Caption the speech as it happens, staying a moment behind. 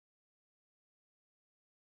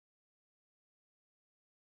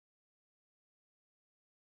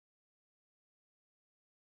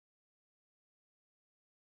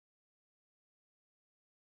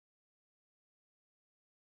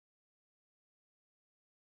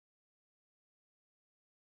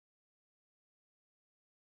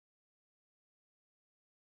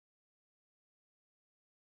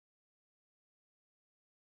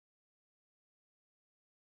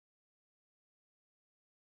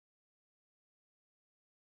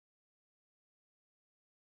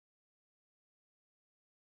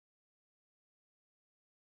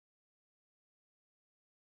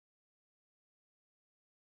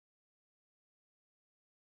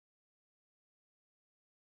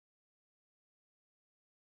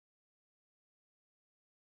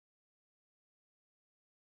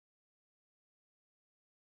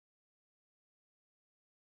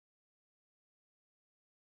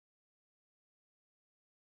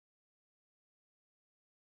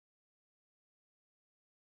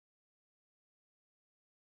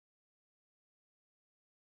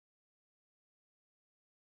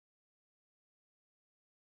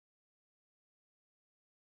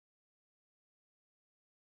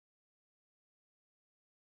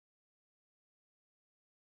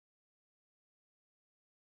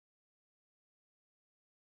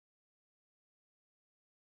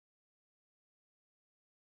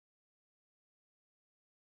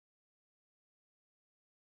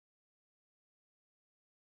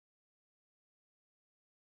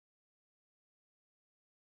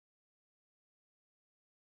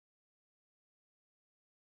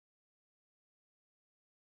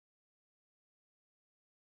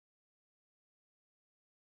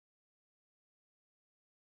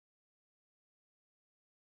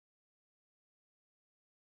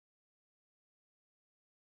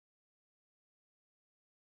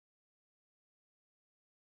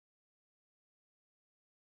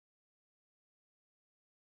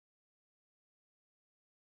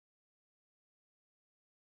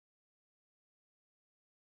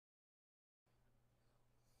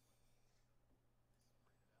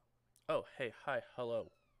Oh, hey, hi,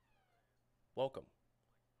 hello, welcome.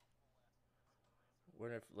 We're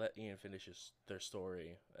gonna let Ian finish their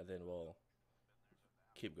story, and then we'll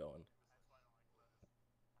keep going.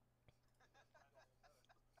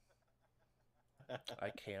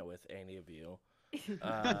 I can't with any of you.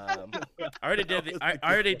 Um, I already did That the was I, a I good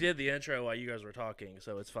already one. did the intro while you guys were talking,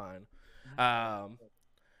 so it's fine. Um,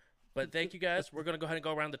 but thank you guys. We're gonna go ahead and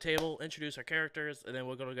go around the table, introduce our characters, and then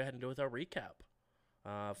we're gonna go ahead and do with our recap.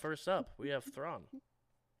 First up, we have Thrawn.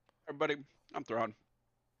 Everybody, I'm Thrawn.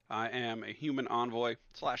 I am a human envoy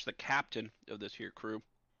slash the captain of this here crew.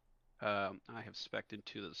 I have spec'd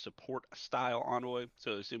into the support style envoy,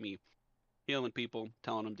 so it's me healing people,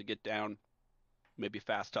 telling them to get down, maybe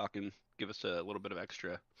fast talking, give us a little bit of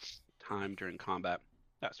extra time during combat,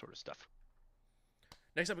 that sort of stuff.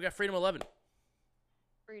 Next up, we got Freedom 11.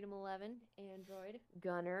 Freedom 11, Android,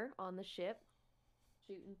 gunner on the ship,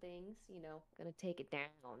 shooting things, gonna take it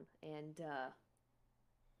down. And,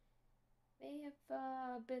 may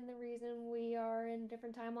have been the reason we are in a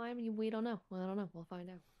different timeline. We don't know. I don't know. We'll find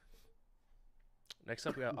out. Next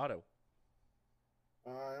up, we got Otto.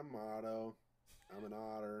 I'm Otto. I'm an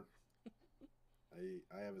otter.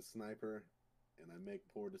 I have a sniper, and I make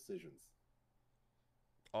poor decisions.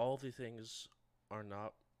 All the things are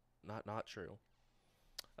not true.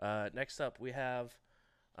 Next up, we have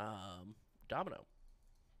Domino.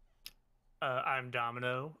 I'm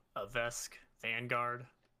Domino, a Vesk, Vanguard,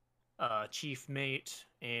 Chief Mate,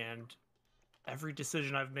 and every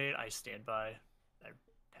decision I've made, I stand by. I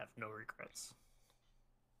have no regrets.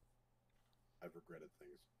 I've regretted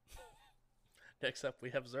things. Next up, we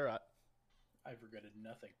have Zerat. I've regretted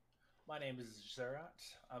nothing. My name is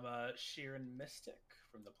Zerat. I'm a Sheeran mystic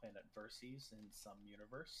from the planet Verces in some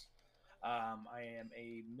universe. I am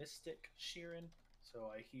a mystic Sheeran,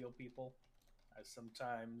 so I heal people. I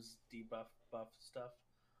sometimes debuff buff stuff.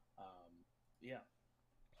 Yeah,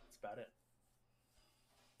 that's about it.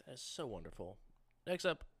 That's so wonderful. Next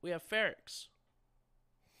up, we have Ferrix.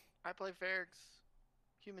 I play Ferrix,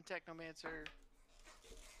 human technomancer.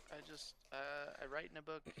 I write in a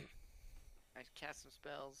book. I cast some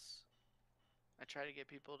spells. I try to get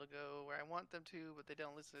people to go where I want them to, but they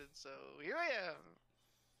don't listen. So here I am.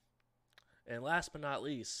 And last but not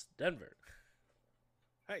least, Denver.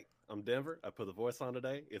 Hey, I'm Denver. I put the voice on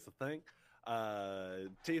today. It's a thing.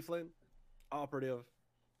 Tieflin, operative,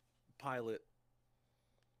 pilot,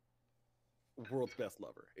 world's best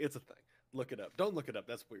lover. It's a thing. Look it up. Don't look it up.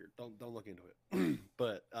 That's weird. Don't look into it.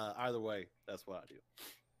 But either way, that's what I do.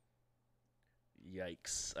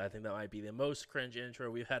 Yikes. I think that might be the most cringe intro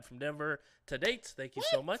we've had from Denver to date. Thank you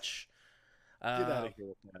so much. Get out of here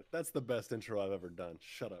with that. That's the best intro I've ever done.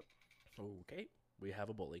 Shut up. Okay, we have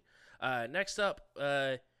a bully. Next up,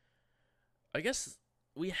 I guess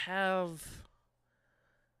we have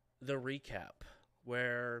the recap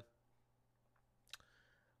where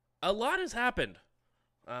a lot has happened.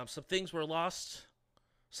 Some things were lost,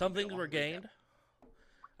 some things were gained.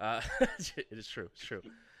 It is true. It's true.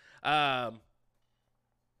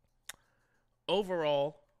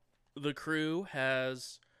 Overall, the crew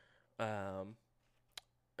has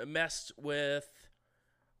messed with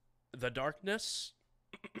the darkness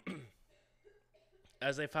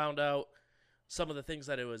as they found out some of the things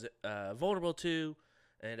that it was vulnerable to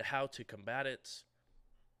and how to combat it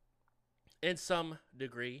in some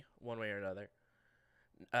degree, one way or another.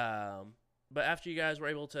 But after you guys were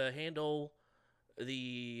able to handle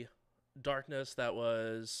the darkness that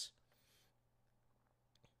was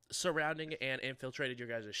surrounding and infiltrated your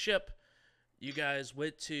guys' ship, you guys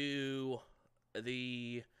went to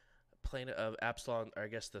the planet of Absalon, or I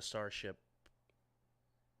guess the starship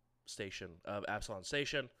station of Absalon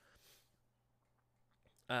Station,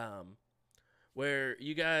 where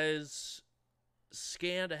you guys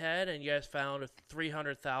scanned ahead and you guys found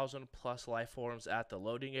 300,000 plus life forms at the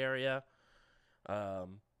loading area.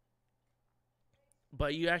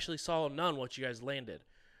 But you actually saw none once you guys landed.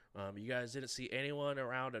 You guys didn't see anyone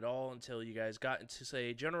around at all until you guys got into, say,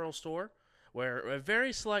 a general store where a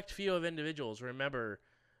very select few of individuals remember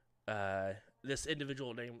this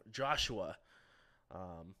individual named Joshua,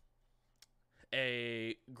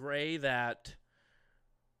 a gray that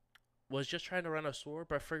was just trying to run a store,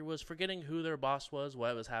 but was forgetting who their boss was,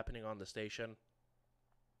 what was happening on the station,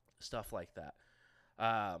 stuff like that.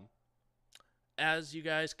 As you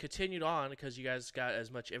guys continued on, because you guys got as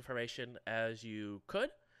much information as you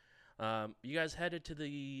could, you guys headed to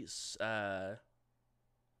the, I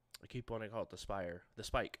keep wanting to call it the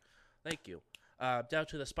Spike. Thank you. Down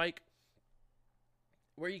to the Spike,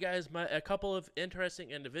 where you guys met a couple of interesting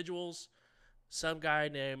individuals. Some guy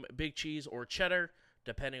named Big Cheese or Cheddar,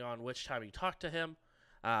 depending on which time you talked to him.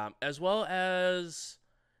 as well as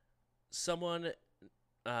someone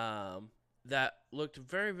that looked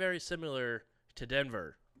very, very similar to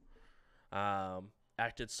Denver.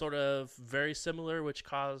 Acted sort of very similar, which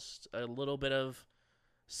caused a little bit of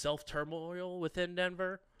self-turmoil within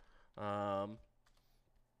Denver.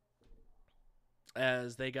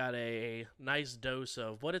 As they got a nice dose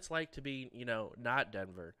of what it's like to be, not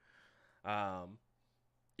Denver.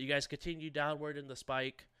 You guys continue downward in the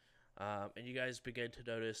spike, and you guys begin to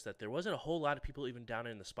notice that there wasn't a whole lot of people even down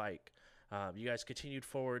in the spike. You guys continued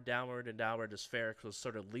forward, downward, and downward as Ferrex was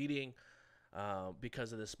sort of leading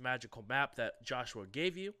because of this magical map that Joshua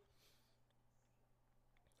gave you.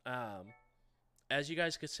 As you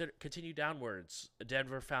guys continue downwards,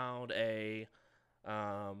 Denver found it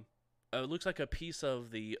looks like a piece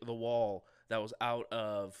of the wall that was out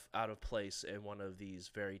of place in one of these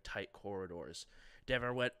very tight corridors.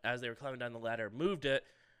 Denver went, as they were climbing down the ladder, moved it,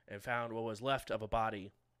 and found what was left of a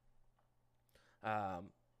body.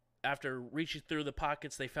 After reaching through the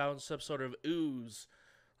pockets, they found some sort of ooze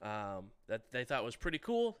that they thought was pretty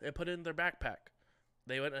cool and put it in their backpack.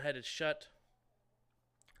 They went ahead and shut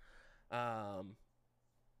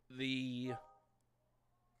the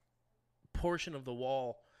portion of the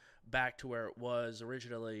wall back to where it was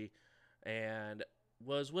originally, and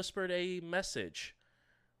was whispered a message.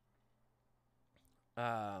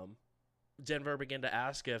 Denver began to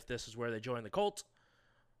ask if this is where they joined the cult,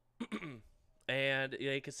 and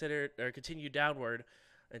they continued downward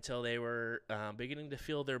until they were beginning to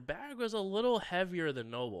feel their bag was a little heavier than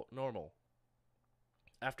normal.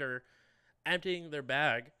 After emptying their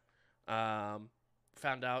bag,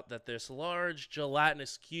 found out that this large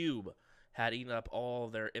gelatinous cube had eaten up all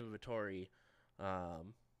their inventory.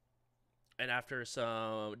 And after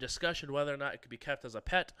some discussion whether or not it could be kept as a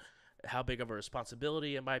pet, how big of a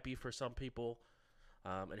responsibility it might be for some people,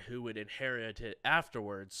 and who would inherit it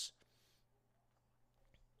afterwards,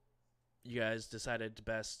 you guys decided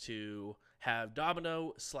best to have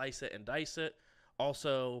Domino slice it and dice it,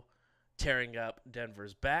 also tearing up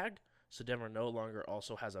Denver's bag. So Denver no longer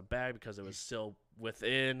also has a bag because it was still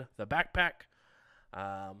within the backpack.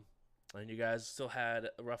 And you guys still had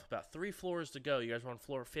roughly about 3 floors to go. You guys were on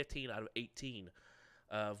floor 15 out of 18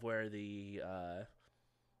 of where the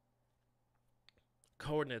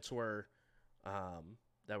coordinates were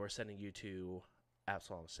that were sending you to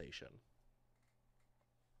Absalom Station.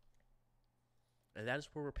 And that is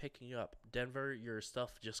where we're picking you up. Denver, your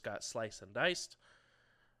stuff just got sliced and diced.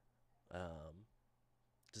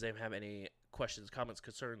 Does anyone have any questions, comments,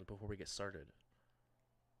 concerns before we get started?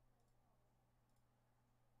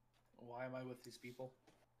 Why am I with these people?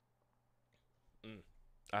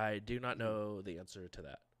 I do not know the answer to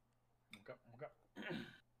that. Okay.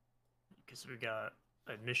 Because we got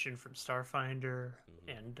a mission from Starfinder,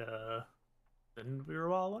 and then we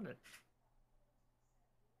were all on it.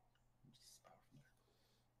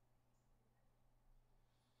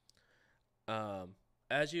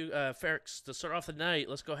 As you, Ferrex, to start off the night,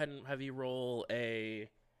 let's go ahead and have you roll a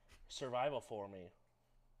survival for me.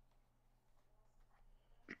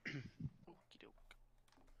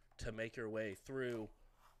 To make your way through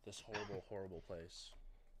this horrible, horrible place.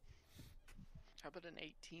 How about an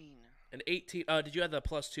 18? An 18. Did you have the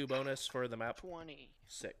 +2 bonus for the map? 20.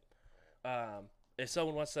 Sick. If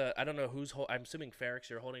someone wants to, I don't know who's I'm assuming Ferrex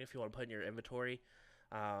you're holding if you want to put in your inventory.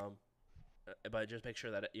 But just make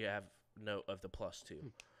sure that you have note of the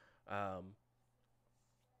 +2.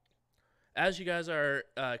 As you guys are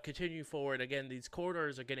continuing forward, again, these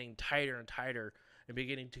corridors are getting tighter and tighter and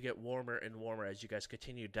beginning to get warmer and warmer as you guys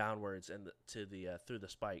continue downwards and to the through the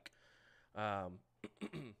spike.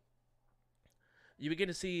 You begin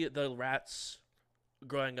to see the rats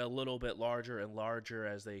growing a little bit larger and larger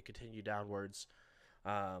as they continue downwards.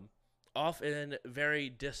 Off in very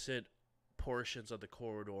distant portions of the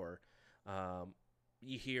corridor,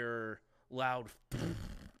 you hear loud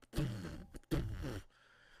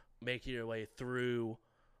making your way through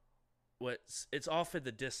it's off in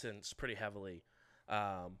the distance pretty heavily,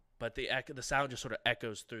 but the sound just sort of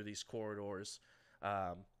echoes through these corridors.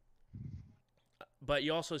 But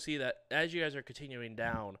you also see that as you guys are continuing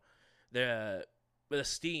down, the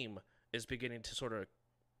steam is beginning to sort of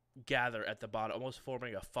gather at the bottom, almost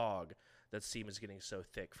forming a fog. That steam is getting so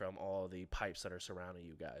thick from all the pipes that are surrounding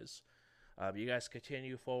you guys. You guys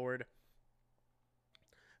continue forward.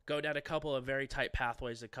 Go down a couple of very tight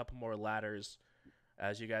pathways, a couple more ladders,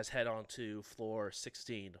 as you guys head on to floor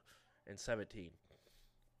 16 and 17.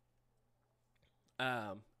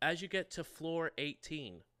 As you get to floor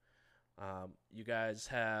 18, you guys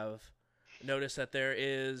have noticed that there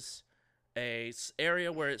is a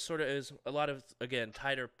area where it sort of is a lot of, again,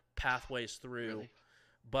 tighter pathways through. Really?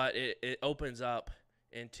 but it opens up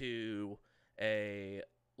into a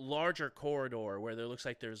larger corridor where there looks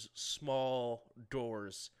like there's small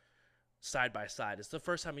doors side by side. It's the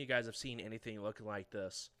first time you guys have seen anything looking like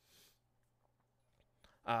this.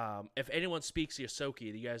 If anyone speaks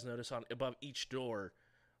Yosoki, you guys notice on above each door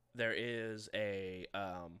there is a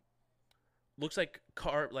looks like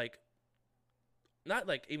not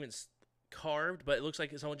like even carved, but it looks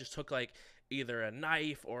like someone just took like either a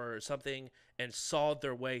knife or something and sawed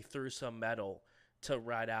their way through some metal to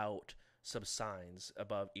write out some signs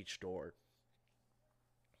above each door.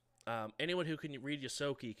 Anyone who can read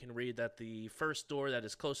Yosoki can read that the first door that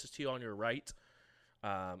is closest to you on your right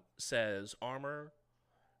says armor,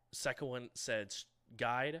 second one says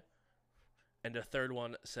guide, and the third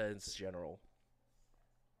one says general.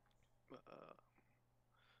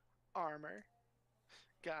 Armor,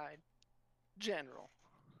 guide, general.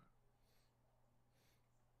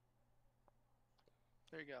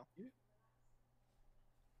 There you go. Yeah.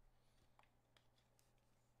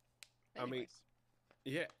 I mean, Anyways.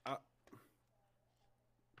 yeah, I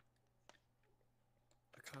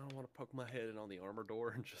kind of want to poke my head in on the armor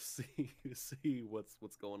door and just see what's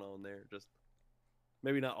going on there. Just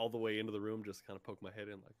maybe not all the way into the room, just kind of poke my head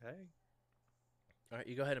in, like, hey. All right,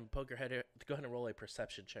 you go ahead and poke your head. Go ahead and roll a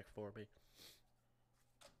perception check for me.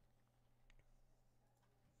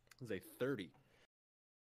 It's a 30.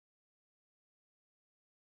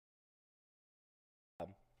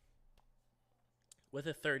 With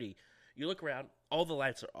a 30, you look around. All the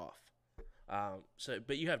lights are off.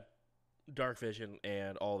 But you have dark vision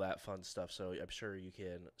and all that fun stuff. So I'm sure you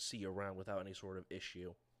can see around without any sort of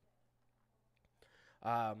issue.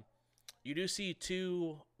 You do see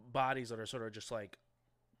two bodies that are sort of just like,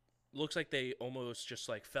 looks like they almost just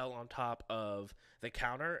like fell on top of the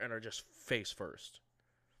counter and are just face first.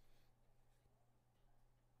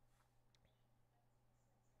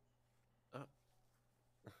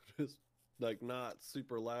 Just like not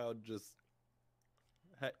super loud, just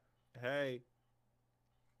hey,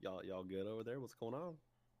 y'all good over there? What's going on?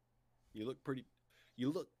 You look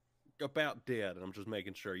about dead, and I'm just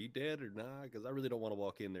making sure you dead or not, because I really don't want to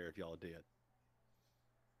walk in there if y'all are dead.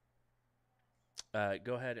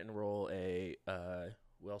 Go ahead and roll a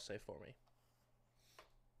will save for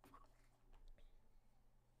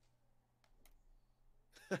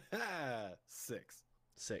me. Six.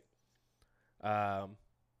 Sick.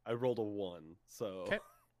 I rolled a 1, so. Okay.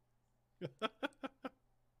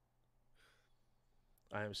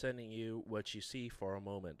 I am sending you what you see for a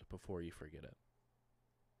moment before you forget it.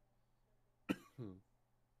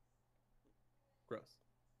 Gross.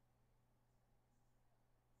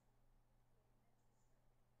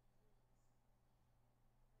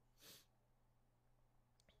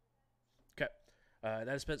 Okay. That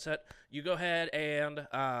has been set. You go ahead and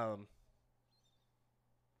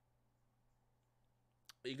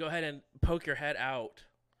poke your head out.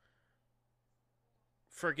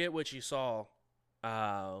 Forget what you saw.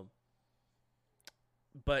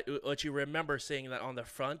 But what you remember seeing that on the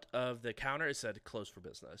front of the counter, it said closed for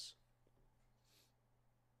business.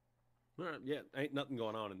 All right, yeah, ain't nothing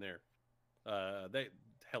going on in there. They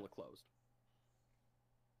hella closed.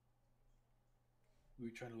 Were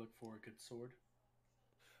you trying to look for a good sword?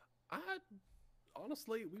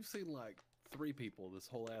 Honestly, we've seen like 3 people this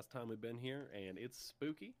whole ass time we've been here, and it's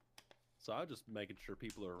spooky. So I'm just making sure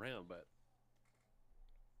people are around, but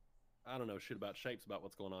I don't know shit about shapes about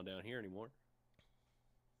what's going on down here anymore.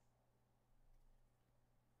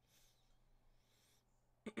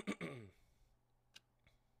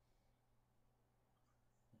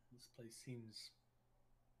 This place seems.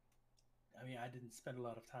 I mean, I didn't spend a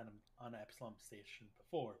lot of time on Epsilon Station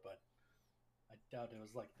before, but I doubt it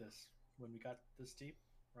was like this when we got this deep,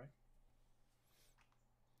 right?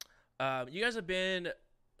 You guys have been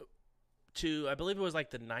to, I believe it was like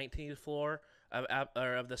the 19th floor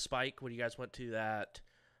of the Spike when you guys went to that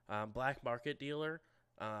black market dealer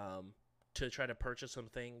to try to purchase some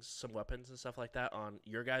things, some weapons and stuff like that on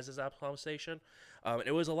your guys' Epsilon Station.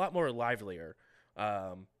 It was a lot more livelier.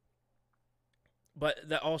 But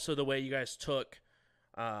that also the way you guys took,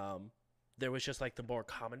 there was just like the more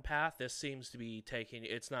common path. This seems to be taking,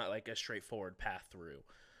 it's not like a straightforward path through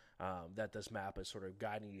that this map is sort of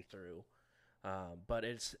guiding you through. But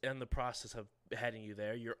it's in the process of heading you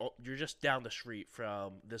there. You're just down the street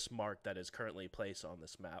from this mark that is currently placed on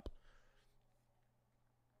this map.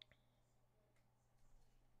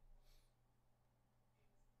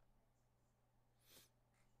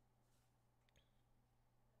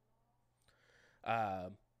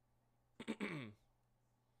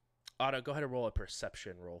 Otto, go ahead and roll a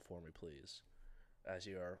perception roll for me, please, as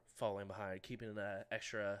you are falling behind, keeping an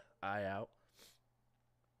extra eye out.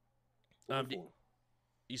 do-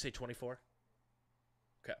 you say 24?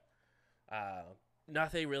 Okay.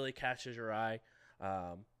 Nothing really catches your eye.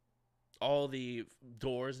 All the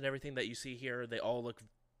doors and everything that you see here, they all look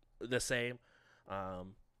the same.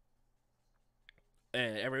 And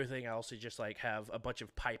everything else, you just like have a bunch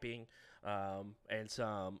of piping and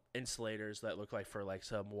some insulators that look like for like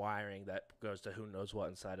some wiring that goes to who knows what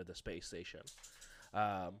inside of the space station.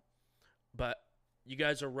 But you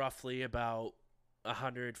guys are roughly about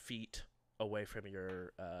 100 feet away from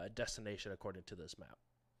your destination according to this map.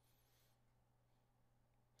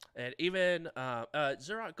 And even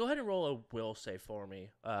Zeron, go ahead and roll a will save for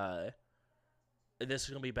me. This is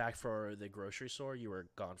going to be back for the grocery store. You were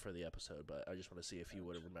gone for the episode, but I just want to see if you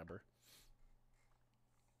would remember.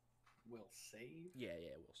 Will save? Yeah,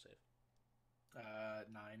 will save.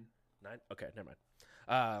 9. 9? Okay, never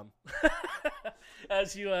mind.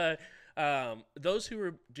 As you, those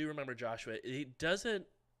who do remember Joshua, he just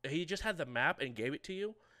had the map and gave it to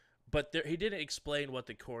you, but he didn't explain what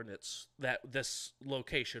the coordinates that this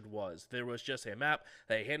location was. There was just a map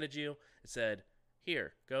that he handed you. It said,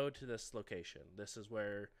 here, go to this location. This is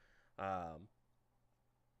where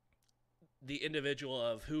the individual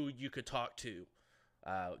of who you could talk to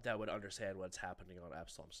that would understand what's happening on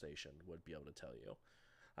Absalom Station would be able to tell you.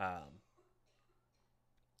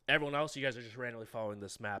 Everyone else, you guys are just randomly following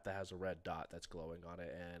this map that has a red dot that's glowing on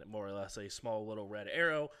it and more or less a small little red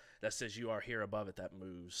arrow that says you are here above it that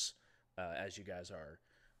moves as you guys are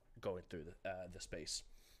going through the space.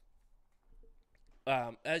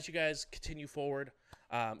 As you guys continue forward,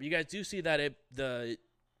 you guys do see that the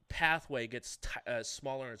pathway gets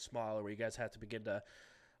smaller and smaller, where you guys have to begin to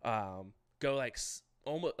go like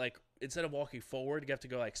almost like instead of walking forward, you have to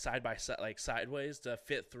go like side by side, like sideways to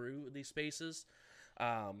fit through these spaces.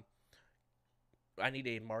 I need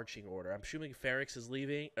a marching order. I'm assuming Ferrix is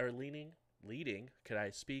leading. Can I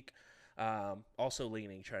speak? Also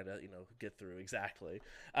leaning, trying to get through exactly.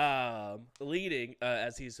 Leading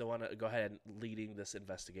as he's the one to go ahead and leading this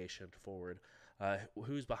investigation forward.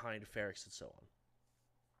 Who's behind Ferrix and so on?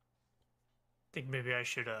 I think maybe I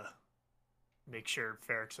should make sure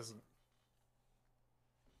Ferrix doesn't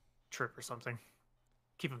trip or something.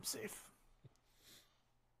 Keep him safe.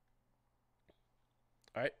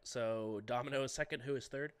 All right, so Domino is second. Who is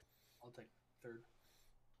third? I'll take third.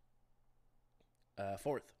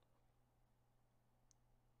 Fourth.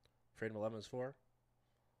 Freedom 11 is 4.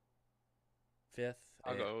 Fifth.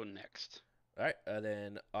 I'll go next. All right,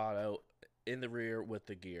 then Otto in the rear with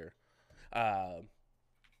the gear. As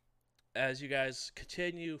you guys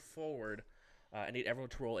continue forward, I need everyone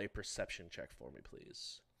to roll a perception check for me,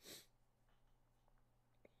 please.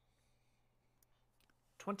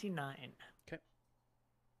 29.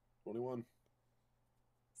 21.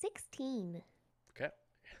 16.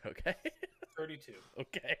 Okay. 32.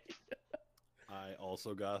 Okay. I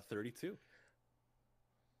also got 32.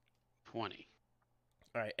 20.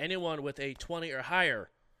 All right, anyone with a 20 or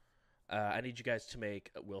higher, I need you guys to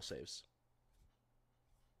make will saves.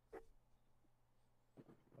 I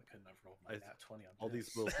couldn't have rolled my nat 20 on All this.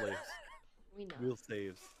 these will saves. We know. Will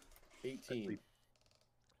saves. 18.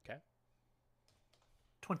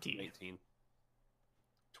 20. 18.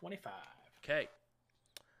 25. Okay.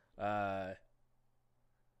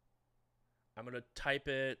 I'm going to type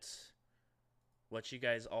it, what you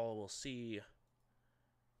guys all will see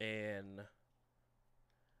in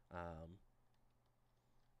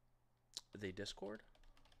the Discord.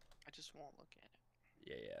 I just won't look at it.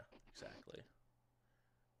 Yeah, exactly.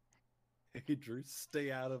 Hey, Drew,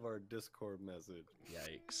 stay out of our Discord message.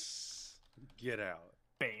 Yikes. Get out.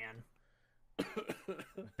 Ban.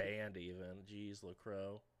 Banned even. Jeez,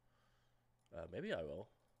 LaCroix. Maybe I will.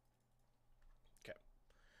 Okay.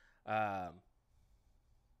 I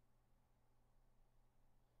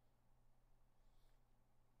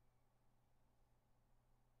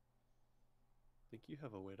think you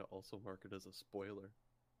have a way to also mark it as a spoiler.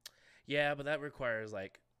 Yeah, but that requires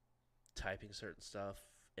like typing certain stuff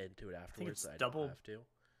into it afterwards. it's I double- don't have to.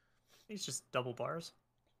 It's just double bars.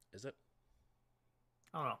 Is it?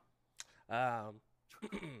 I don't know.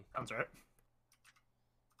 Sounds right.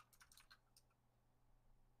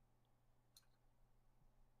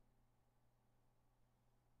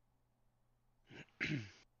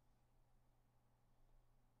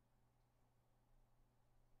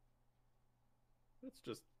 It's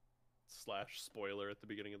just / spoiler at the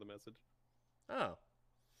beginning of the message. Oh.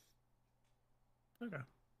 Okay.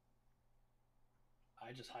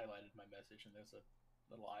 I just highlighted my message, and there's a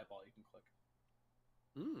little eyeball you can click.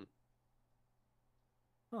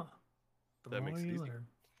 Huh. The That more makes it you easy. learn.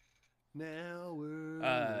 Now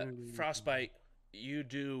we're Frostbite, you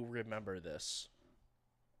do remember this.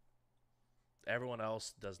 Everyone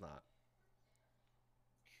else does not.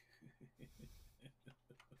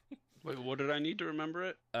 Wait, what did I need to remember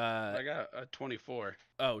it? I got a 24.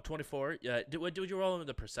 24. Yeah. Did you roll in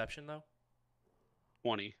the perception though?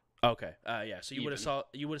 20. Okay. Yeah. So you would have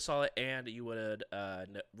Even. saw it, and you would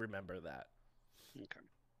remember that. Okay.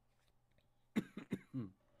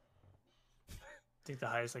 I think the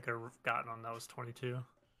highest I could have gotten on that was 22.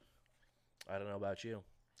 I don't know about you.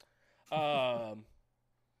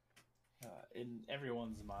 In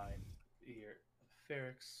everyone's mind here,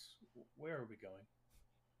 Ferrix, where are we going?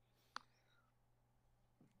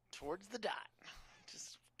 Towards the dot.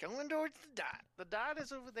 Just going towards the dot. The dot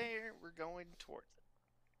is over there. We're going towards it.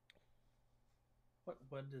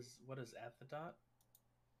 What is at the dot?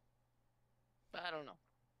 I don't know.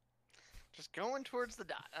 Just going towards the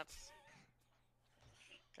dot. That's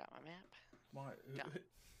got my map. Why? Yeah.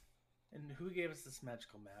 And who gave us this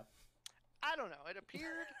magical map? I don't know. It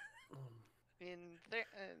appeared in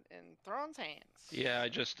Thrawn's hands. Yeah,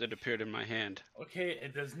 it appeared in my hand. Okay,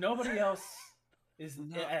 and there's nobody else is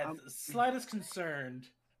the slightest concerned.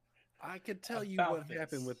 I could tell you about what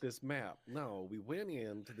happened this. with this map. No, we went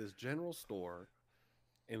into this general store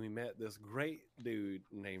and we met this great dude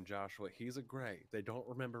named Joshua. He's a gray. They don't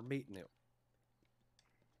remember meeting him.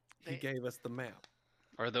 He They- gave us the map.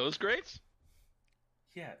 Are those greats?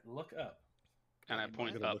 Yeah, look up. And I I'm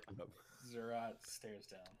point gonna up. look it up. Zerat stares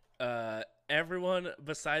down. Everyone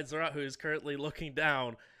besides Zerat, who is currently looking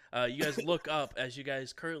down, you guys look up as you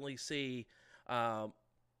guys currently see,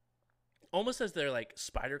 almost as they're like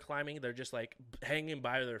spider climbing, they're just like hanging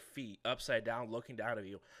by their feet, upside down, looking down at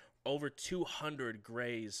you. Over 200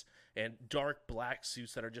 grays and dark black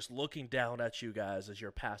suits that are just looking down at you guys as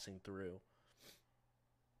you're passing through.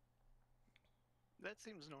 That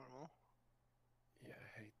seems normal. Yeah,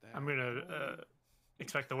 I hate that. I'm gonna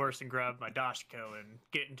expect the worst and grab my Dashiko and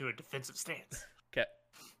get into a defensive stance. Okay.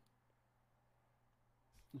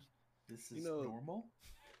 This You is know- normal?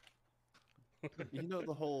 You know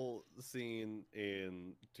the whole scene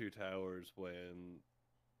in Two Towers when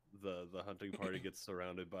the hunting party gets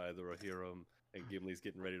surrounded by the Rohirrim and Gimli's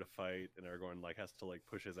getting ready to fight and Aragorn like has to like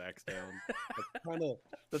push his axe down.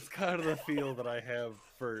 That's kind of the feel that I have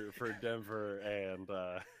for Denver and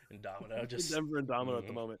And Domino just Denver and Domino at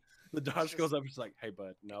the Mhm. moment. The Josh goes up and just like, "Hey,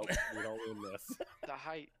 bud, no, we don't win this." The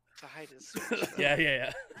height is switched.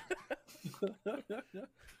 yeah.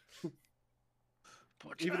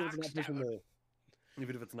 Put your even if it's axe not pushing down.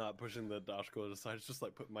 even if it's not pushing the Dashko aside, it's just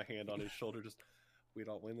like putting my hand on his shoulder. Just, we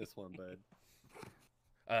don't win this one,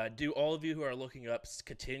 bud. Do all of you who are looking up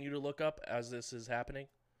continue to look up as this is happening?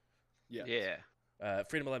 Yeah. Yeah.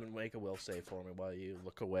 Freedom 11, make a will save for me while you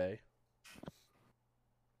look away.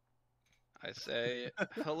 I say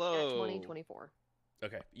At hello. 2024.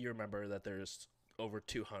 Okay, you remember that there's over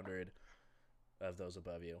 200 of those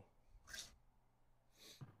above you.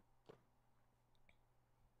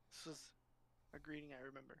 This was a greeting I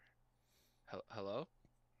remember. Hello?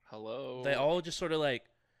 Hello? They all just sort of like,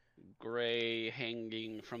 Gray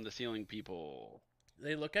hanging from the ceiling people.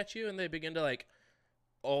 they look at you and they begin to like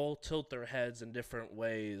all tilt their heads in different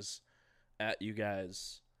ways at you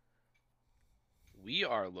guys. We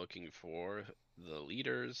are looking for the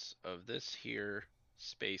leaders of this here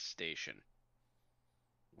space station.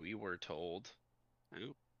 We were told.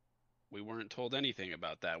 Oh, we weren't told anything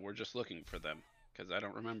about that. We're just looking for them. Because I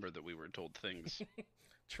don't remember that we were told things.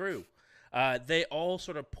 True. They all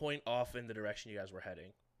sort of point off in the direction you guys were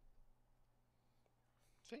heading.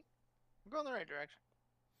 See? I'm going the right direction.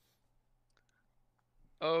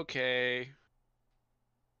 Okay.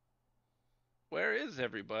 Where is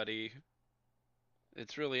everybody?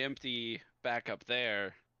 It's really empty back up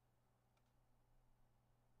there.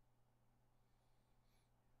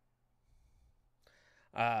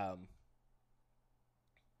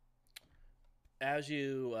 As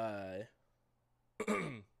you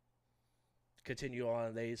continue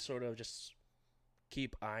on, they sort of just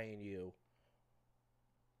keep eyeing you.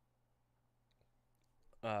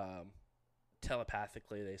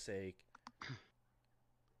 Telepathically, they say,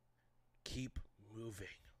 keep moving.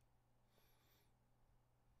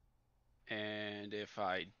 And if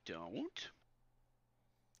I don't?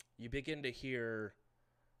 You begin to hear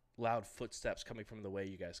loud footsteps coming from the way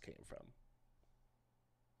you guys came from.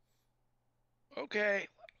 Okay.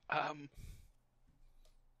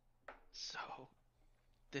 So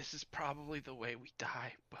this is probably the way we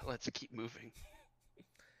die, but let's keep moving.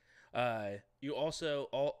 You also,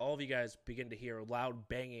 all of you guys begin to hear loud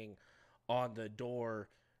banging on the door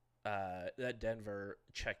that Denver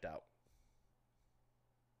checked out.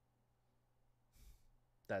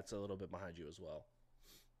 That's a little bit behind you as well.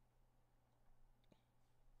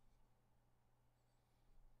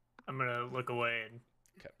 I'm gonna look away and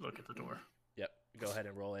Okay. look at the door. Yep. Go ahead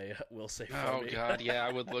and roll a will save for Oh me. god, yeah,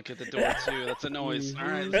 I would look at the door too. That's a noise. All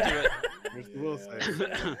right, let's do it. Where's the will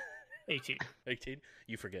save? 18. 18.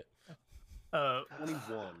 You forget.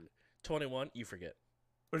 21. 21. You forget.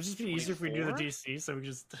 Would it just be easier if we do the 24? DC so we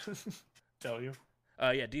just tell you?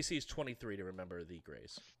 Yeah. DC is 23 to remember the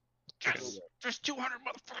grays. Yes, there's 200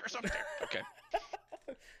 motherfuckers up there. Okay.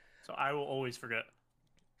 So I will always forget.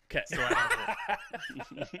 Okay. So I have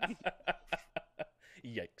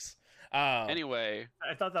Yikes. Anyway,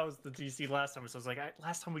 I thought that was the DC last time, so I was like,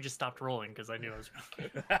 last time we just stopped rolling because I knew I was.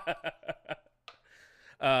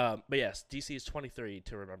 But yes, DC is 23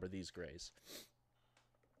 to remember these grays.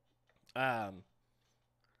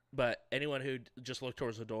 But anyone who just looked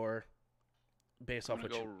towards the door, based I'm off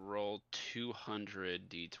gonna what go roll 200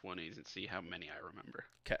 d20s and see how many I remember.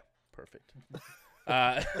 Okay, perfect.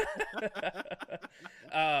 uh,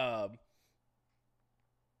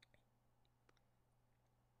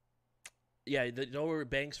 yeah, the door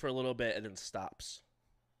bangs for a little bit and then stops.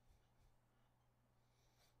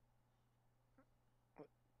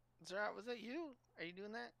 Zara, was that you? Are you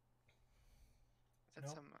doing that? Is that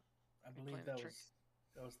Nope. some? I You believe playing the that trick?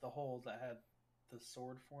 was the hole that had the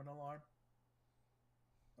sword for an alarm.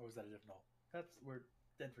 Or was that a different hole? That's where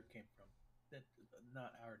Denver came from.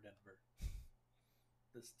 Not our Denver.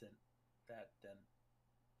 This that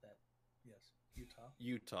yes, Utah.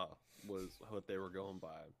 Utah was what they were going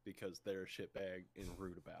by because they're shitbag and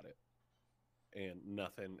rude about it, and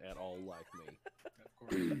nothing at all like me. Of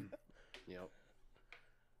course. Yep.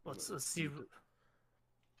 Let's see.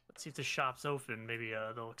 Let's see if the shop's open. Maybe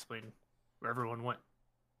they'll explain where everyone went.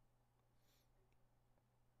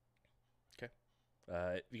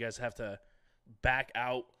 You guys have to back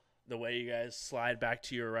out the way you guys slide back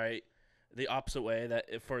to your right, the opposite way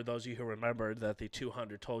that for those of you who remembered that the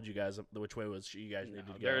 200 told you guys which way was you guys needed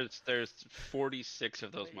to go. There's 46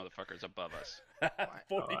 of those motherfuckers above us.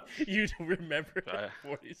 40, you remember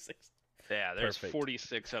 46. Yeah, there's Perfect.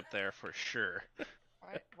 46 up there for sure.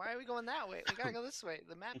 Why are we going that way? We gotta go this way.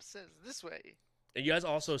 The map says this way. And you guys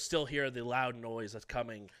also still hear the loud noise that's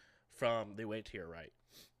coming from the way to your right.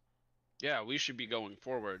 Yeah, we should be going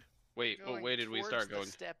forward. Wait, Going where did we towards start the going?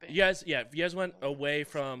 stepping. You guys, if you guys went away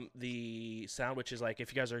from the sound, which is like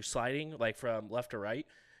if you guys are sliding like from left to right,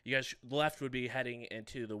 you guys left would be heading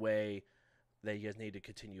into the way that you guys need to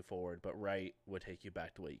continue forward, but right would take you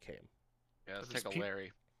back to where you came. Yeah, let's There's take a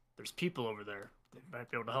Larry. There's people over there. They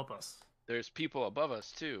might be able to help us. There's people above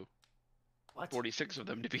us too. What? 46 of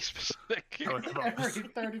them to be specific. Oh, it's above Every us.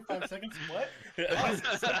 35 seconds. What?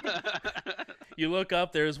 You look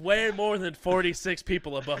up, there's way more than 46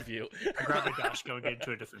 people above you. I grab my dash, go and get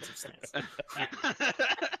into a defensive stance.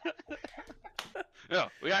 No,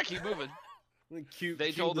 we gotta keep moving. Cute,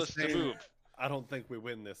 They told us to move. I don't think we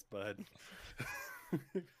win this, bud.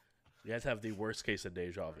 You guys have the worst case of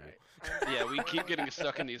deja vu. Yeah, we keep getting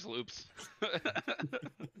stuck in these loops.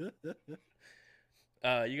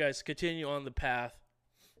 You guys continue on the path.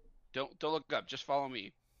 Don't look up. Just follow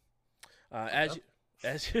me. As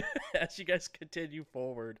you guys continue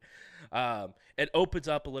forward, it opens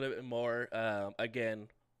up a little bit more again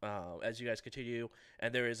as you guys continue,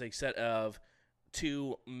 and there is a set of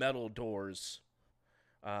 2 metal doors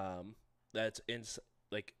that's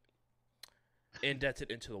indented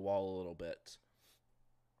into the wall a little bit,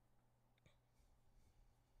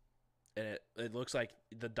 and it looks like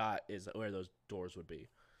the dot is where those doors would be.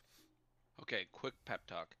 Okay, quick pep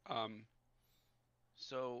talk.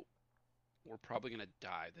 So we're probably gonna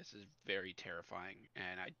die. This is very terrifying,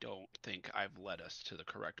 and I don't think I've led us to the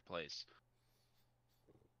correct place.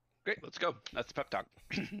 Great, let's go. That's the pep talk.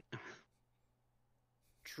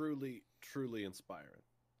 Truly, truly inspiring.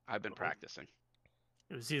 I've been practicing.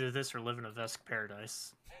 It was either this or live in a Vesk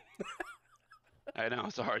paradise. I know,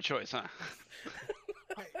 it's a hard choice, huh?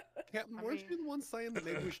 Captain, I weren't mean- you the one saying that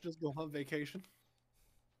maybe we should just go on vacation?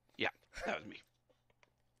 Yeah, that was me.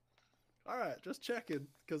 All right, just checking,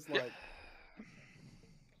 because like,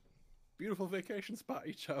 beautiful vacation spot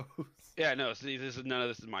you chose. Yeah, no, see, none of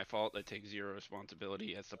this is my fault. I take zero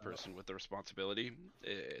responsibility as the person with the responsibility.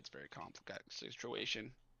 It's a very complicated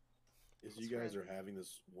situation. As you guys are having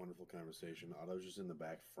this wonderful conversation, Otto's just in the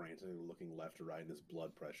back frantically looking left to right, and his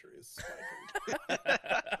blood pressure is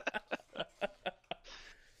spiking.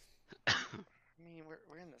 I mean,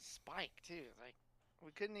 we're in the spike too. Like,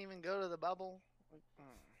 we couldn't even go to the bubble.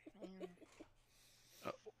 Man.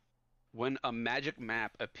 When a magic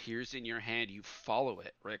map appears in your hand, you follow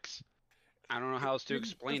it, Rix. I don't know how else to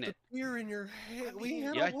explain it. Beer in your head. I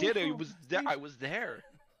mean- Yeah, I did. I was there. I was there.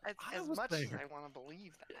 As was much as there. I want to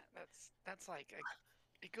believe that, that's like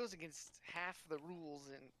it goes against half the rules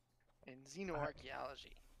in in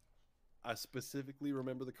xenoarchaeology. I specifically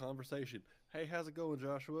remember the conversation. Hey, how's it going,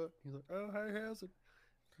 Joshua? He's like, oh, hey, how's it?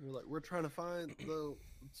 And we're like, we're trying to find the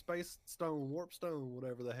space stone, warp stone,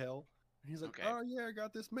 whatever the hell. And he's like, Okay. oh, yeah, I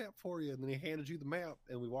got this map for you. And then he handed you the map,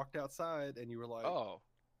 and we walked outside, and you were like, Oh,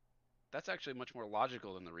 that's actually much more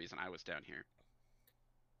logical than the reason I was down here.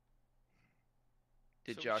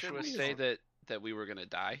 Did So Joshua should we say just- that we were gonna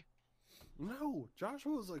die? no,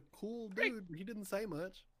 Joshua was a cool Great. dude. He didn't say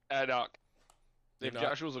much. Knock. You If knock?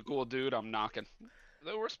 Joshua's a cool dude, I'm knocking.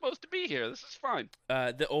 We're supposed to be here. This is fine.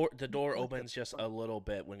 The door opens just a little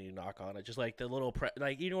bit when you knock on it, just like the little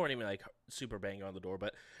like you weren't even like super banging on the door,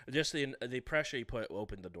 but just the pressure you put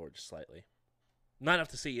opened the door just slightly, not enough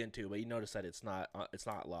to see into, but you notice that it's not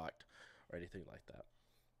locked or anything like that.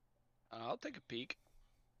 I'll take a peek.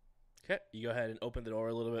 Okay, you go ahead and open the door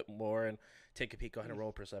a little bit more and take a peek. Go ahead and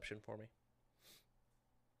roll perception for me.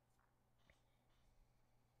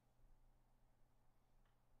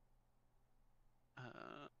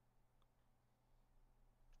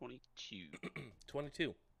 22.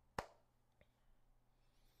 22.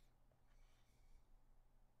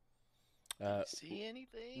 See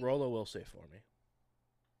anything? Roll a will save for me.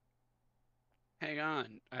 Hang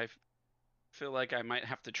on. Feel like I might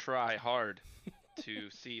have to try hard to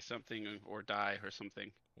see something or die or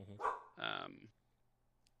something. It's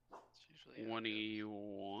usually how it goes.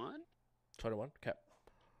 21? 21. Okay.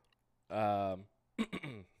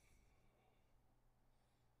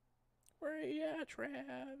 Where are you at, Travis?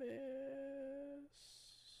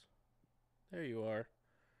 There you are.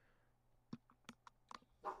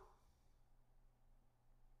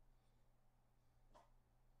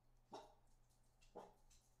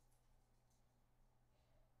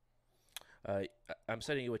 I'm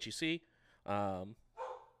sending you what you see.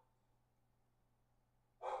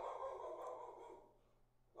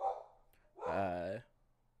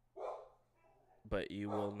 But you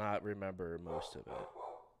will not remember most of it.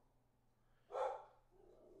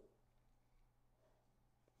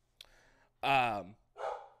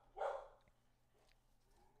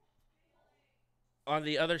 On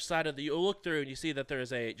the other side of you look through and you see that there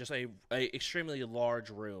is a extremely large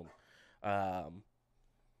room, that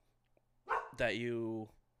you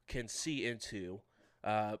can see into.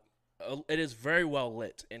 It is very well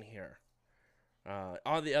lit in here.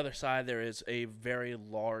 On the other side, there is a very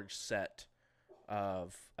large set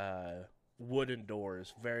of wooden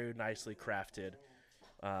doors, very nicely crafted.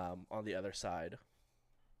 On the other side.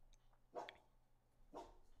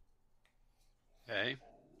 Okay.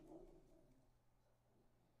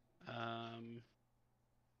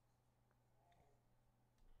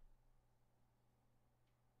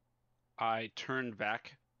 I turn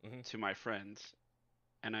back to my friends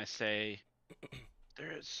and I say,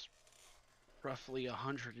 there's roughly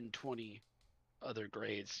 120 other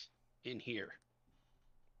grades in here.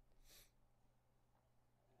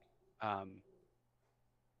 I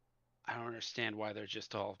don't understand why they're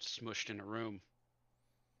just all smushed in a room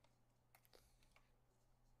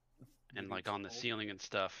and like on the ceiling and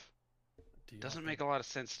stuff. Doesn't make a lot of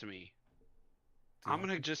sense to me. I'm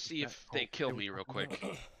gonna just see if they kill me real quick.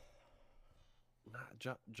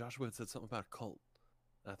 Joshua had said something about a cult.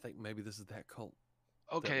 I think maybe this is that cult.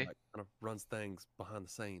 Okay. That, like, kind of runs things behind the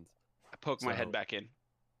scenes. I poke my head So- back in.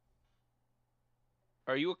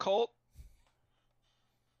 Are you a cult?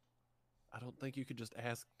 I don't think you could just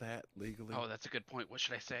ask that legally. Oh, that's a good point. What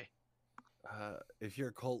should I say? If you're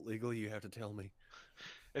a cult legally, you have to tell me.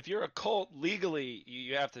 If you're a cult legally,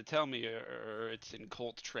 you have to tell me, or it's in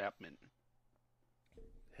cult trapment.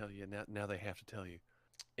 Hell yeah! Now they have to tell you.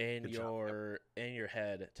 In Good job, your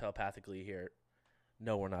head, telepathically here.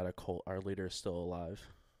 No, we're not a cult. Our leader is still alive.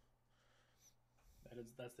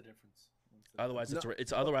 That's the difference. Otherwise, No.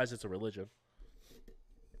 otherwise it's a religion.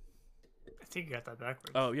 I think you got that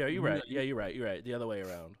backwards. Oh yeah, you're right. Yeah, you're right. You're right. The other way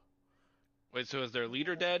around. Wait, so is their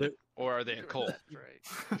leader dead, or are they a cult?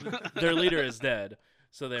 That's right. Their leader is dead,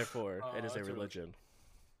 so therefore Oh, it is a that's a religion.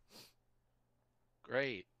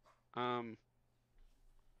 Great.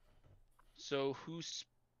 So who's?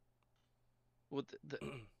 Well,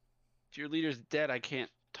 if your leader's dead, I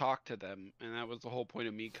can't talk to them, and that was the whole point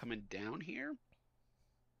of me coming down here.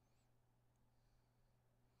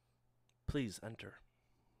 Please enter.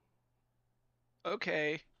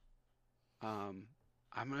 Okay.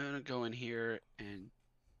 I'm gonna go in here and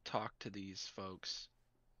talk to these folks.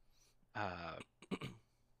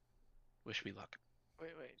 Wish me luck. Wait.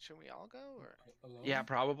 Should we all go or? Alone? Yeah,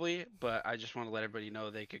 probably, but I just want to let everybody know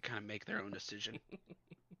they could kind of make their own decision.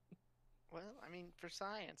 Well, I mean, for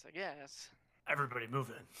science, I guess. Everybody move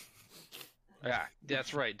in. Yeah,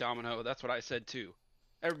 that's right, Domino. That's what I said too.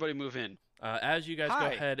 Everybody move in. As you guys go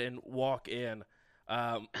Hi. ahead and walk in,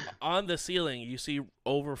 on the ceiling you see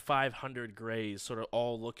over 500 grays sort of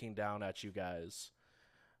all looking down at you guys.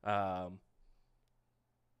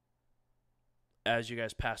 As you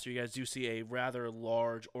guys pass through, you guys do see a rather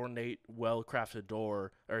large, ornate, well-crafted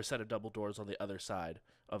door, or a set of double doors on the other side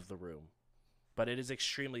of the room. But it is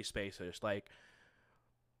extremely spacious, like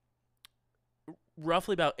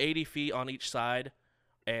roughly about 80 feet on each side,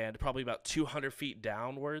 and probably about 200 feet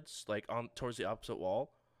downwards, like on towards the opposite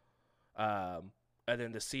wall. And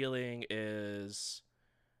then the ceiling is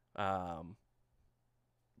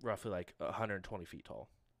roughly like 120 feet tall.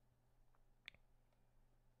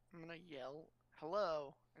 I'm gonna yell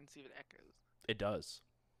hello and see if it echoes. It does.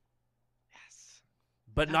 Yes.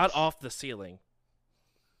 But not Nice. off the ceiling.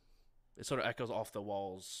 It sort of echoes off the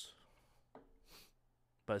walls.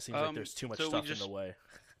 But it seems like there's too much so we stuff just- in the way.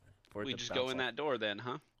 For it We to just go bounce in off. that door then,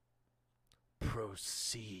 huh?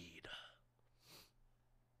 Proceed.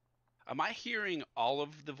 Am I hearing all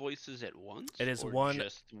of the voices at once? It is or one-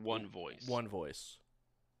 just one voice. One voice.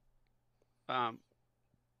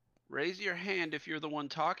 Raise your hand if you're the one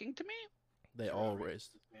talking to me. They Sure, all I'll raise.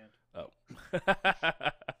 his hand. Oh.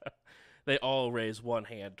 They all raise one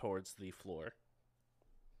hand towards the floor.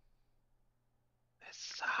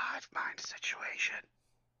 This is a hive mind situation.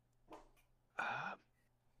 Do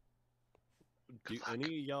Good luck.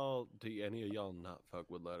 any of y'all not fuck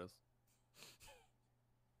with lettuce?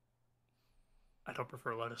 I don't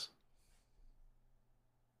prefer lettuce.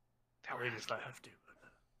 That Or was if I have to.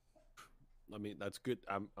 I mean, that's good.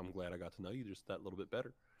 I'm glad I got to know you just that little bit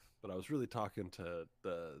better. But I was really talking to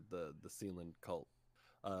the ceiling cult.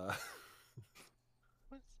 What's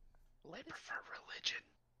I lettuce? prefer religion.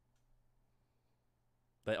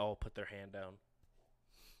 They all put their hand down.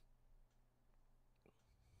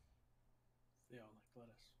 They all like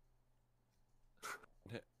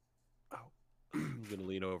lettuce. I'm gonna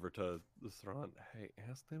lean over to the Thrawn. Hey,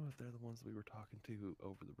 ask them if they're the ones we were talking to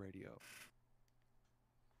over the radio.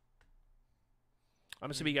 I'm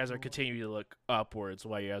assuming you guys are continuing to look upwards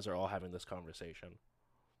while you guys are all having this conversation.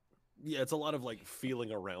 Yeah, it's a lot of like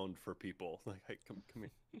feeling around for people. Like, hey, come here.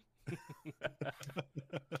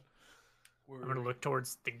 I'm gonna look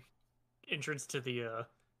towards the entrance to the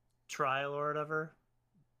trial or whatever,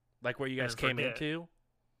 Like where you guys And came forget. into?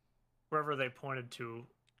 wherever they pointed to.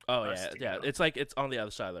 Oh, us yeah. to Yeah, go. it's like it's on the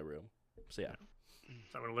other side of the room. So, yeah.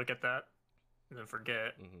 So I'm gonna look at that, and then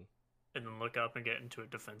forget, Hmm. and then look up and get into a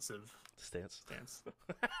defensive Stance. stance.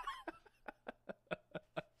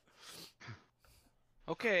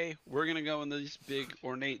 Okay, we're gonna go in these big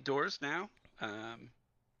ornate doors now.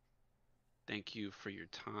 Thank you for your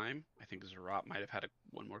time. I think Zerat might have had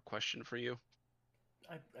one more question for you.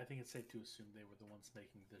 I think it's safe to assume they were the ones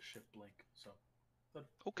making the ship blink. So, but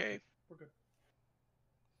Okay. we're good.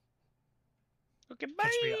 Okay,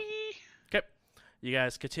 Catch me up. bye. Okay. You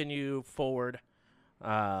guys continue forward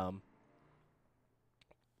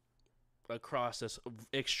across this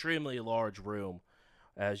extremely large room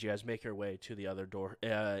as you guys make your way to the other door.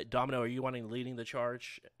 Domino, are you leading the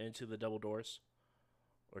charge into the double doors?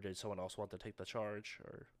 Or did someone else want to take the charge?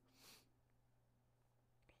 Or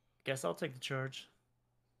Guess I'll take the charge.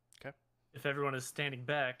 Okay. If everyone is standing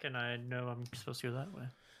back, and I know I'm supposed to go that way.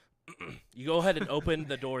 you go ahead and open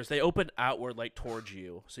the doors. They open outward, like towards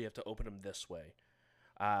you, so you have to open them this way.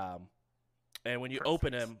 And when you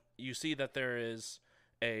open Perfect. them, you see that there is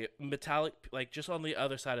a metallic, like just on the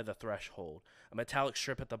other side of the threshold, a metallic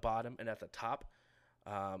strip at the bottom and at the top.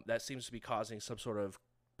 That seems to be causing some sort of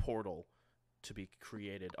portal to be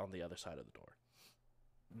created on the other side of the door.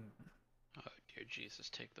 Oh, dear Jesus,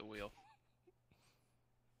 take the wheel.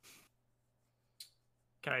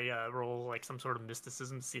 Can I roll like some sort of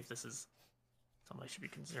mysticism to see if this is something I should be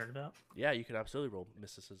concerned about? Yeah, you can absolutely roll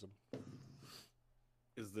mysticism.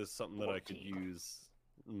 Is this something that I could 14. use?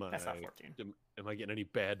 My, That's not 14. am I getting any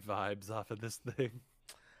bad vibes off of this thing?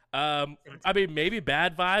 I mean, maybe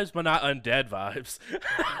bad vibes, but not undead vibes.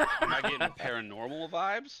 Am I getting paranormal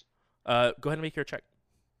vibes? Go ahead and make your check.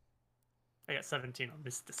 I got 17 on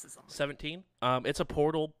mysticism. 17. It's a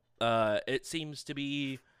portal. It seems to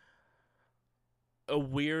be a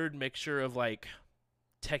weird mixture of like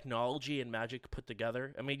technology and magic put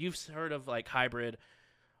together. I mean, you've heard of like hybrid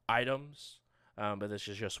items, but this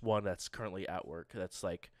is just one that's currently at work. That's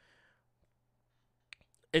like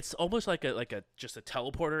it's almost like a just a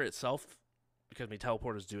teleporter itself, because I mean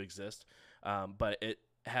teleporters do exist, but it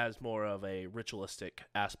has more of a ritualistic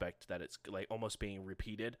aspect that it's like almost being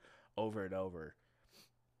repeated over and over.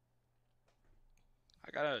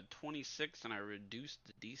 I got a 26 and I reduced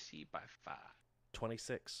the DC by 5.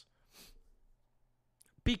 26.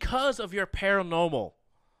 Because of your paranormal.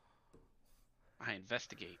 I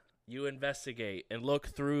investigate. You investigate and look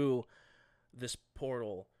through this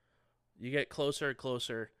portal. You get closer and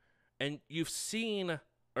closer, and you've seen,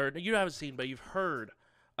 or you haven't seen, but you've heard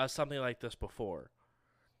something like this before,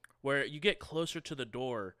 where you get closer to the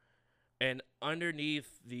door, and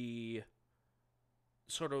underneath the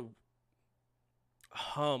sort of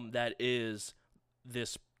hum that is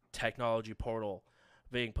this technology portal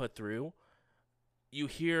being put through, you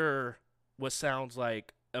hear what sounds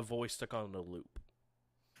like a voice stuck on a loop.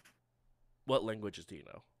 What languages do you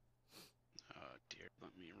know? Oh dear,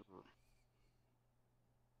 let me.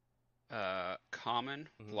 Common,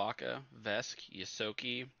 Mhm. Laka, Vesk,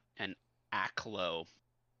 Yosoki, and Aklo.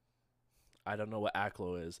 I don't know what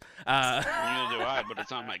Aklo is. Neither do I, but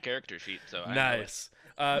it's on my character sheet, so I know it. Nice.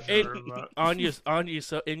 Never heard of that.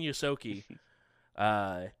 In Yosoki,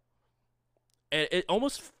 it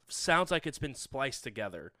almost sounds like it's been spliced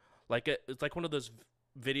together. Like it's like one of those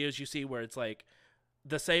videos you see where it's like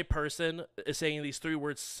the same person is saying these three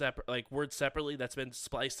words words separately that's been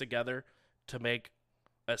spliced together to make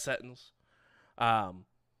a sentence. But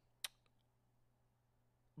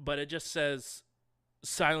it just says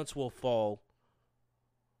silence will fall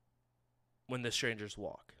when the strangers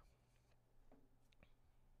walk.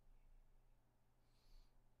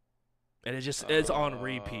 And it's on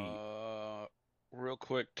repeat. Real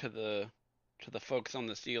quick to the folks on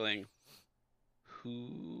the ceiling.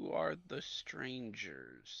 Who are the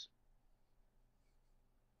strangers?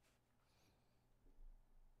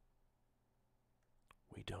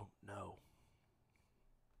 We don't know.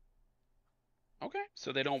 Okay,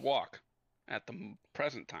 so they don't walk at the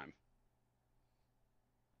present time.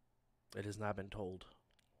 It has not been told.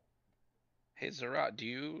 Hey, Zerat, do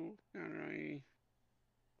you have any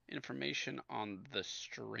information on the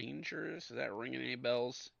strangers? Is that ringing any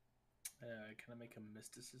bells? Can I make a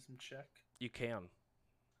mysticism check? You can.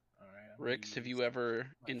 All right. Rix, have you ever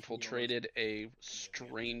infiltrated a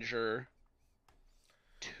stranger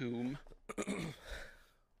tomb?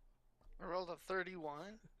 I rolled a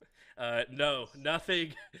 31. No,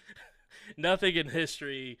 nothing. Nothing in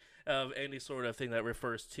history of any sort of thing that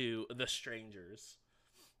refers to the strangers.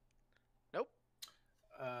 Nope.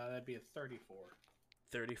 That'd be a 34.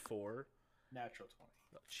 34. Natural 20.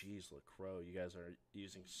 Oh, jeez, LaCroix, you guys are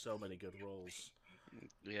using so many good rolls.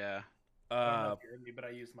 Yeah. I don't know if you heard me, but I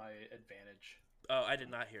used my advantage. Oh, I did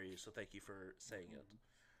not hear you, so thank you for saying it.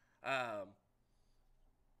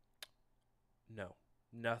 No,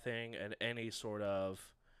 nothing and any sort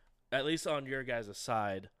of, at least on your guys'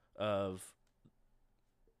 side of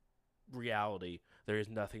reality, there is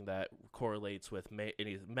nothing that correlates with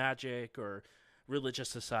any magic or religious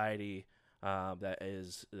society that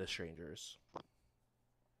is the strangers.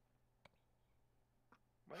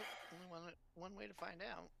 Well, only one way to find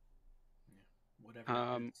out.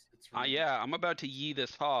 Whatever. It's really Yeah, I'm about to yee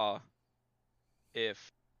this haw.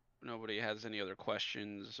 If nobody has any other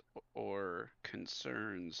questions or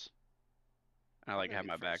concerns, I like have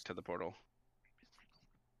my back to the portal.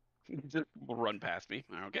 Just run past me.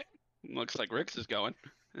 Okay. Looks like Rix is going.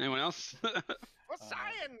 Anyone else? What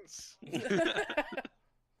science? You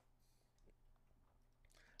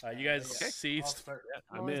guys Okay. see. I'll start. Yeah,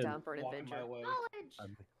 I'm Always in. down for an walking adventure. my way.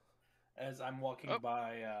 Knowledge. As I'm walking Oh.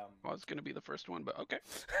 by, I was gonna be the first one, but okay.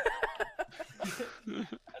 as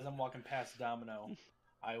I'm walking past Domino,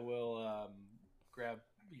 I will grab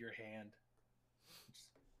your hand.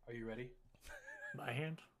 Are you ready? My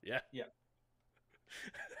hand? Yeah. Yeah.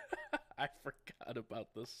 I forgot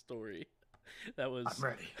about this story. That was I'm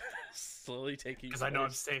ready. slowly taking Because I know I'm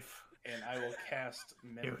place. safe. And I will cast,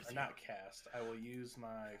 Here with or you. not cast. I will use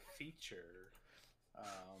my feature,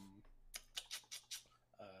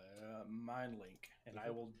 Mind Link, and I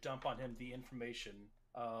will dump on him the information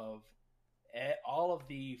of all of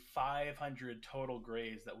the 500 total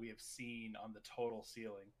grays that we have seen on the total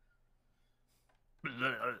ceiling.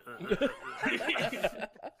 My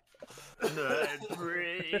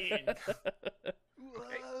brain.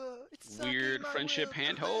 Whoa, it's sucking Weird my friendship will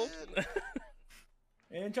handhold. fluid.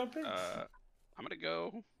 And jump in. I'm gonna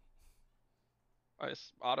go. I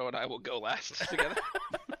guess Otto and I will go last together.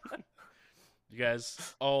 You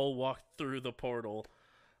guys all walk through the portal.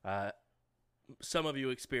 Some of you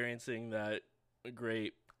experiencing that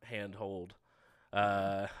great handhold.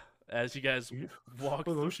 As you guys walk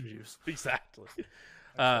With lotion juice. exactly.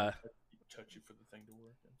 Touch you for the thing to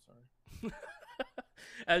work. I'm sorry.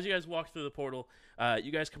 As you guys walk through the portal,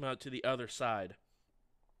 you guys come out to the other side.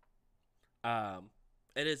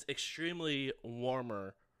 It is extremely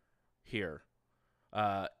warmer here.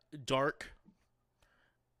 Dark.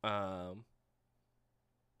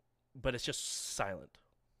 But it's just silent.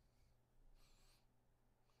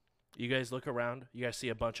 You guys look around. You guys see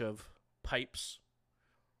a bunch of pipes.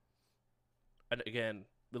 And again,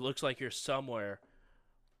 it looks like you're somewhere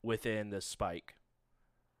within this spike.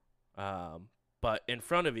 But in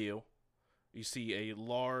front of you, you see a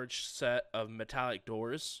large set of metallic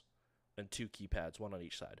doors and 2 keypads, one on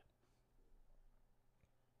each side.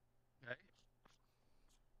 Okay.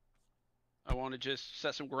 I want to just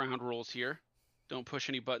set some ground rules here. Don't push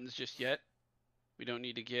any buttons just yet. We don't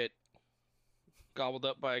need to get gobbled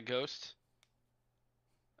up by a ghost.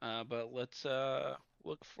 But let's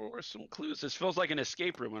look for some clues. This feels like an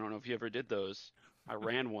escape room. I don't know if you ever did those. I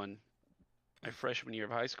ran one my freshman year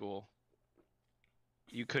of high school.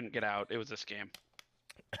 You couldn't get out. It was a scam.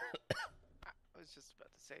 I was just about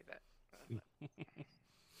to say that.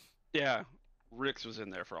 Yeah, Rick's was in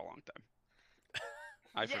there for a long time.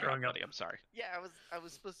 I Yeah. forgot, Growing up. buddy. I'm sorry. Yeah, I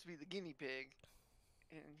was supposed to be the guinea pig,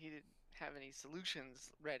 and he didn't have any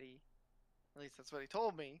solutions ready. At least that's what he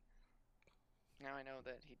told me. Now I know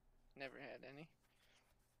that he never had any.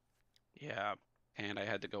 Yeah, and I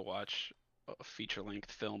had to go watch a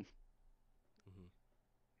feature-length film. Mhm.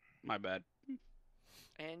 My bad.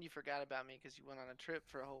 And you forgot about me because you went on a trip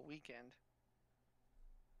for a whole weekend.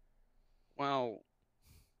 Well,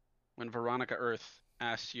 when Veronica Earth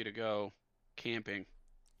asked you to go camping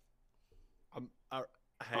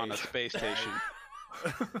on a space station,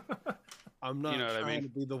 I'm not You know what I trying mean? to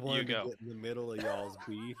be the one to go. get in the middle of y'all's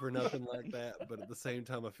beef or nothing like that, but at the same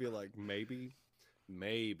time, I feel like maybe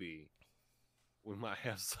we might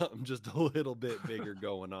have something just a little bit bigger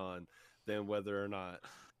going on than whether or not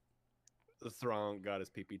Thrawn got his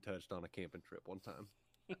pee-pee touched on a camping trip one time.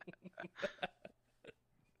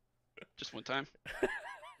 just one time.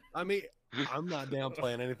 I mean, I'm not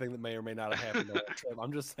downplaying anything that may or may not have happened on that trip.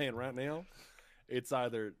 I'm just saying right now, it's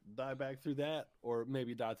either die back through that or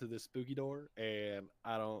maybe die through this spooky door. And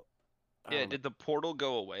I don't Yeah, know. did the portal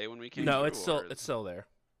go away when we came No, through? it's still or is- it's still there.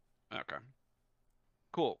 Okay.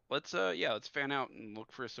 Cool. Let's let's fan out and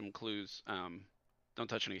look for some clues. Don't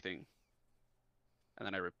touch anything. And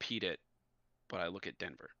then I repeat it, but I look at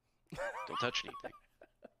Denver. Don't touch anything.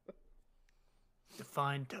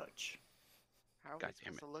 Define touch. How are God we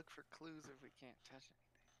damn supposed to look for clues if we can't touch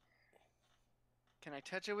anything? Can I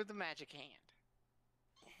touch it with the magic hand?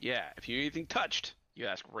 Yeah, if you need anything touched, you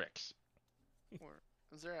ask Rix Or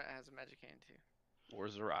Zera has a magic hand too. or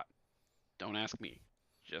Zerat. Don't ask me.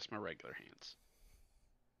 Just my regular hands.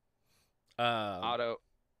 Otto,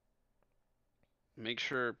 make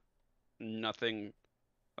sure nothing.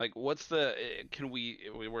 Like, what's the? Can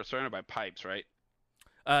we're surrounded by pipes, right?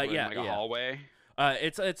 We're in, Yeah, like a yeah. hallway.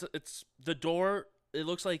 It's the door. It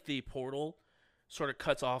looks like the portal sort of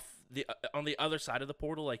cuts off the on the other side of the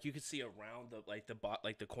portal. Like you can see around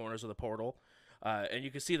the corners of the portal, and you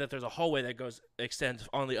can see that there's a hallway that extends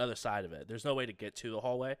on the other side of it. There's no way to get to the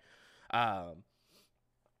hallway.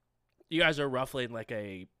 You guys are roughly in like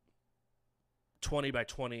a 20 by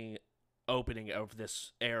 20 opening of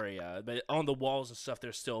this area, but on the walls and stuff,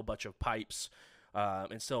 there's still a bunch of pipes,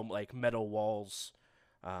 and still like metal walls,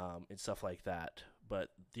 and stuff like that. But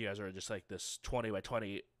you guys are just like this 20 by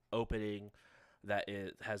 20 opening that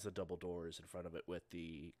has the double doors in front of it with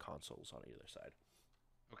the consoles on either side.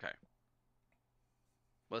 Okay.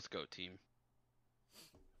 Let's go, team.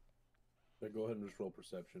 So go ahead and just roll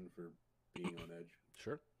perception for being on edge.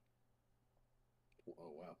 Sure.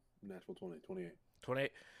 Oh, wow. Natural 20, 28.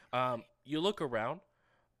 28. You look around,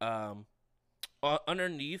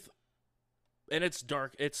 underneath, and it's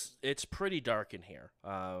dark. It's pretty dark in here.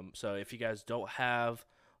 So if you guys don't have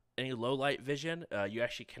any low light vision, you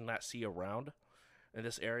actually cannot see around in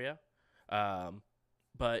this area.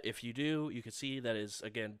 But if you do, you can see that is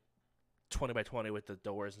again 20 by 20 with the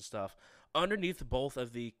doors and stuff. Underneath both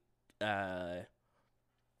of the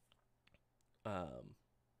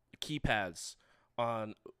keypads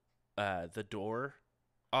on the door,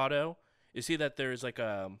 Otto, you see that there's like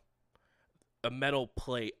a metal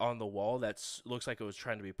plate on the wall that's looks like it was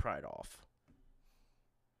trying to be pried off.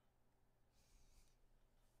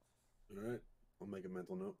 All right. I'll make a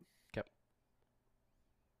mental note. Okay.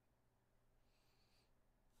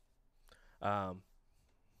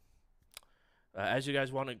 As you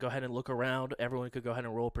guys want to go ahead and look around, everyone could go ahead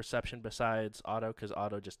and roll perception besides Otto, because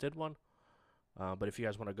Otto just did one. But if you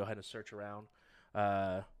guys want to go ahead and search around,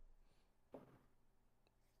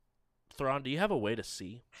 Thrawn, do you have a way to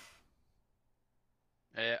see?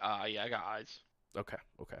 Yeah, I got eyes. Okay.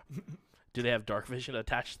 Do they have dark vision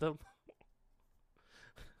attached to them?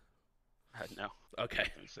 No. Okay. I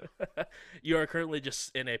don't think so. You are currently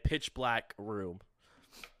just in a pitch black room.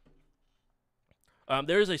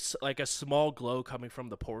 There is a small glow coming from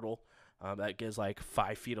the portal that gives like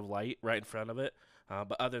 5 feet of light right in front of it.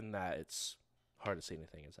 But other than that, it's hard to see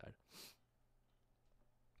anything inside.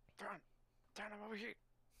 Thrawn, I'm over here.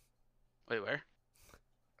 Wait, where?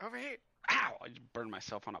 Over here. Ow! I just burned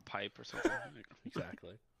myself on a pipe or something.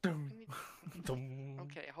 Exactly. I need-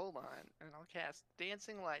 Okay, hold on, and I'll cast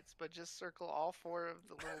dancing lights, but just circle all 4 of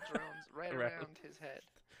the little drones right Around. around his head,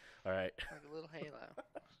 All right. like a little halo.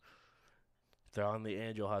 Thrawn the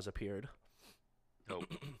Angel has appeared. Nope.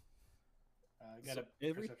 I got So a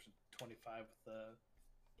every- perception 25 with the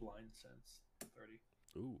blind sense 30.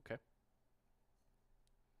 Ooh, okay.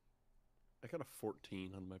 I got a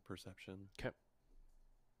 14 on my perception.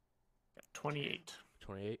 28.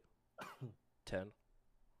 28. 10.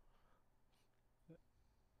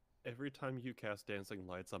 Every time you cast dancing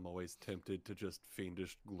lights, I'm always tempted to just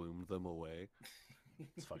fiendish gloom them away.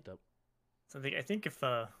 It's fucked up. So I think if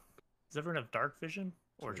does everyone have dark vision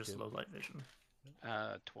or just 22. low light vision?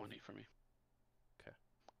 20 for me.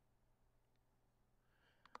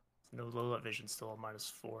 No low light vision, still a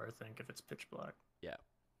 -4. I think if it's pitch black.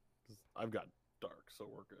 'Cause I've got dark, so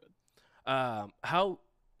we're good. How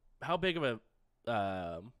big of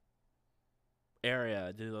a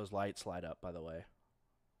area do those lights light up? By the way,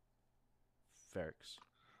 Ferrix,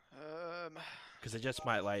 because it just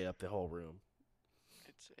might light up the whole room.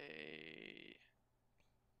 It's a.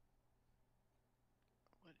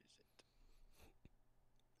 What is it?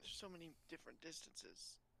 There's so many different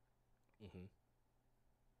distances. Mm-hmm.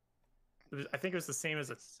 I think it was the same as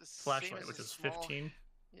a It's the same flashlight, as which a is small- 15.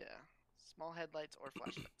 Yeah, small headlights or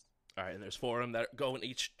flashlights. All right, and there's 4 of them that go in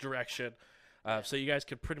each direction, Yeah. so you guys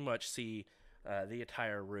could pretty much see the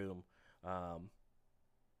entire room. But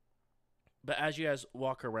as you guys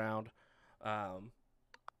walk around,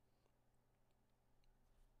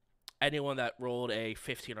 anyone that rolled a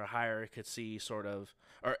 15 or higher could see or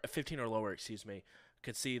 15 or lower, excuse me,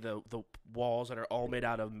 could see the walls that are all made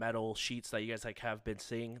out of metal sheets that you guys have been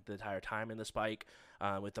seeing the entire time in the spike,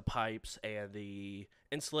 with the pipes and the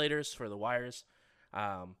insulators for the wires.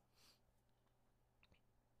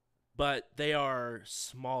 But they are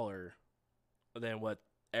smaller than what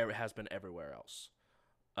has been everywhere else.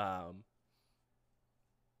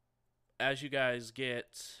 As you guys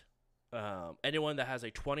get, anyone that has a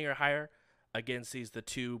 20 or higher, again sees the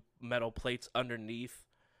 2 metal plates underneath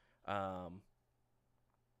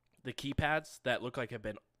the keypads that look like have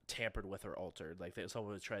been tampered with or altered. Like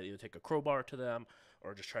someone would try to either take a crowbar to them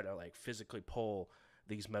or just try to like physically pull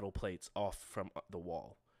these metal plates off from the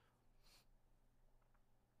wall.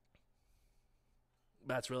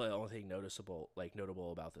 That's really the only thing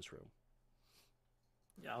notable about this room.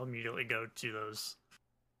 Yeah, I'll immediately go to those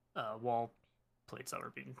wall plates that were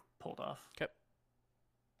being pulled off. Okay.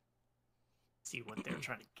 See what they're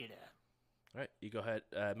trying to get at. All right, you go ahead.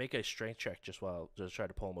 Make a strength check just try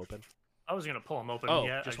to pull them open. I was gonna pull them open. Oh,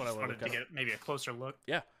 Yeah, just I when I just wanna wanted look to at get maybe a closer look.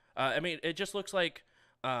 I mean, it just looks like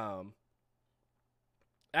after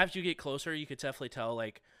you get closer, you could definitely tell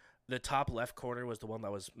like the top left corner was the one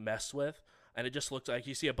that was messed with, and it just looks like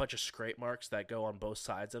you see a bunch of scrape marks that go on both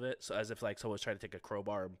sides of it, so as if like someone was trying to take a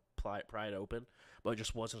crowbar and pry it open, but it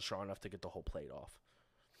just wasn't strong enough to get the whole plate off.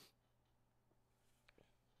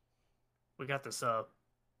 We got this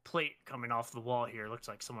plate coming off the wall here. Looks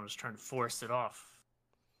like someone was trying to force it off.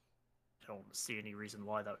 I don't see any reason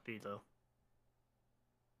why that would be though.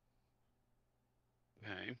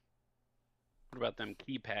 Okay. What about them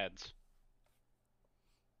keypads?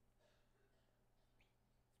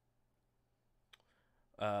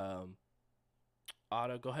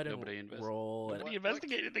 Otto, go ahead and Nobody roll. And, Nobody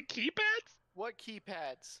investigated the keypads? What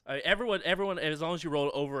keypads? everyone, as long as you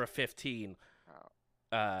roll over a 15. Oh,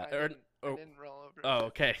 I Or, didn't roll over. oh,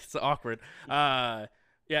 okay, it's awkward. Yeah,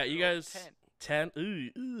 you Rolled guys 10.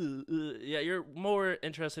 10. Yeah, you're more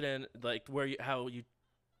interested in like how you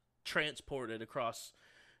transported across,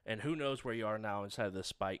 and who knows where you are now inside of the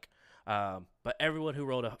spike. But everyone who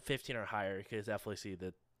rolled a 15 or higher can definitely see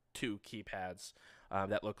the 2 keypads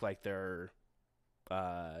that look like they're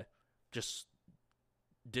just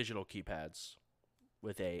digital keypads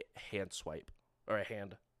with a hand swipe or a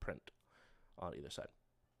hand print on either side.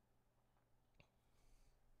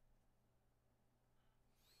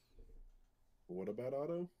 What about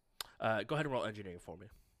Otto? Go ahead and roll engineering for me.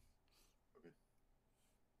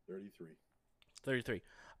 33. 33.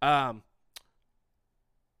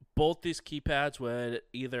 Both these keypads would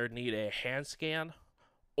either need a hand scan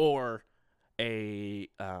or a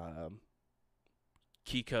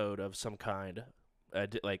key code of some kind,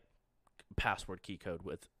 like password key code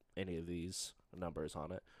with any of these numbers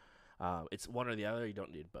on it. It's one or the other. You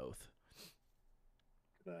don't need both.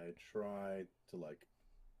 Could I try to like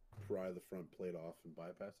pry the front plate off and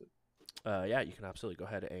bypass it? Yeah, you can absolutely go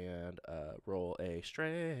ahead and roll a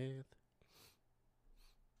strength.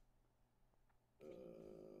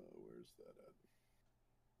 Where's that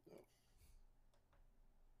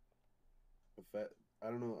at? I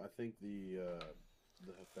don't know. I think the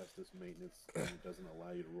Hephaestus maintenance thing doesn't allow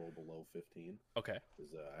you to roll below 15. Okay.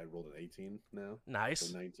 Because I rolled an 18 now. Nice.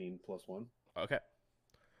 So 19 plus 1. Okay.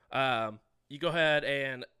 You go ahead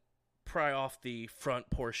and pry off the front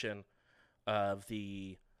portion of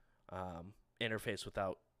the interface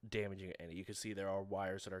without damaging any. You can see there are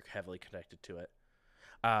wires that are heavily connected to it.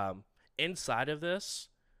 Inside of this,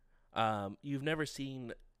 you've never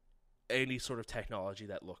seen any sort of technology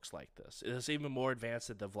that looks like this. It's even more advanced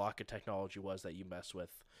than the Vlaka technology was that you mess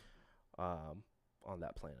with on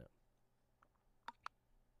that planet.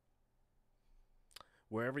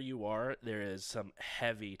 Wherever you are, there is some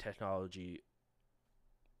heavy technology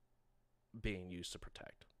being used to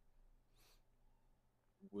protect.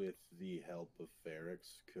 With the help of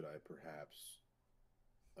Ferrix, could I perhaps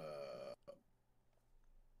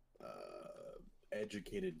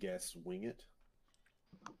educated guess wing it?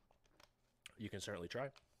 You can certainly try.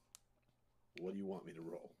 What do you want me to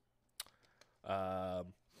roll?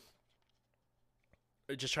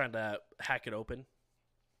 Just trying to hack it open,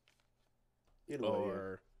 In a way,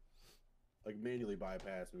 or like manually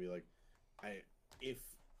bypass and be like, I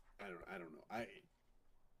don't know.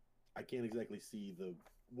 I can't exactly see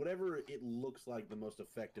whatever it looks like the most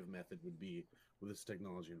effective method would be with this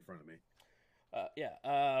technology in front of me. yeah.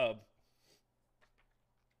 Let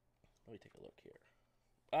me take a look here.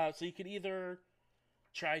 So you could either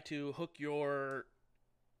try to hook your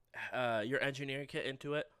engineering kit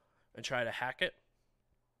into it and try to hack it,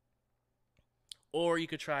 or you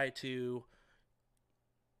could try to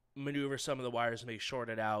maneuver some of the wires and make short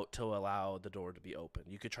it out to allow the door to be open.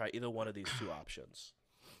 You could try either one of these two options.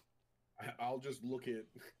 I'll just look at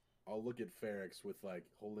Ferrix with like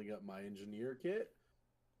holding up my engineer kit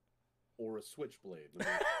or a switchblade.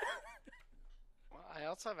 Well, I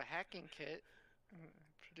also have a hacking kit.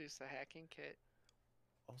 Produce a hacking kit.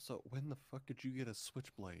 Also, when the fuck did you get a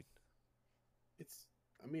switchblade? It's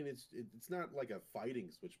not like a fighting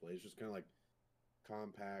switchblade. It's just kind of like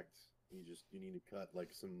compact. You need to cut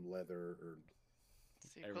like some leather or.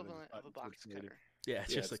 It's the equivalent of a box cutter. Yeah,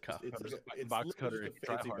 it's just a cup. It's box literally cutter just if a you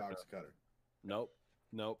try fancy hard box enough. cutter.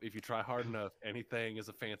 Nope. If you try hard enough, anything is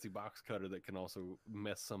a fancy box cutter that can also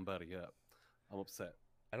mess somebody up. I'm upset.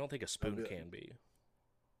 I don't think a spoon can be.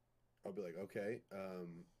 I'll be like, okay,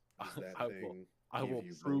 does that I thing I give will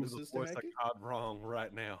you prove the bonuses to force hack of it? God wrong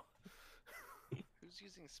right now. Who's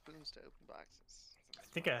using spoons to open boxes? I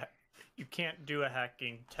think you can't do a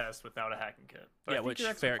hacking test without a hacking kit. But Yeah, I think which your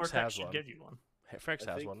expert Ferrix Cortex has should one. give you one. Ferrix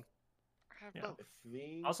I has think- one. I have Yeah. both.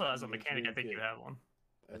 Also, as a the mechanic, I engineering think you kit- have one.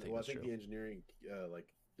 I think I that's think true. the engineering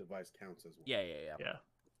like device counts as one. Yeah. Yeah.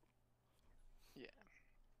 Yeah.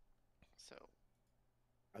 So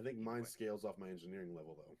I think mine scales off my engineering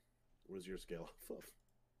level though. What does your scale off of?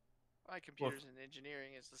 my computers and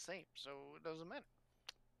engineering is the same, so it doesn't matter.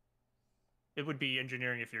 It would be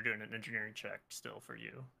engineering if you're doing an engineering check still for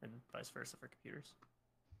you, and vice versa for computers.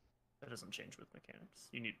 That doesn't change with mechanics.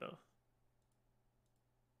 You need both.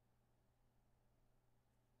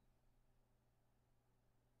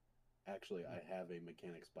 Actually, I have a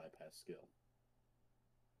mechanics bypass skill.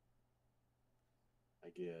 I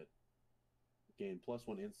gain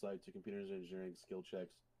 +1 insight to computers and engineering skill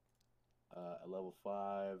checks. At level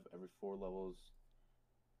 5, every 4 levels,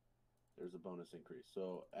 there's a bonus increase.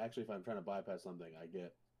 So actually, if I'm trying to bypass something, I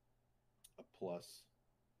get a plus.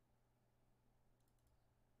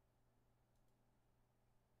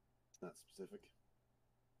 It's not specific.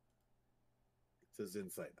 It says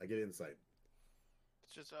insight. I get insight.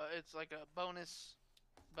 It's just it's like a bonus,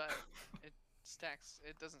 but it stacks.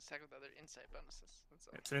 It doesn't stack with other insight bonuses. That's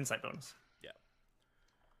all. It's an insight bonus.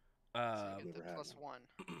 So you get Never the had +1.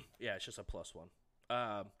 Yeah, it's just a +1.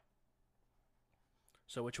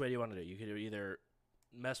 So which way do you want to do? You could either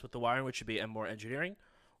mess with the wiring, which should be more engineering,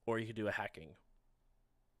 or you could do a hacking.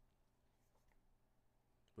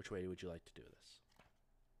 Which way would you like to do this?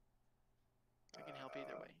 I can help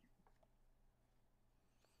either way.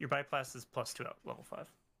 Your bypass is +2 at level 5.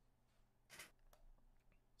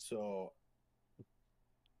 So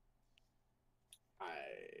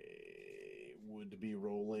I would be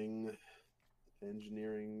rolling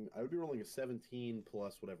engineering. I would be rolling a 17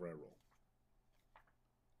 plus whatever I roll.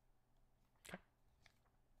 Okay.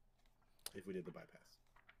 If we did the bypass.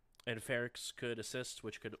 And Ferrix could assist,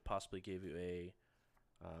 which could possibly give you a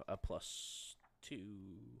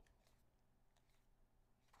 +2.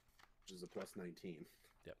 Which is a +19.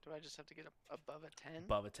 Do I just have to get above a 10?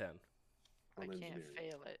 Above a 10. I on can't engineering.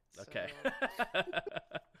 fail it. Okay.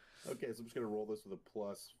 So Okay, so I'm just gonna roll this with a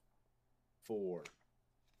 +4.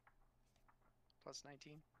 plus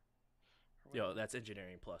 19. or Yo, whatever. that's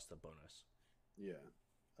engineering plus the bonus. Yeah.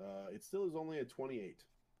 It still is only a 28.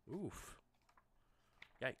 Oof.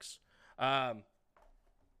 Yikes.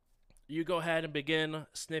 You go ahead and begin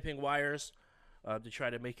snipping wires to try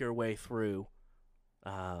to make your way through.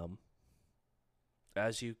 As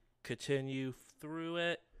you continue through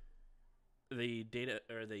it, the data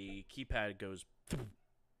or the keypad goes,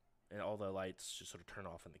 and all the lights just sort of turn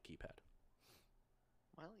off on the keypad.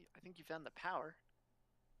 Well, I think you found the power.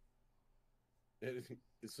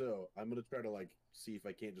 So I'm gonna try to like see if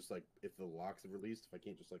I can't just like if the locks have released, if I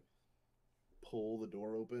can't just like pull the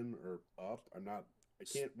door open or up. I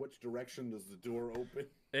can't. Which direction does the door open?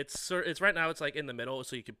 It's right now. It's like in the middle,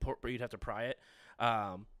 so you'd have to pry it.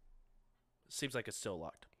 Seems like it's still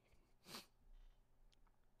locked.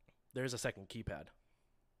 There's a second keypad.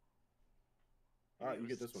 All right, It you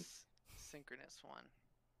get was this one. Synchronous one.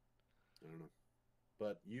 I don't know,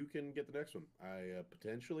 but you can get the next one. I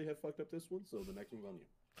potentially have fucked up this one, so the next one's on you.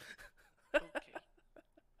 Okay.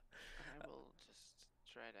 I will just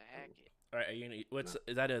try to hack it. All right, are you gonna,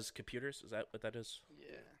 is that as computers? Is that what that is?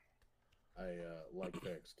 Yeah. I like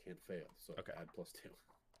facts, can't fail, so Okay. add +2.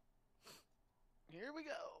 Here we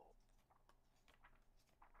go.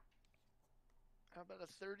 How about a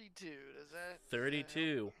 32? Does that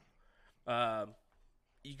 32.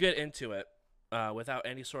 You get into it without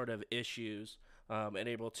any sort of issues and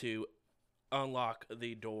able to unlock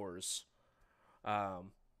the doors.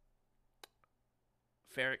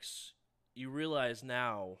 Ferrix, you realize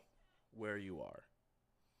now where you are.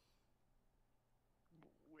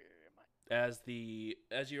 Where am I?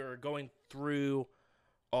 As you're going through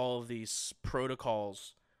all of these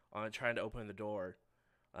protocols on trying to open the door,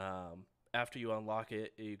 after you unlock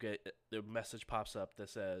it, you get the message pops up that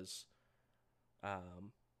says,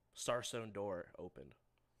 "Starstone door opened."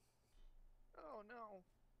 Oh no.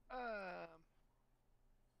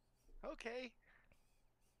 Okay.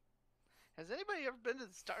 Has anybody ever been to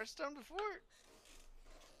the Starstone before?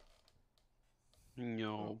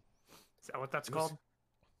 No. Is that what that's This- called?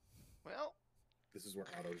 Well, This is where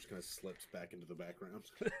Otto just kind of slips back into the background.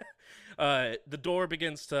 The door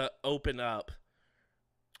begins to open up.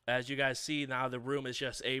 As you guys see now, the room is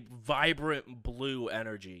just a vibrant blue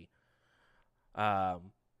energy,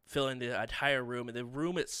 filling the entire room. And the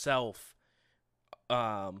room itself,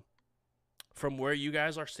 from where you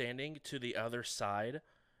guys are standing to the other side,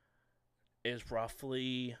 is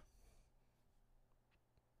roughly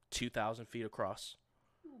 2,000 feet across.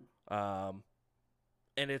 And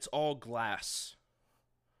it's all glass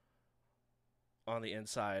on the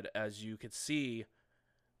inside, as you can see.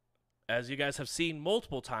 As you guys have seen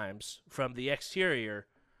multiple times from the exterior,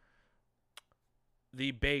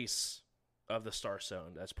 the base of the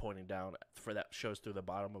Starstone that's pointing down for that shows through the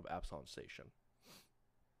bottom of Absalom Station.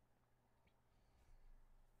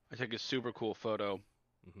 I took a super cool photo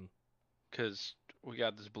Mm-hmm. because we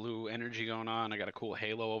got this blue energy going on. I got a cool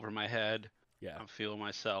halo over my head. Yeah, I'm feeling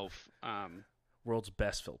myself. world's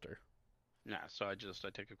best filter. Yeah, so I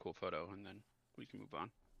take a cool photo and then we can move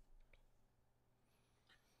on.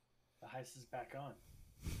 The heist is back on.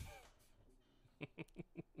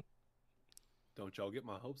 Don't y'all get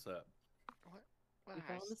my hopes up. what We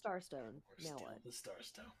found heist? the Starstone. We're Now still what? the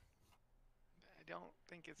Starstone. I don't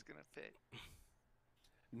think it's gonna fit.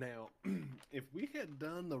 Now, if we had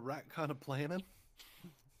done the right kind of planning,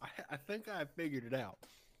 I think I figured it out.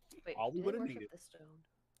 Wait, All we do they would've worship needed- the stone?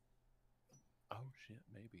 Oh shit,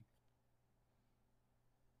 maybe.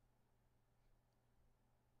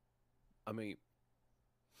 I mean,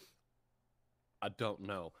 I don't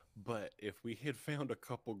know, but if we had found a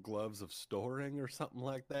couple gloves of storing or something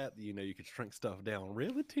like that, you know, you could shrink stuff down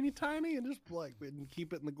really teeny tiny and just like and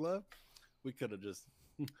keep it in the glove, we could have just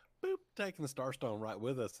boop taken the Starstone right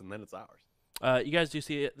with us, and then it's ours. You guys do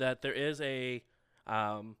see that there is a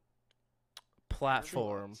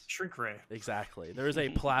platform. Shrink ray. Exactly. There is a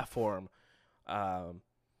platform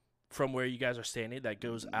from where you guys are standing that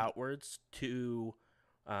goes outwards to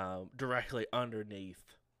directly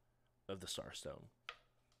underneath of the Starstone.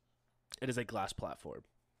 It is a glass platform.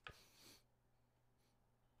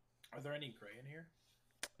 Are there any gray in here?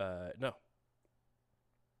 No.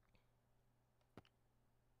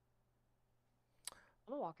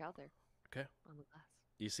 I'm gonna walk out there. Okay. On the glass.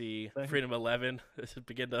 You see Thank you. Freedom 11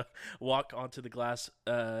 begin to walk onto the glass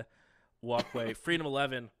walkway. Freedom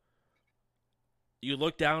 11, you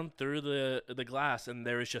look down through the glass and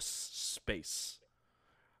there is just space.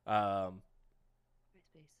 Space.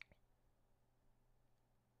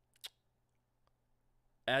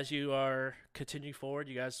 as you are continuing forward,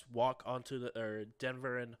 you guys walk onto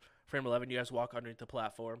Denver and Frame 11. You guys walk underneath the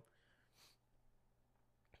platform.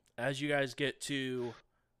 As you guys get to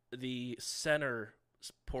the center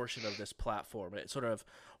portion of this platform, it sort of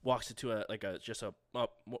walks into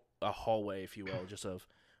a hallway, if you will, just of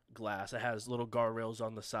glass. It has little guardrails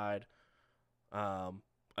on the side, and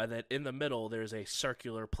then in the middle there's a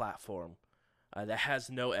circular platform that has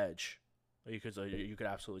no edge. You could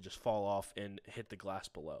absolutely just fall off and hit the glass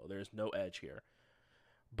below. There's no edge here.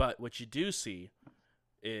 But what you do see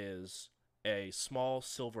is a small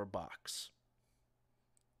silver box.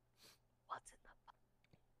 What's in the box?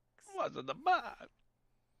 What's in the box?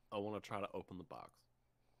 I want to try to open the box.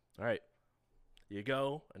 All right. You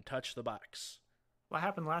go and touch the box. What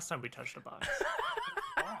happened last time we touched a box?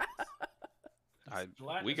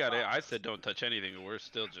 We got it. I said don't touch anything, and we're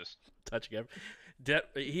still just Touching every.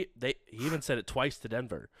 He even said it twice to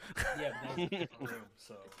Denver. Yeah, but that was a different room,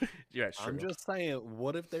 so Yeah, sure. I'm just saying,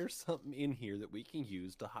 what if there's something in here that we can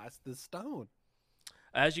use to heist this stone?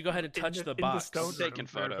 As you go ahead and touch the box. stone taking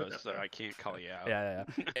room. photos, so I can't call you out. Yeah.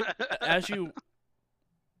 As you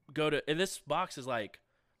go to, and this box is like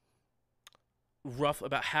rough,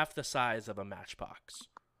 about half the size of a matchbox.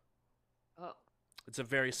 Oh. It's a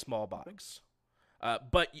very small box,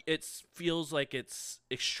 but it feels like it's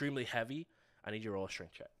extremely heavy. I need you to roll a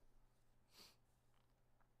strength check.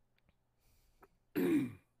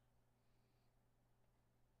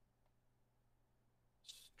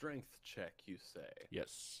 Strength check, you say?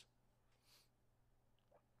 Yes.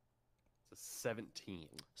 It's a 17.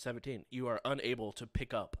 17. You are unable to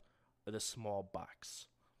pick up the small box.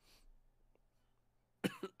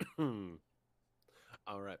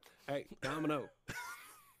 All right. Hey, Domino.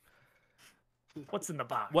 What's in the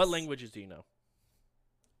box? What languages do you know?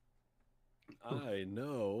 I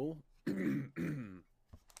know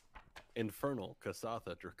Infernal,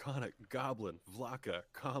 Kasatha, Draconic, Goblin, Vlaka,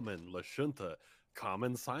 Common, Lashunta,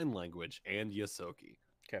 Common Sign Language, and Yosoki.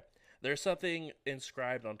 Okay. There's something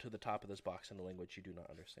inscribed onto the top of this box in a language you do not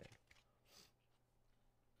understand.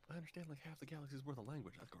 I understand like half the galaxy's worth of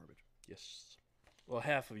language. That's garbage. Yes. Well,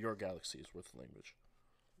 half of your galaxy is with language.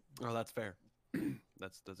 Oh, that's fair.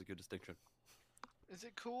 that's a good distinction. Is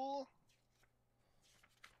it cool?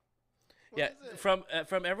 What Yeah, is it?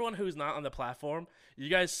 from everyone who's not on the platform, you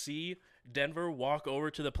guys see Denver walk over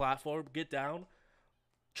to the platform, get down,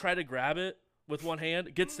 try to grab it with one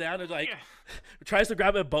hand, gets down and tries to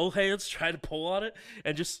grab it with both hands, try to pull on it,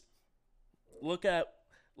 and just look at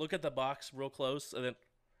the box real close, and then,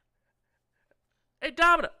 hey,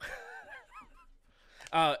 Domino,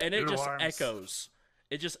 and it Good just alarms. echoes.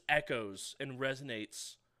 It just echoes and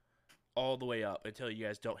resonates all the way up until you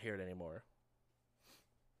guys don't hear it anymore.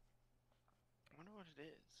 I wonder what it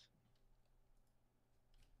is.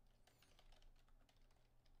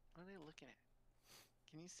 What are they looking at?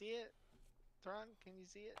 Can you see it? Thron, can you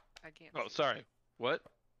see it? I can't. Oh, see it. sorry. What?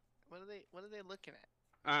 What are they looking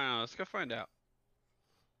at? I don't know. Let's go find out.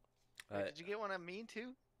 Wait, did you get one of me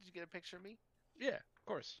too? Did you get a picture of me? Yeah, of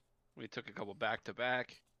course. We took a couple back to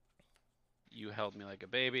back. You held me like a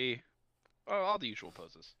baby. Oh, all the usual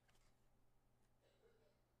poses.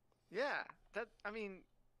 Yeah. I mean,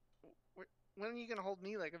 when are you gonna hold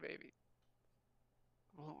me like a baby?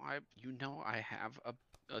 Well, I have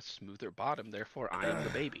a smoother bottom, therefore I am the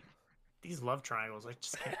baby. These love triangles, I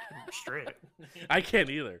just can't keep them straight. I can't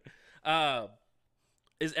either.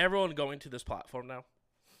 Is everyone going to this platform now?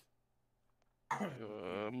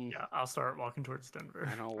 Yeah, I'll start walking towards Denver.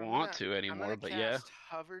 I don't I'm want gonna- to I'm anymore, gonna but yeah. cast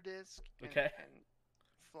hover disc and, Okay. and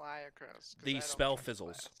fly across. 'cause The I don't spell trust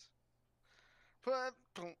fizzles. glass.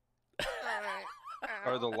 Boom. Alright.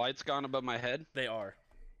 Are the Ow. lights gone above my head? They are.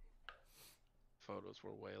 Photos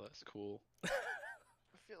were way less cool. I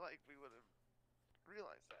feel like we would have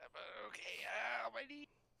realized that, but okay. Ow, my knee.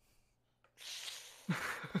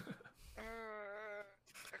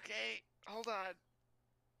 Okay, hold on.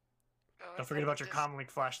 Oh, I Don't forget thought about your this-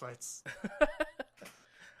 comlink flashlights.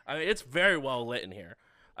 I mean, it's very well lit in here.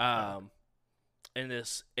 In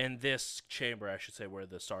this chamber, I should say, where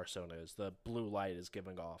the Starstone is, the blue light is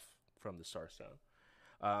giving off from the Starstone.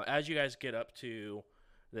 As you guys get up to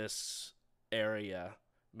this area,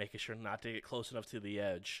 making sure not to get close enough to the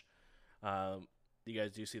edge, you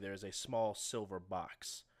guys do see there is a small silver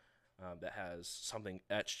box that has something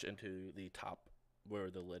etched into the top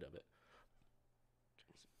where the lid of it.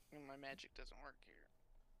 My magic doesn't work here.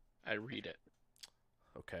 I read it.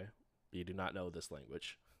 Okay, you do not know this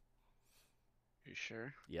language. You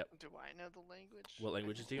sure? Yep. Do I know the language? What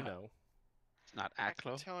languages do you know? It's not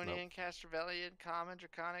Aklo? Actonian, Castrovellian, Common,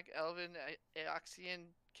 Draconic, Elven, Eoxian,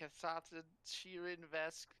 Kasatha, Shirin,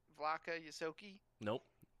 Vesk, Vlaka, Yosoki. Nope.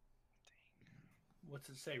 What's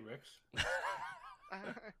it say, Rix?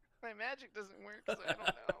 My magic doesn't work, so I don't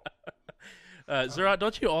know. Zerat,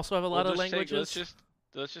 don't you also have a lot of languages?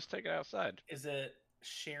 Let's just take it outside. Is it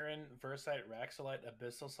Sharon, Versite, Raxolite,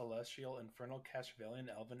 Abyssal, Celestial, Infernal, Cashvalian,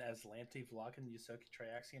 Elven, Aslanti, Vlakan, Yusoki,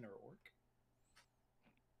 Triaxian, or Orc?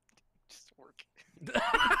 Just work.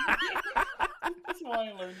 That's why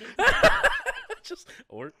I learned it. Just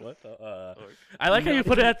or what? Orc. I like how you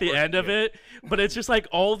put it at the Orc, end of yeah. it, but it's just like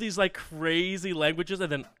all these like crazy languages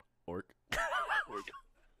and then orc. Orc.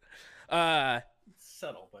 It's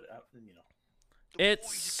subtle, but you know.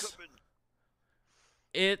 It's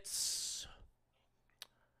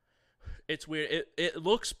weird. It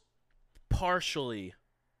looks partially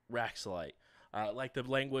Raxolite, like the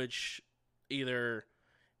language either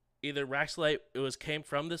Raxolite came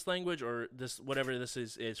from this language or this whatever this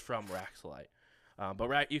is from Raxolite.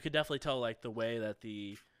 But you could definitely tell like the way that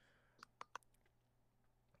the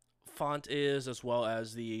font is, as well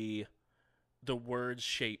as the word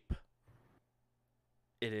shape.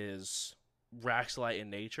 It is Raxolite in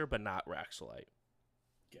nature, but not Raxolite.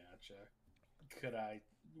 Gotcha.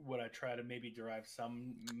 Would I try to maybe derive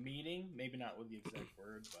some meaning? Maybe not with the exact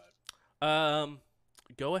word, but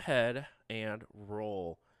Go ahead and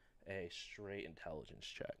roll a straight intelligence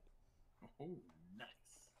check. oh, nice.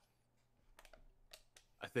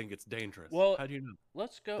 I think it's dangerous. Well, how do you know?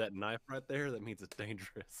 Let's go. That knife right there, that means it's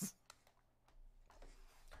dangerous.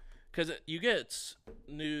 Because you get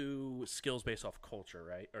new skills based off culture,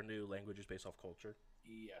 right? Or new languages based off culture.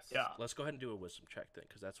 Yes. Yeah. Let's go ahead and do a wisdom check then,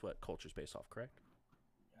 because that's what culture's based off, correct?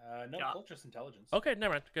 No, Yeah. culture's intelligence. Okay,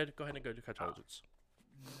 never mind. Go ahead and go to intelligence.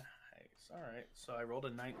 Nice. All right. So I rolled a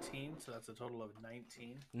 19, so that's a total of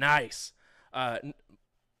 19. Nice. The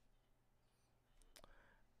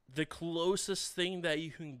closest thing that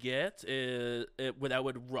you can get that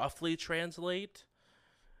would roughly translate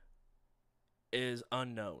is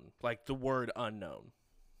unknown, like the word unknown.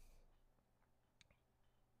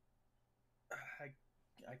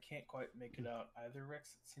 I can't quite make it out either,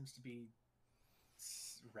 Rex. It seems to be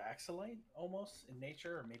Raxolite almost in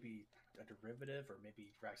nature, or maybe a derivative, or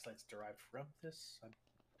maybe Raxolite's derived from this. I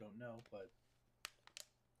don't know, but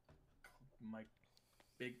my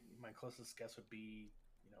closest guess would be,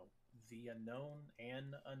 the unknown,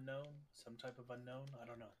 an unknown, some type of unknown. I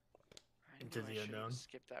don't know. I Into knew the I should've unknown.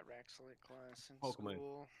 skipped that Raxolite class in Pokemon.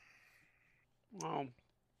 school. Well,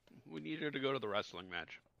 we need her to go to the wrestling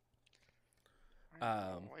match. I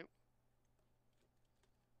know, wait,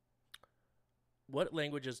 What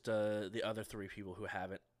languages do the other three people who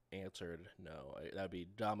haven't answered know? That would be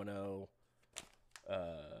Domino,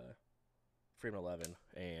 Freeman 11,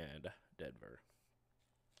 and Denver.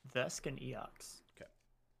 Vesk and Eox.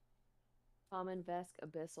 Common, Vesk,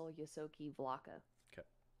 Abyssal, Yosoki, Vlaka.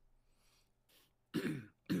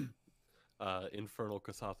 Infernal,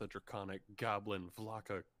 Kasatha, Draconic, Goblin,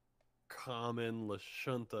 Vlaka, Common,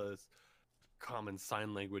 Lashuntas, Common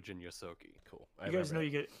Sign Language, and Yosoki. Cool. You guys know you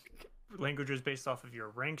get languages based off of your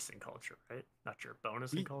ranks in culture, right? Not your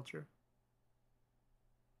bonus in culture.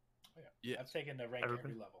 Oh, yeah. Yeah. I've taken the rank Everybody?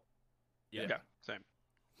 every level. Yeah. Same.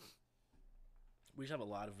 We just have a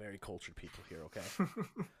lot of very cultured people here, okay?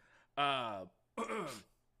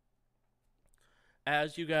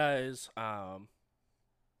 As you guys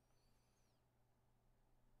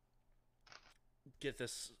get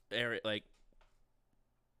this area, like,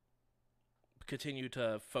 continue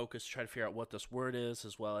to focus, try to figure out what this word is,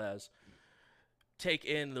 as well as take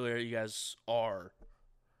in where you guys are.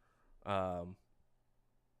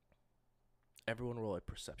 Everyone roll a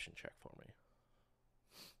perception check for me.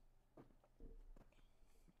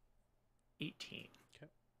 18.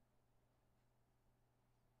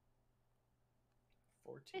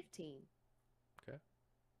 14. 15.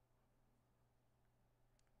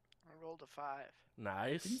 I rolled a 5.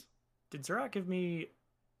 Nice. Did Zerat give me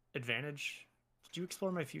advantage? Did you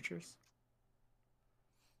explore my futures?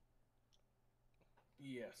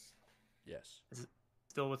 Yes. Yes.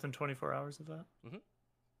 Still within 24 hours of that? Mhm.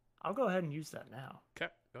 I'll go ahead and use that now.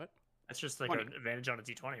 Okay, go ahead. That's just like 20. an advantage on a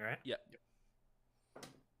d20, right? Yeah.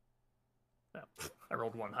 Oh, I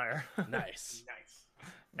rolled one higher. Nice. Nice.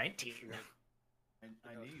 19. I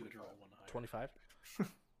knew you would roll one higher. 25.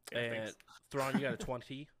 Yeah, And thanks. Thrawn, you got a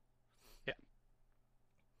 20.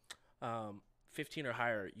 Yeah. 15 or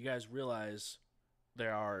higher. You guys realize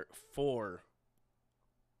there are 4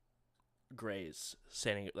 grays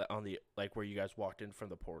standing on the, like, where you guys walked in from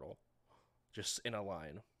the portal, just in a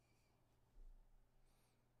line.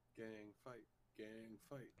 Gang fight. Gang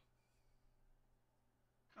fight.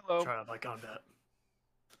 Hello. Try out my combat.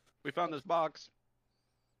 We found this box.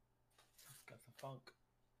 Got the funk.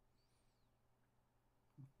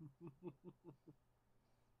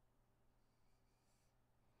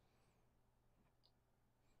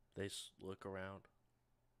 They look around.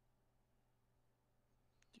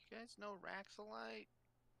 Do you guys know Raxolite?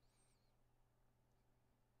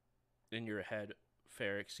 In your head,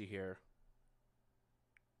 Ferrix, you hear,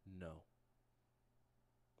 no.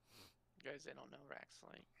 You guys, they don't know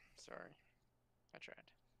Raxolite. Sorry. I tried.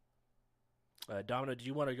 Domino, do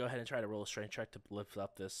you want to go ahead and try to roll a strength check to lift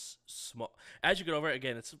up this small? As you get over it,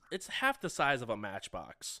 again, it's half the size of a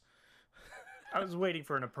matchbox. I was waiting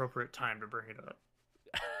for an appropriate time to bring it up.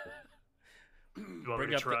 You want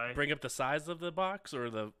me to try? Bring up the size of the box or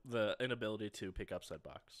the inability to pick up said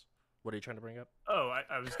box? What are you trying to bring up? Oh,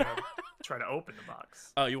 I was going to try to open the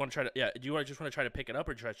box. Oh, you want to try to, yeah, do you just want to try to pick it up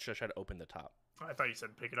or just try to open the top? I thought you said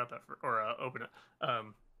pick it up or open it.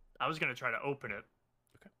 I was going to try to open it.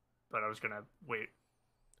 Okay. But I was going to wait.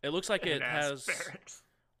 It looks like it has...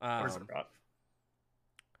 Where's it at?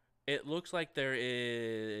 It looks like there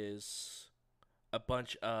is a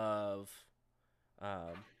bunch of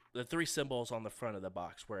the 3 symbols on the front of the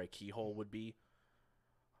box where a keyhole would be.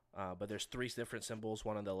 But there's 3 different symbols,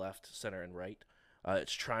 one on the left, center, and right.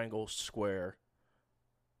 It's triangle, square,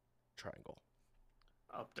 triangle.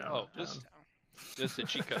 Up, down, Oh, up, just down. just a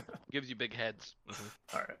Chica. Gives you big heads.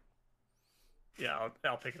 All right. Yeah,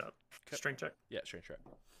 I'll pick it up. Okay. Strength check. Yeah, straight check.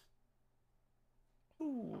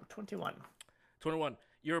 Ooh, 21. 21.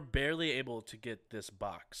 You're barely able to get this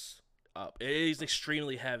box up. It is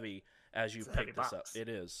extremely heavy as you It's a heavy pick this up. box. It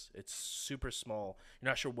is. It's super small. You're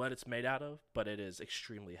not sure what it's made out of, but it is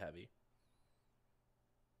extremely heavy.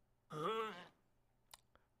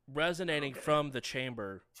 Resonating Okay. from the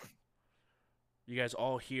chamber, you guys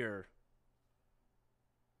all hear,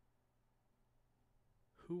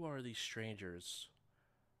 who are these strangers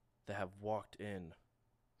that have walked in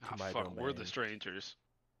to Oh, my fuck, domain? we're the strangers.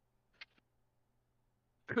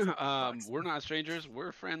 We're not strangers.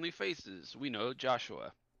 We're friendly faces. We know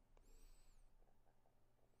Joshua.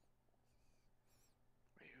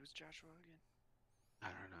 Wait, who's Joshua again? I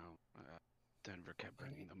don't know. Denver kept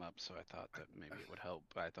bringing them up, so I thought that maybe it would help.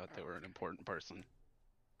 I thought they were an important person.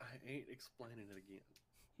 I ain't explaining it again.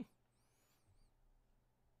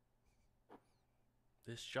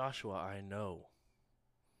 This Joshua I know.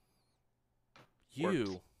 Works.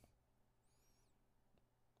 You,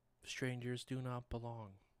 strangers do not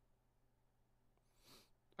belong.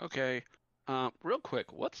 Okay. Real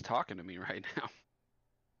quick, what's talking to me right now?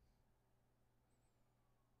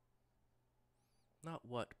 Not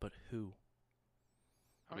what, but who.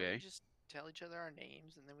 Why don't we Okay. just tell each other our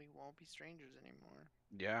names and then we won't be strangers anymore?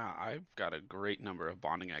 Yeah, I've got a great number of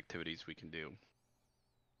bonding activities we can do.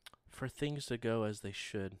 For things to go as they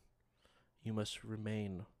should, you must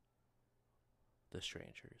remain the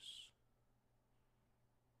strangers.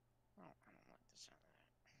 Oh, I don't like the sound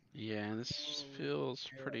of that. Yeah, this feels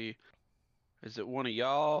pretty... Is it one of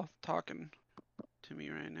y'all talking to me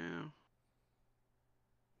right now?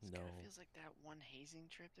 This No. kind of feels like that one hazing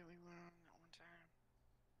trip that we went on that one time.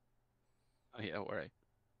 Oh yeah, where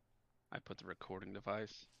I put the recording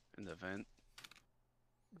device in the vent.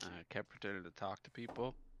 Kept pretending to talk to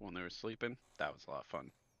people when they were sleeping. That was a lot of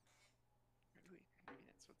fun. Maybe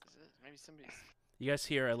that's what this is. Maybe somebody's. You guys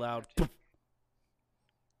hear a loud Okay. poof,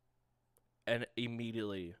 and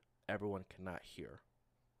immediately everyone cannot hear.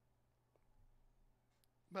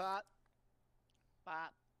 Bop.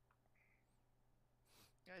 Bop.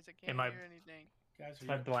 Guys, I can't Am I- hear anything. Guys, Is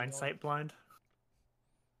my blind sight blind?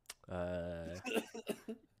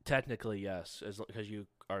 Technically, yes, because you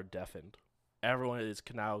are deafened. Everyone is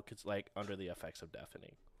now like under the effects of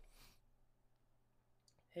deafening.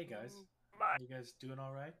 Hey guys, My- you guys doing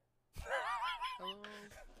all right? Hello.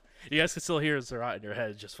 You guys can still hear Zerat in your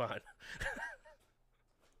head just fine.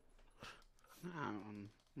 I'm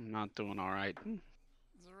not doing all right.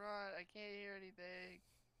 Zerat, I can't hear anything.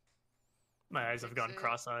 My eyes have Fix gone it.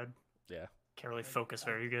 cross-eyed. Yeah. Can't really focus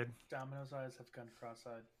very good. Domino's eyes have gone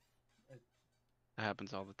cross-eyed. That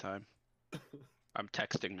happens all the time. I'm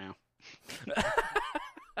texting now.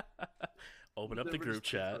 Open up the Never group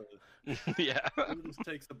just chat. Yeah. Never just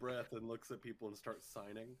takes a breath and looks at people and starts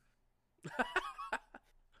signing.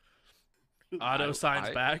 Otto signs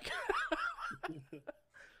I- back.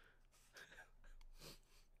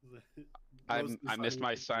 I Most missed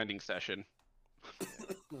my signing- signing session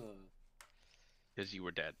because you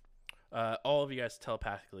were dead. All of you guys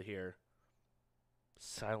telepathically hear,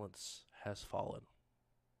 silence has fallen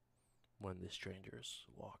when the strangers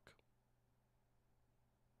walk.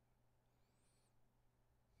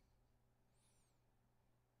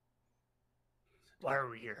 Why are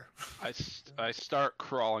we here? I start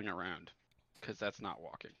crawling around because that's not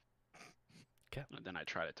walking. 'Kay. And then I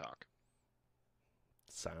try to talk.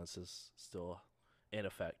 Silence is still in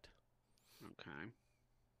effect. Okay.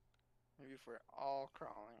 if we're all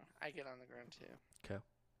crawling. I get on the ground too.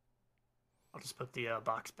 I'll just put the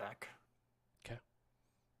box back. 'Kay.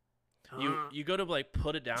 You go to like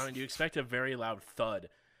put it down and you expect a very loud thud,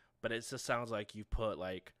 but it just sounds like you put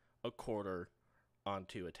like a quarter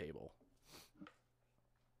onto a table.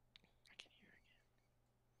 I can hear again.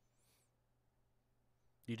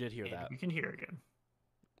 You did hear And that. we can hear again.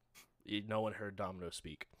 No one heard Domino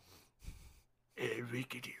speak. And we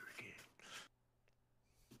can hear again.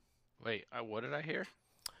 Wait, what did I hear?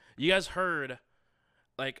 You guys heard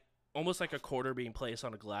like almost like a quarter being placed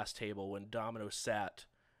on a glass table when Domino sat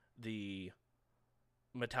the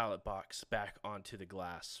metallic box back onto the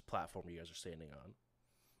glass platform you guys are standing on.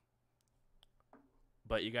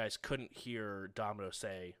 But you guys couldn't hear Domino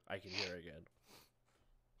say, "I can hear again."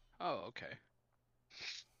 Oh, okay.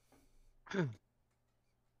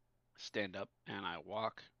 Stand up and I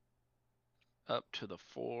walk up to the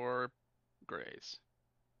 4 grays.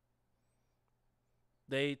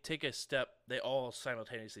 They take a step. They all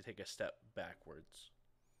simultaneously take a step backwards.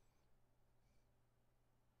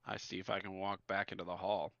 I see if I can walk back into the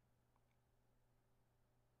hall.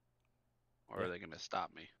 Or Yeah. are they going to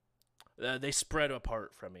stop me? They spread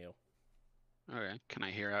apart from you. Okay. Can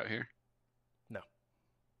I hear out here? No.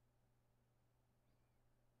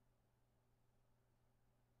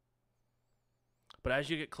 But as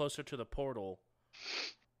you get closer to the portal,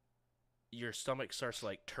 your stomach starts to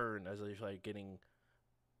like turn as you're like getting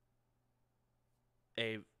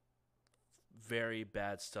a very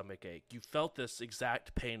bad stomach ache. You felt this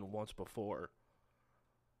exact pain once before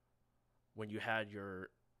when you had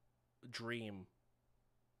your dream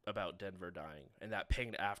about Denver dying, and that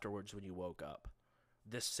pain afterwards when you woke up.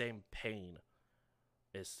 This same pain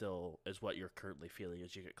is what you're currently feeling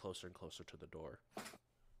as you get closer and closer to the door.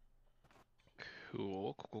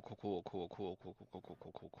 Cool.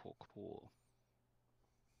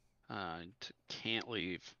 Can't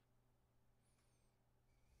leave.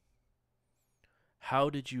 How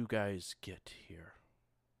did you guys get here?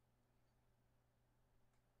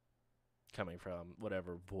 Coming from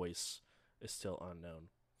whatever voice is still unknown.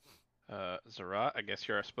 Zerat, I guess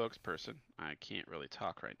you're our spokesperson. I can't really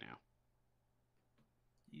talk right now.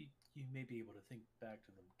 You may be able to think back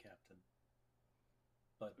to them, Captain.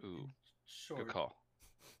 But Ooh, in short, Good call.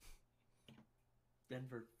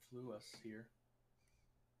 Denver flew us here.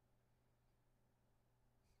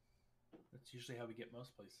 That's usually how we get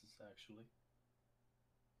most places, actually.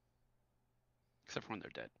 Except for when they're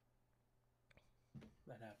dead.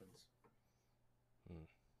 That happens.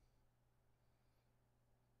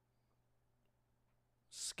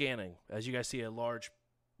 Scanning. As you guys see a large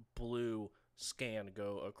blue scan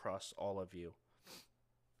go across all of you.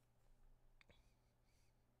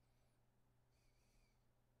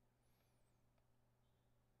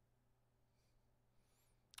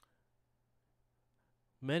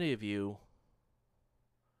 Many of you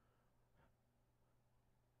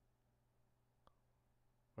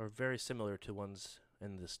are very similar to ones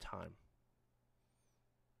in this time.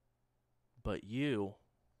 But you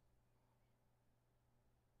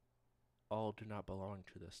all do not belong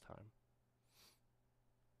to this time.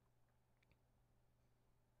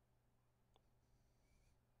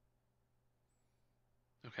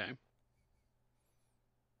 Okay.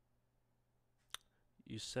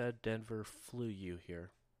 You said Denver flew you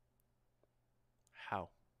here. How?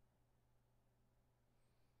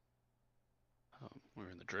 We were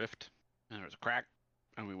in the drift, and there was a crack,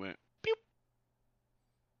 and we went, pew!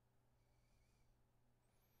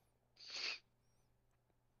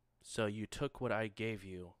 So you took what I gave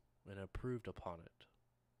you and improved upon it.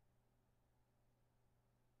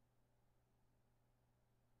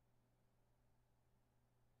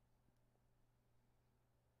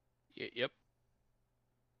 Yep.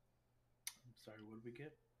 I'm sorry, what did we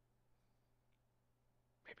get?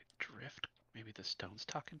 Maybe the drift? Maybe the stone's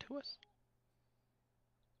talking to us?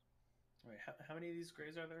 Wait, how many of these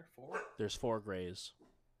grays are there? 4? There's 4 grays.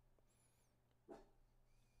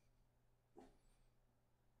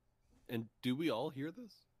 And do we all hear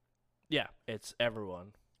this? Yeah, it's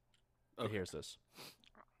everyone that Okay. hears this.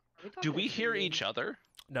 Do we hear each other?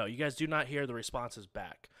 No, you guys do not hear the responses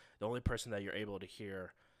back. The only person that you're able to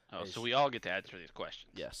hear Oh, is... so we all get to answer these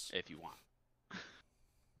questions. Yes. If you want.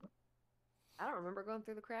 I don't remember going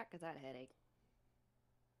through the crack because I had a headache.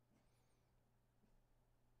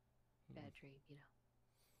 Bad dream, you know.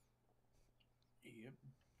 Yep.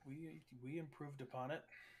 We improved upon it.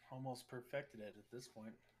 Almost perfected it at this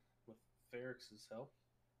point with Ferrix's help.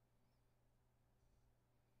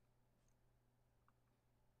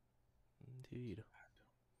 Indeed.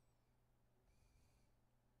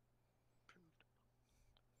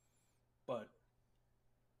 But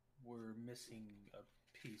we're missing a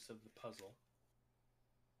piece of the puzzle.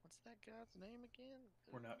 What's that god's name again?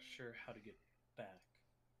 We're not sure how to get back.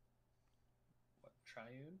 What,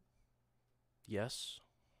 Triune? Yes.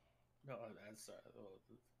 No,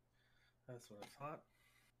 that's what I thought.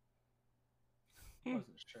 Wasn't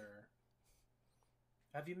sure.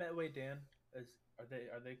 Have you met Wei Dan? Are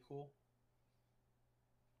they cool?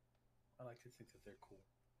 I like to think that they're cool.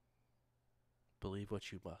 Believe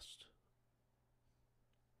what you must.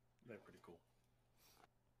 They're pretty cool.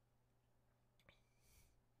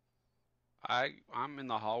 I'm in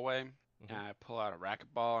the hallway Mhm. and I pull out a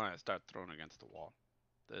racquetball and I start throwing against the wall.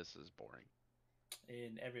 This is boring.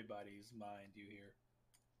 In everybody's mind, you hear,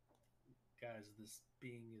 guys, this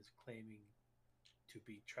being is claiming to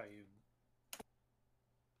be Triune.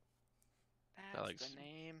 That's like the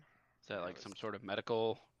name. Is that That like was- some sort of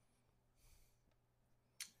medical?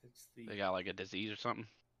 It's the They got like a disease or something?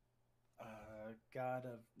 god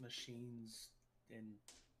of machines in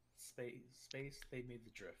space. They made the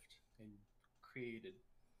drift and created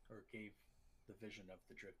or gave the vision of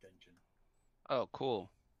the drift engine. Oh,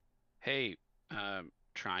 cool. Hey,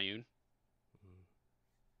 Triune, Mhm.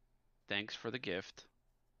 thanks for the gift.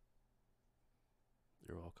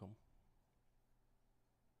 You're welcome.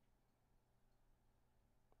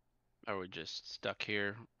 Are we just stuck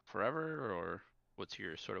here forever, or what's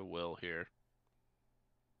your sort of will here?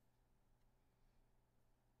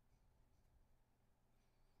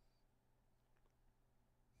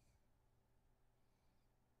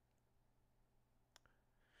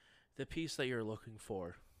 The piece that you're looking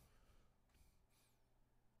for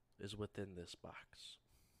is within this box.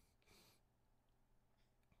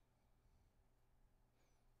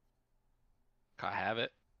 Can I have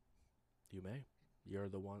it? You may. You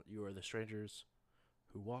are the strangers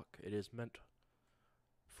who walk. It is meant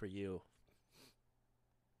for you.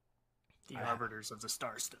 The I- arbiters of the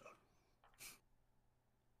Starstone.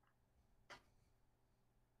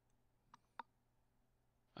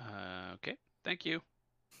 Okay, thank you.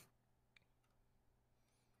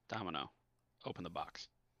 Domino, open the box.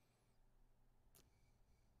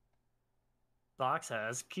 Box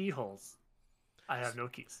has keyholes. I have no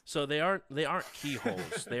keys. So they aren't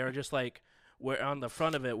keyholes. They are just like where on the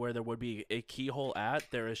front of it where there would be a keyhole at,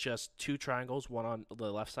 there is just two triangles, one on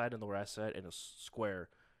the left side and the right side, and a square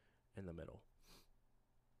in the middle.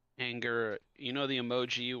 Anger, you know the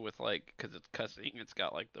emoji with like, because it's cussing, it's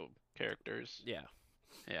got like the characters. Yeah.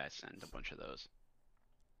 Yeah, I sent a bunch of those.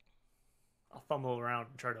 I'll fumble around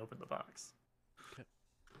and try to open the box.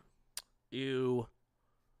 You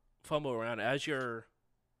fumble around as you're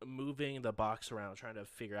moving the box around, trying to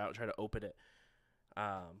figure out, trying to open it.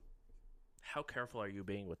 How careful are you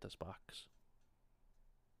being with this box?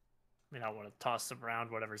 I mean, I want to toss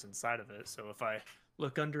around whatever's inside of it. So if I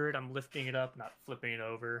look under it, I'm lifting it up, not flipping it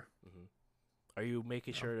over. Mm-hmm. Are you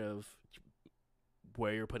making No. sure of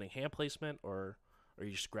where you're putting hand placement, or are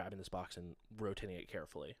you just grabbing this box and rotating it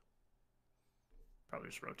carefully? Probably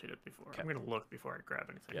just rotate it before. Okay. I'm going to look before I grab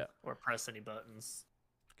anything. Yeah. Or press any buttons.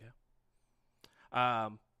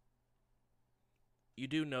 You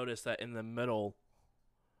do notice that in the middle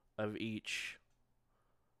of each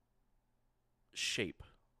shape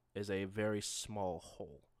is a very small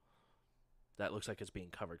hole that looks like it's being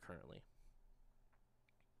covered currently.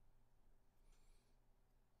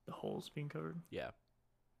 The hole's being covered. Yeah.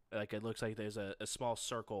 Like it looks like there's a small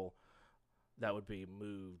circle that would be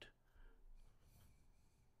moved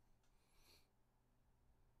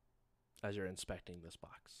as you're inspecting this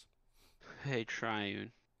box. Hey,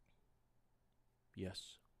 Triune,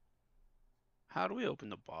 Yes. how do we open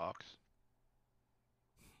the box?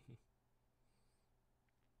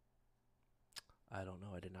 I don't know.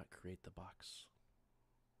 I did not create the box.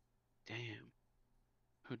 Damn.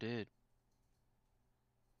 Who did?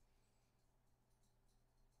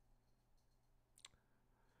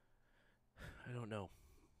 I don't know.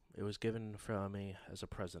 It was given from me as a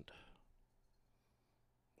present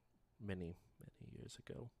many years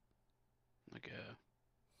ago. Like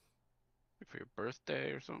for your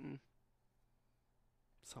birthday or something?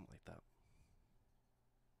 Something like that.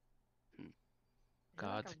 Is it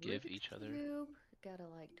Gods like a give Rubik's each other. cube? Gotta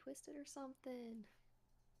like twist it or something.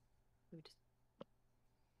 We just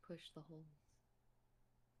push the hole.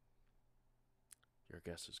 Your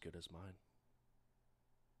guess is good as mine.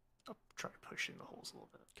 I'll try pushing the holes a little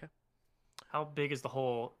bit. 'Kay. How big is the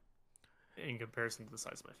hole in comparison to the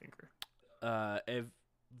size of my finger? A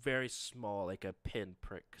very small, like a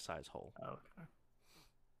pinprick size hole. Oh, okay.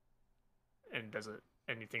 And does it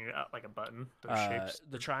anything like a button? Those shapes?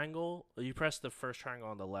 The triangle. You press the first triangle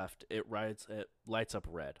on the left. It lights up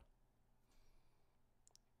red.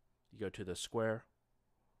 You go to the square.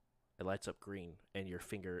 it lights up green, and your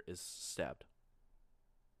finger is stabbed.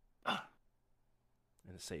 Ah.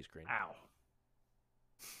 And it stays green. Ow.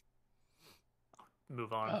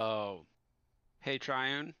 Move on. Oh. Hey,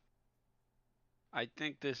 Triune. I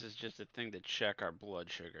think this is just a thing to check our blood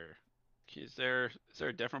sugar. Is there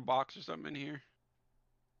a different box or something in here?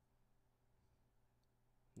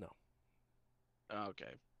 No.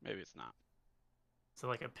 Okay. Maybe it's not. So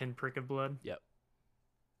like a pinprick of blood? Yep.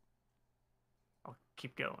 I'll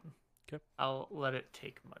keep going. 'Kay. I'll let it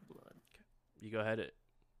take my blood. You go ahead. It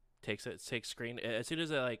takes green. As soon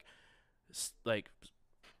as it like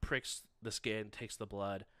pricks the skin, takes the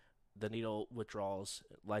blood, the needle withdraws,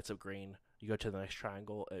 it lights up green. You go to the next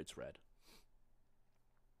triangle, it's red.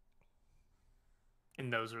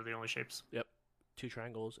 And those are the only shapes. Yep. 2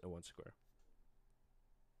 triangles and 1 square.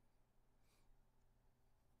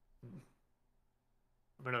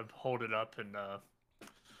 I'm gonna hold it up and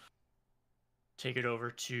take it over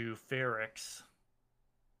to Ferrix.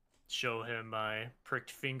 Show him my pricked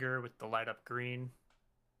finger with the light up green.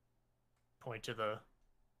 Point to the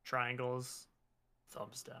triangles.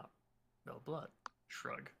 Thumbs down. No blood.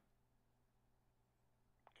 Shrug.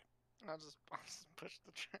 I'll just push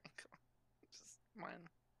the triangle. Just mine.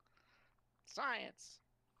 Science.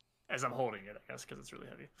 As I'm holding it, I guess, because it's really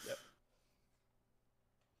heavy. Yep.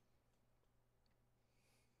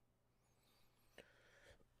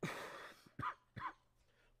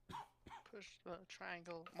 Push the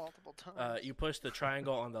triangle multiple times. You push the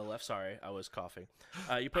triangle on the left. Sorry, I was coughing.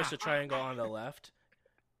 You push the triangle on the left.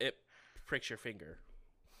 It pricks your finger.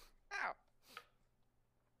 Ow.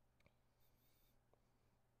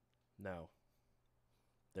 No.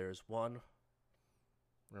 There's 1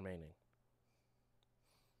 remaining.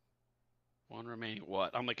 1 remaining.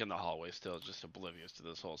 What? I'm like in the hallway still, just oblivious to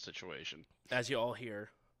this whole situation. As you all hear,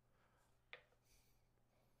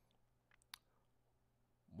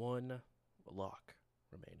 1 lock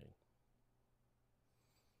remaining.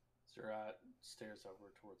 Zerat stares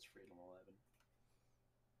over towards Freedom 11.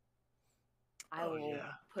 I Oh, will yeah,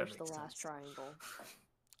 that push the makes last sense. triangle.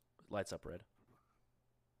 Lights up red.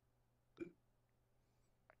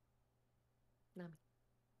 No.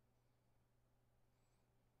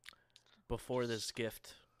 Before this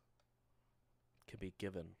gift can be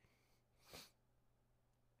given,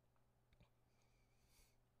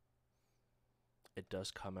 it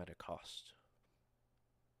does come at a cost.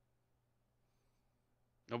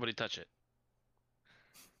 Nobody touch it.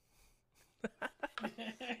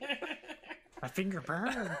 My finger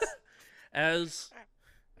burns. As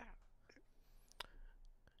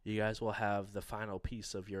you guys will have the final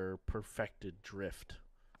piece of your perfected drift.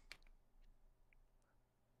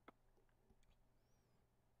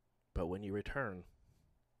 But when you return,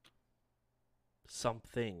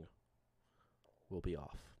 something will be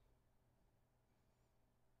off.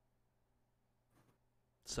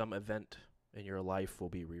 Some event in your life will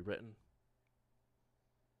be rewritten.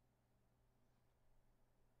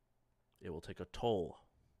 It will take a toll.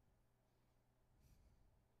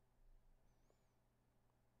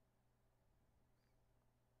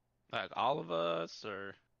 Like all of us,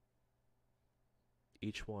 or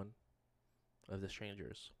Each one of the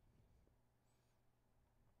strangers.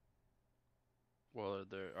 well,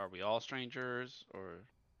 are we all strangers, or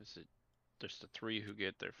is it just the 3 who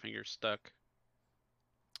get their fingers stuck?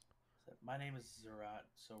 So, my name is Zerat,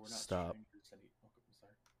 so we're not Stop. strangers any. Oh, I'm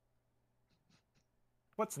sorry.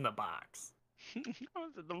 What's in the box?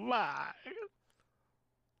 What's in the lie?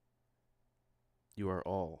 You are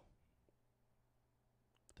all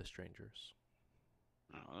the strangers.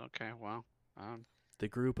 Oh, okay, well, The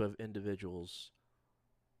group of individuals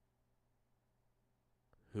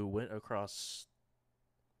who went across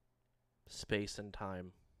space and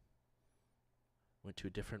time, went to a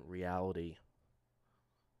different reality.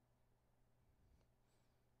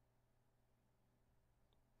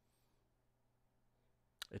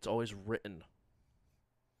 It's always written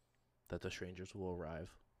that the strangers will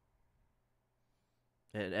arrive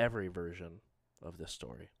in every version of this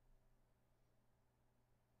story.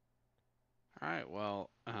 all right.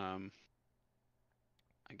 Well, I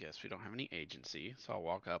guess we don't have any agency, so I'll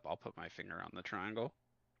walk up. I'll put my finger on the triangle.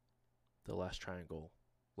 The last triangle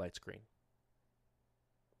lights green.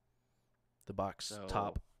 The box So-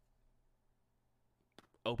 top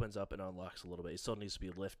opens up and unlocks a little bit. It still needs to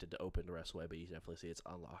be lifted to open the rest of the way, but you definitely see it's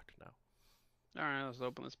unlocked now. All right, let's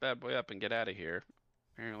open this bad boy up and get out of here.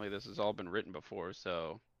 Apparently, this has all been written before,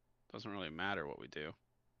 so it doesn't really matter what we do.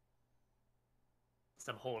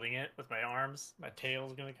 So I'm holding it with my arms. My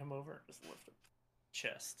tail's gonna come over and just lift it.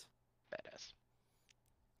 Chest. Badass.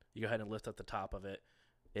 You go ahead and lift up the top of it.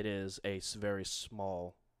 It is a very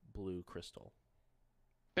small blue crystal.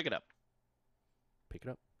 Pick it up. Pick it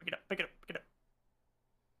up. Pick it up. Pick it up. Pick it up.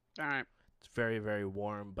 All right. It's very, very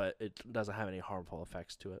warm, but it doesn't have any harmful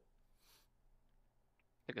effects to it.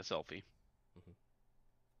 Take a selfie. Mhm.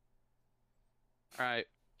 All right.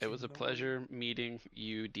 It was a Jingle. pleasure meeting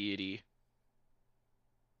you, deity.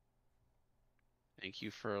 Thank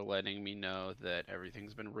you for letting me know that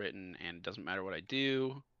everything's been written and it doesn't matter what I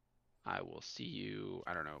do. I will see you.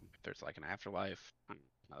 I don't know if there's like an afterlife. I don't know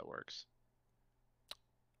how that works.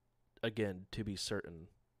 Again, to be certain,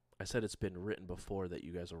 I said it's been written before that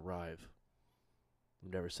you guys arrive.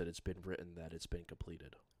 I've never said it's been written that it's been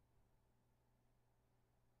completed.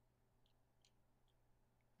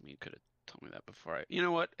 You could have told me that before I. You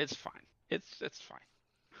know what? It's fine. It's fine.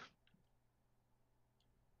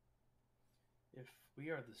 If we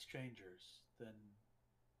are the strangers, then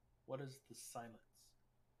what is the silence?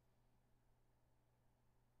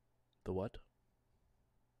 The what?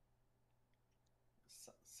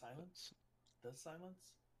 Silence? The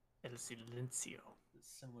silence? El silencio. Is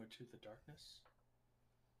similar to the darkness?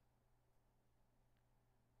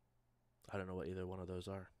 I don't know what either one of those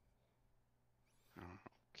are.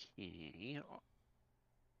 Okay.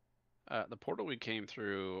 The portal we came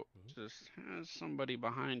through just has somebody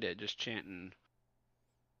behind it just chanting.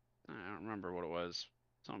 I don't remember what it was.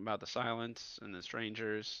 Something about the silence and the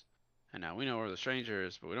strangers. And now we know where the stranger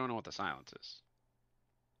is, but we don't know what the silence is.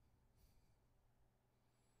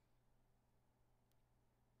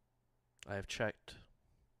 I have checked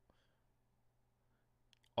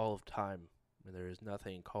all of time, and there is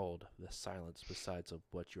nothing called the silence besides of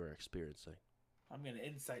what you are experiencing. I'm gonna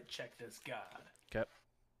insight check this god. Okay.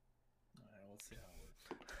 Alright, we'll see how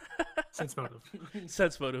it works. Sense motive.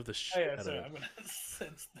 Sense motive the Oh, shit yeah, out of sorry, it. I'm gonna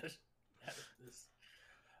sense the out of this.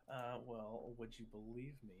 Well, would you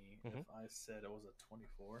believe me if I said it was a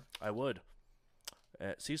 24? I would.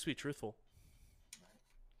 It seems to be truthful.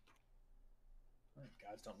 Alright,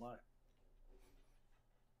 gods don't lie.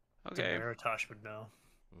 Okay. Maritosh would know.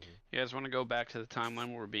 You guys want to go back to the timeline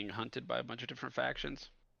where we're being hunted by a bunch of different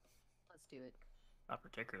factions? Let's do it. Not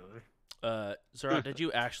particularly. Zara, did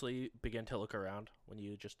you actually begin to look around when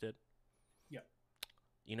you just did? Yeah.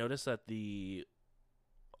 You notice that the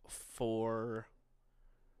 4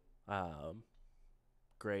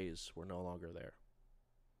 grays were no longer there.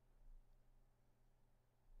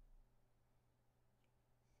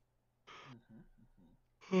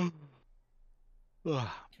 Can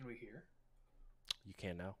we hear? You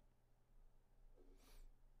can now.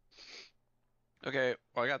 Okay,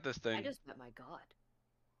 well, I got this thing. I just met my god.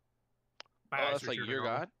 My Oh, eyes that's like returned to your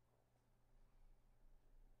normal. god?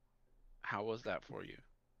 How was that for you?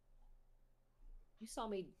 You saw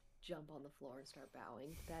me jump on the floor and start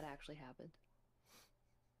bowing. That actually happened.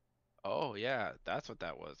 Oh, yeah, that's what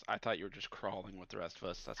that was. I thought you were just crawling with the rest of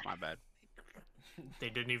us. That's my bad. They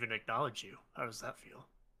didn't even acknowledge you. How does that feel?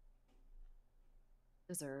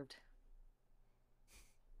 Deserved.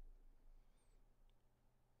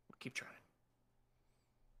 We'll keep trying.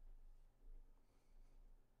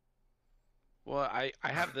 Well, I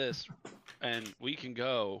have this, and we can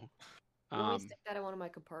go. You want me to stick that in one of my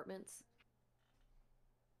compartments?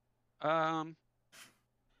 No,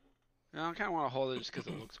 I kind of want to hold it just because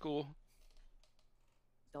it looks cool.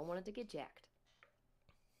 Don't want it to get jacked.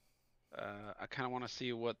 I kind of want to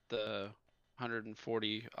see what the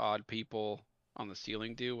 140 odd people on the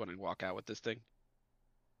ceiling do when I walk out with this thing.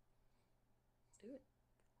 Let's do it.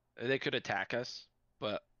 They could attack us,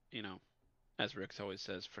 but, you know, as Rick always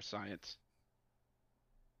says, for science.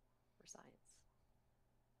 For science.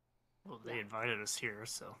 Well, they Yeah. invited us here,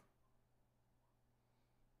 so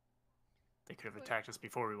they could have Wait. attacked us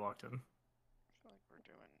before we walked in. I feel like we're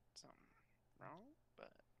doing something wrong,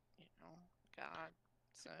 but you know, God.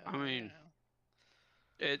 So I mean- you know.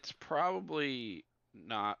 It's probably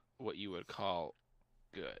not what you would call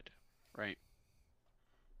good, right?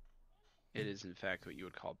 It is, in fact, what you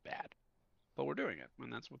would call bad. But we're doing it,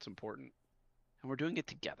 and that's what's important. And we're doing it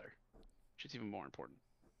together, which is even more important.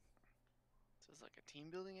 So it's like a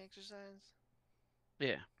team building exercise.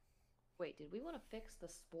 Yeah. Wait, did we want to fix the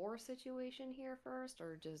spore situation here first,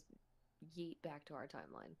 or just yeet back to our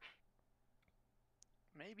timeline?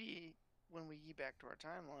 Maybe when we get back to our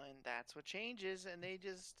timeline, that's what changes, and they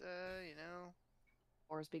just, you know,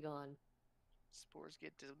 Spores be gone. spores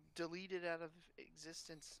get deleted out of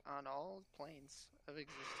existence on all planes of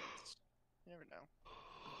existence. You never know.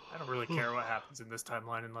 I don't really care what happens in this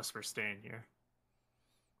timeline unless we're staying here.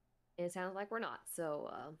 It sounds like we're not,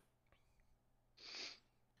 so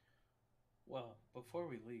Well, before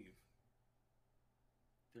we leave,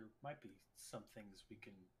 there might be some things we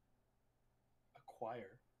can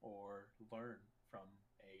acquire or learn from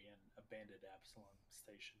an abandoned Absalom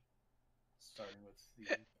Station, starting with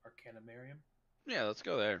the Eh. Arcanumarium. Yeah, let's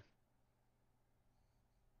go there.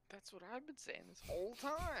 That's what I've been saying this whole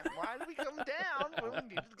time. Why do we come down when we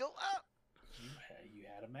needed to go up? You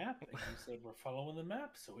had a map, and you said we're following the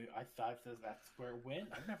map, so I thought that's where it went.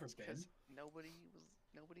 I've never been. Because nobody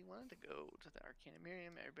wanted to go to the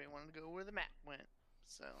Arcanumarium. Everybody wanted to go where the map went.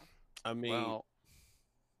 So I mean, Well,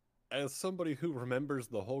 as somebody who remembers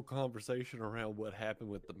the whole conversation around what happened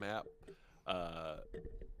with the map,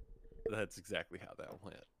 that's exactly how that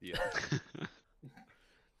went. Yeah.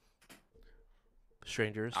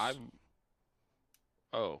 Strangers, I'm.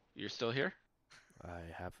 Oh, you're still here?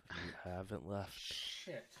 you haven't left.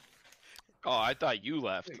 Shit. Oh, I thought you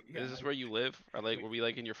left. Wait, yeah, Is this I- where you live? Or like, wait. were we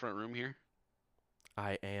like in your front room here?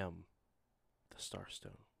 I am the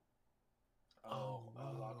Starstone. Oh, that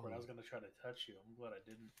was awkward. I Oh. was gonna try to touch you. I'm glad I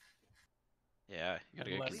didn't. Yeah, you gotta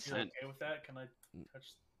get Unless you're consent. okay with that, can I touch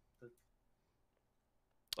the?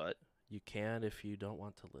 But You can if you don't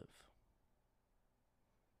want to live.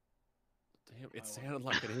 Damn, I it sounded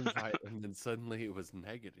like an invite, and then suddenly it was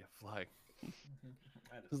negative. Like, I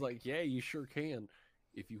had to it was like, yeah, you sure can,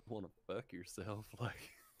 if you want to fuck yourself. Like,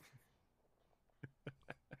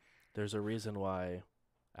 There's a reason why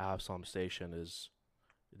Absalom Station is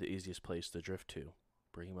the easiest place to drift to,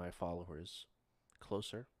 bringing my followers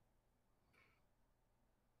closer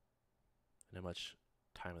in a much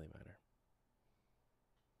timely manner.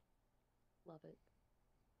 Love it.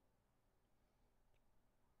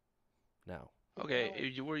 Now,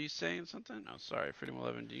 okay, Well- were you saying something? Oh, sorry, Freedom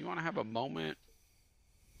 11. Do you want to have a moment?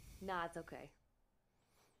 Nah, it's okay.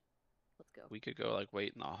 Let's go. We could go like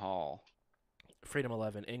wait in the hall. Freedom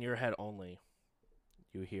 11, in your head only,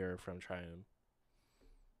 you hear from Triune.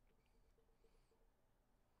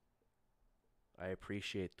 I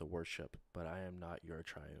appreciate the worship, but I am not your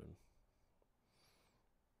Triune.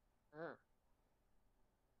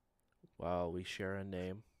 While we share a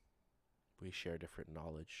name, we share different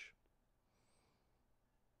knowledge.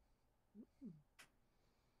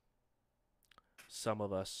 Some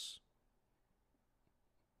of us,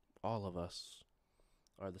 all of us,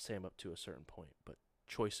 are the same up to a certain point, but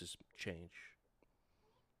choices change.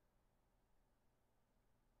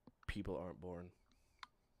 People aren't born.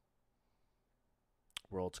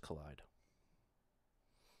 Worlds collide.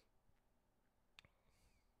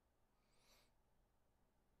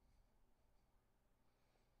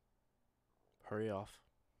 Hurry off.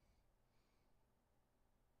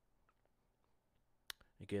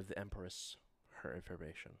 And give the Empress her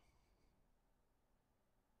information.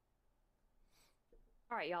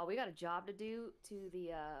 All right, y'all. We got a job to do to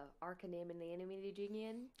the Arcanum and the enemy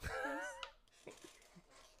Jigian.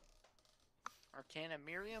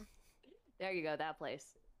 Arcanumarium? There you go. That place.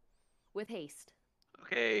 With haste.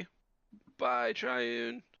 Okay, bye,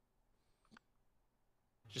 Triune.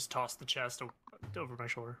 Just toss the chest over my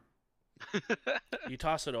shoulder. You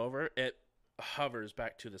toss it over, it hovers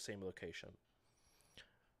back to the same location.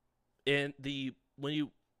 And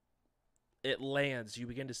when it lands, you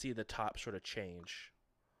begin to see the top sort of change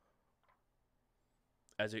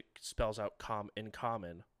as it spells out in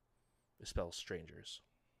common. It spells strangers.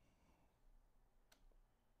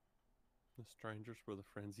 the strangers were the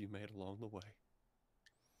friends you made along the way.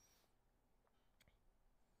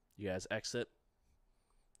 You guys exit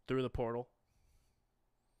through the portal.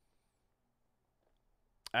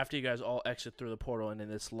 After you guys all exit through the portal and in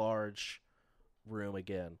this large room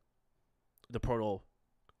again, the portal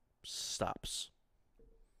stops.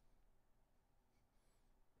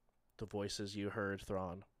 The voices you heard,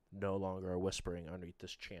 Thrawn, no longer are whispering underneath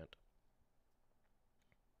this chant.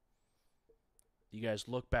 You guys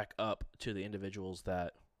look back up to the individuals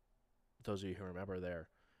that, those of you who remember there,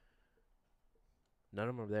 none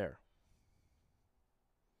of them are there.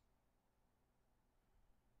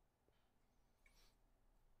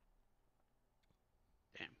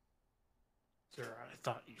 Damn. Sir, I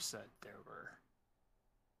thought you said there were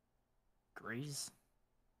Greys.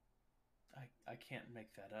 I can't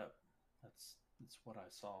make that up. That's what I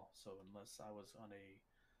saw. So unless I was on a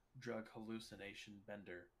drug hallucination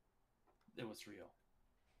bender, it was real.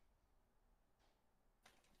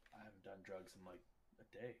 I haven't done drugs in like a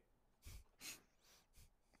day.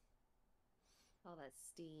 All that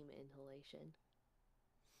steam inhalation.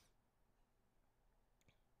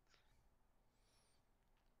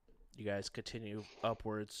 You guys continue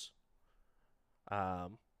upwards.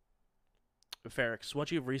 Ferrix,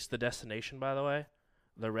 once you've reached the destination, by the way,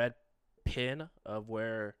 the red pin of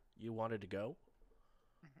where you wanted to go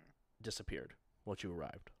disappeared once you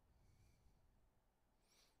arrived.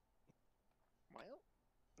 Well,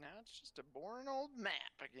 now it's just a boring old map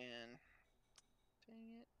again.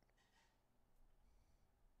 Dang it.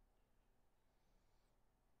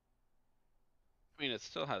 I mean, it's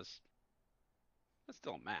still a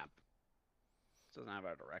map. It doesn't have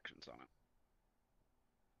our directions on it.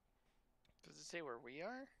 Does it say where we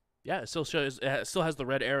are? Yeah, it still shows. It still has the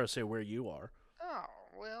red arrow say where you are. Oh,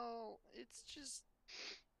 well, it's just.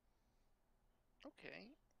 Okay.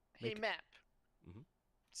 Hey, Make- map. Mhm.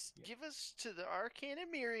 Yeah. Give us to the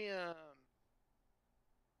Arcanimirium.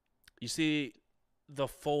 You see the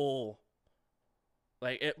full,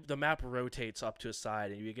 like the map rotates up to a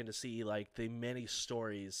side, and you begin to see like the many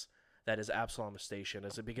stories that is Absalom Station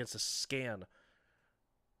as it begins to scan,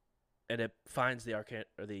 and it finds the arcane.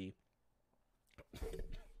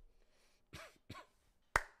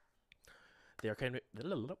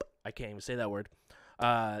 I can't even say that word.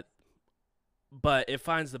 But it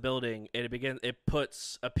finds the building, and it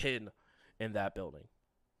puts a pin in that building.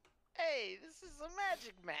 Hey, this is a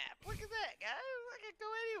magic map. Look at that, guys. I can go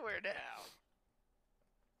anywhere now.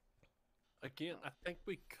 Again, I think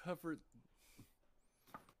we covered.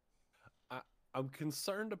 I'm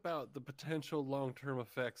concerned about the potential long-term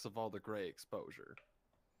effects of all the gray exposure.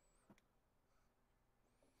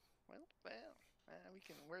 Well, we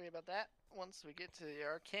can worry about that once we get to the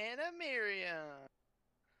Arcanimirium.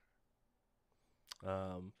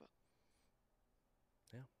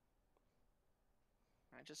 Yeah.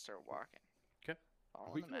 I just start walking. 'Kay. Are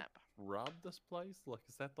Following we the gonna map. rob this place? Like,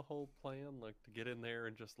 is that the whole plan? Like, to get in there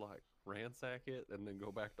and just like ransack it and then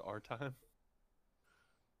go back to our time?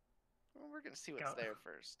 Well, we're gonna see what's Go. there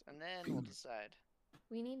first, and then we'll decide.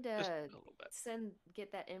 We need Just a to little bit.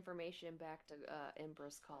 get that information back to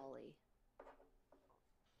Empress Collie. Do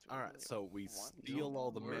we All right, really so we want to? steal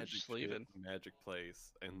all the We're magic just shit leaving. from Magic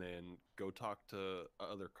Place, and then go talk to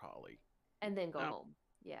other collie, And then go No. home.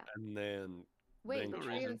 Yeah. and then Wait, then but No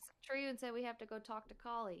reason. Triune said we have to go talk to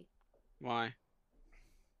Collie. Why?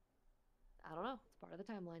 I don't know. It's part of the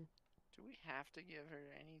timeline. Do we have to give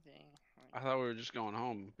her anything? I thought we were just going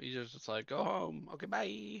home. He just like, go home. Okay,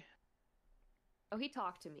 bye. Oh, he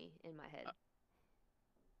talked to me in my head.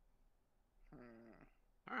 Hmm.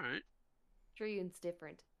 All right. Triune's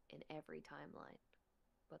different in every timeline,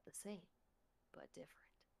 but the same, but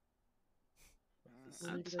different. This We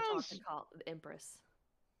That need to go talk to sounds- the Empress.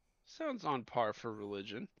 Sounds on par for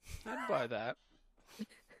religion. I'd buy that.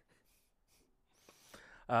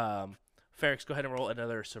 Ferrex, go ahead and roll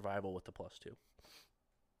another survival with the +2.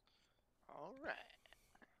 All right.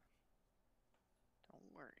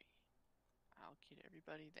 Don't worry. I'll get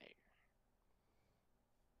everybody there.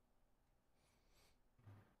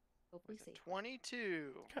 Hopefully With a safe.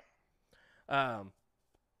 22.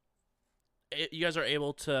 You guys are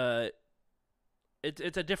able to.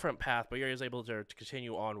 It's a different path, but you're able to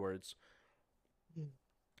continue onwards.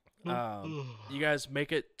 You guys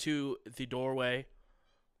make it to the doorway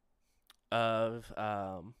of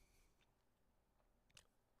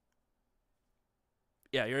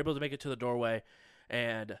yeah, you're able to make it to the doorway,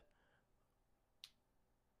 and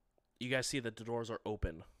you guys see that the doors are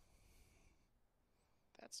open.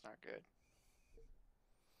 That's not good.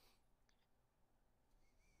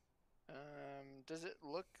 Does it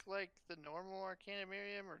look like the normal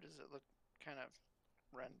Arcanimirium, or does it look kind of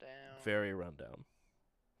run down? Very rundown.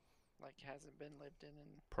 Like hasn't been lived in a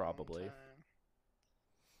long Probably. time?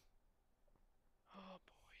 Oh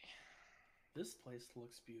boy. This place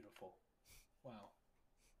looks beautiful. Wow.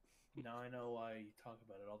 Now I know why you talk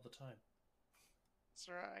about it all the time.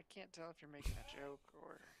 Sir, I can't tell if you're making a joke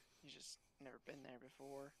or you just never been there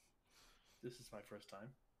before. This is my first time.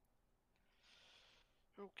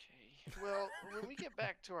 Okay. Well, when we get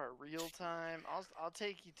back to our real time, I'll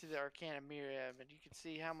take you to the Arcanimirium and you can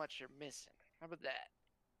see how much you're missing. How about that?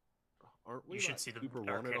 aren't we You should like, see the super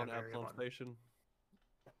wanted on Arcanimirium Absalom one. Station?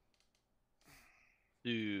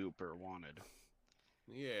 Super wanted.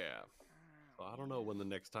 Yeah. So I don't know when the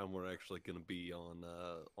next time we're actually going to be on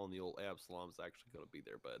the old Absalom's actually going to be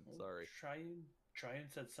there, bud. Sorry. Triune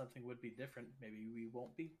said something would be different. Maybe we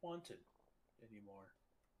won't be wanted anymore.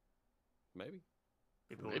 Maybe.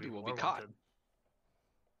 People will Maybe we'll be more caught. wanted.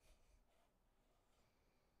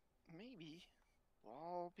 Maybe we'll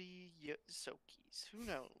all be Yosokis. Who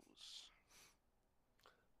knows?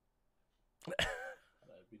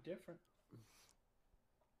 That'd be different.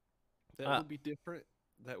 That would be different.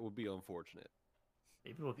 That would be unfortunate.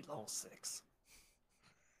 Maybe we'll be level 6.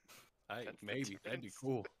 Hey, That maybe. That'd be fits.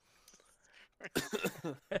 cool.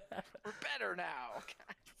 We're better now,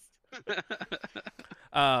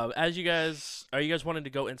 guys. As you guys wanting to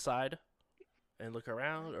go inside and look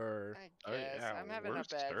around, or I Oh, guess yeah, I'm having we're a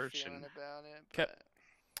bad searching. feeling about it. 'Kay.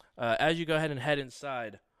 But as you go ahead and head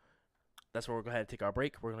inside, that's where we're going to take our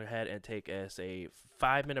break. We're going to go ahead and take us a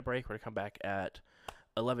 5-minute break. We're going to come back at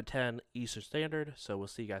 11:10 Eastern Standard. So we'll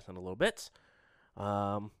see you guys in a little bit.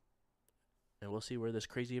 And we'll see where this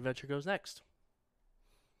crazy adventure goes next.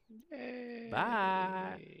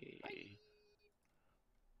 Bye. Yay.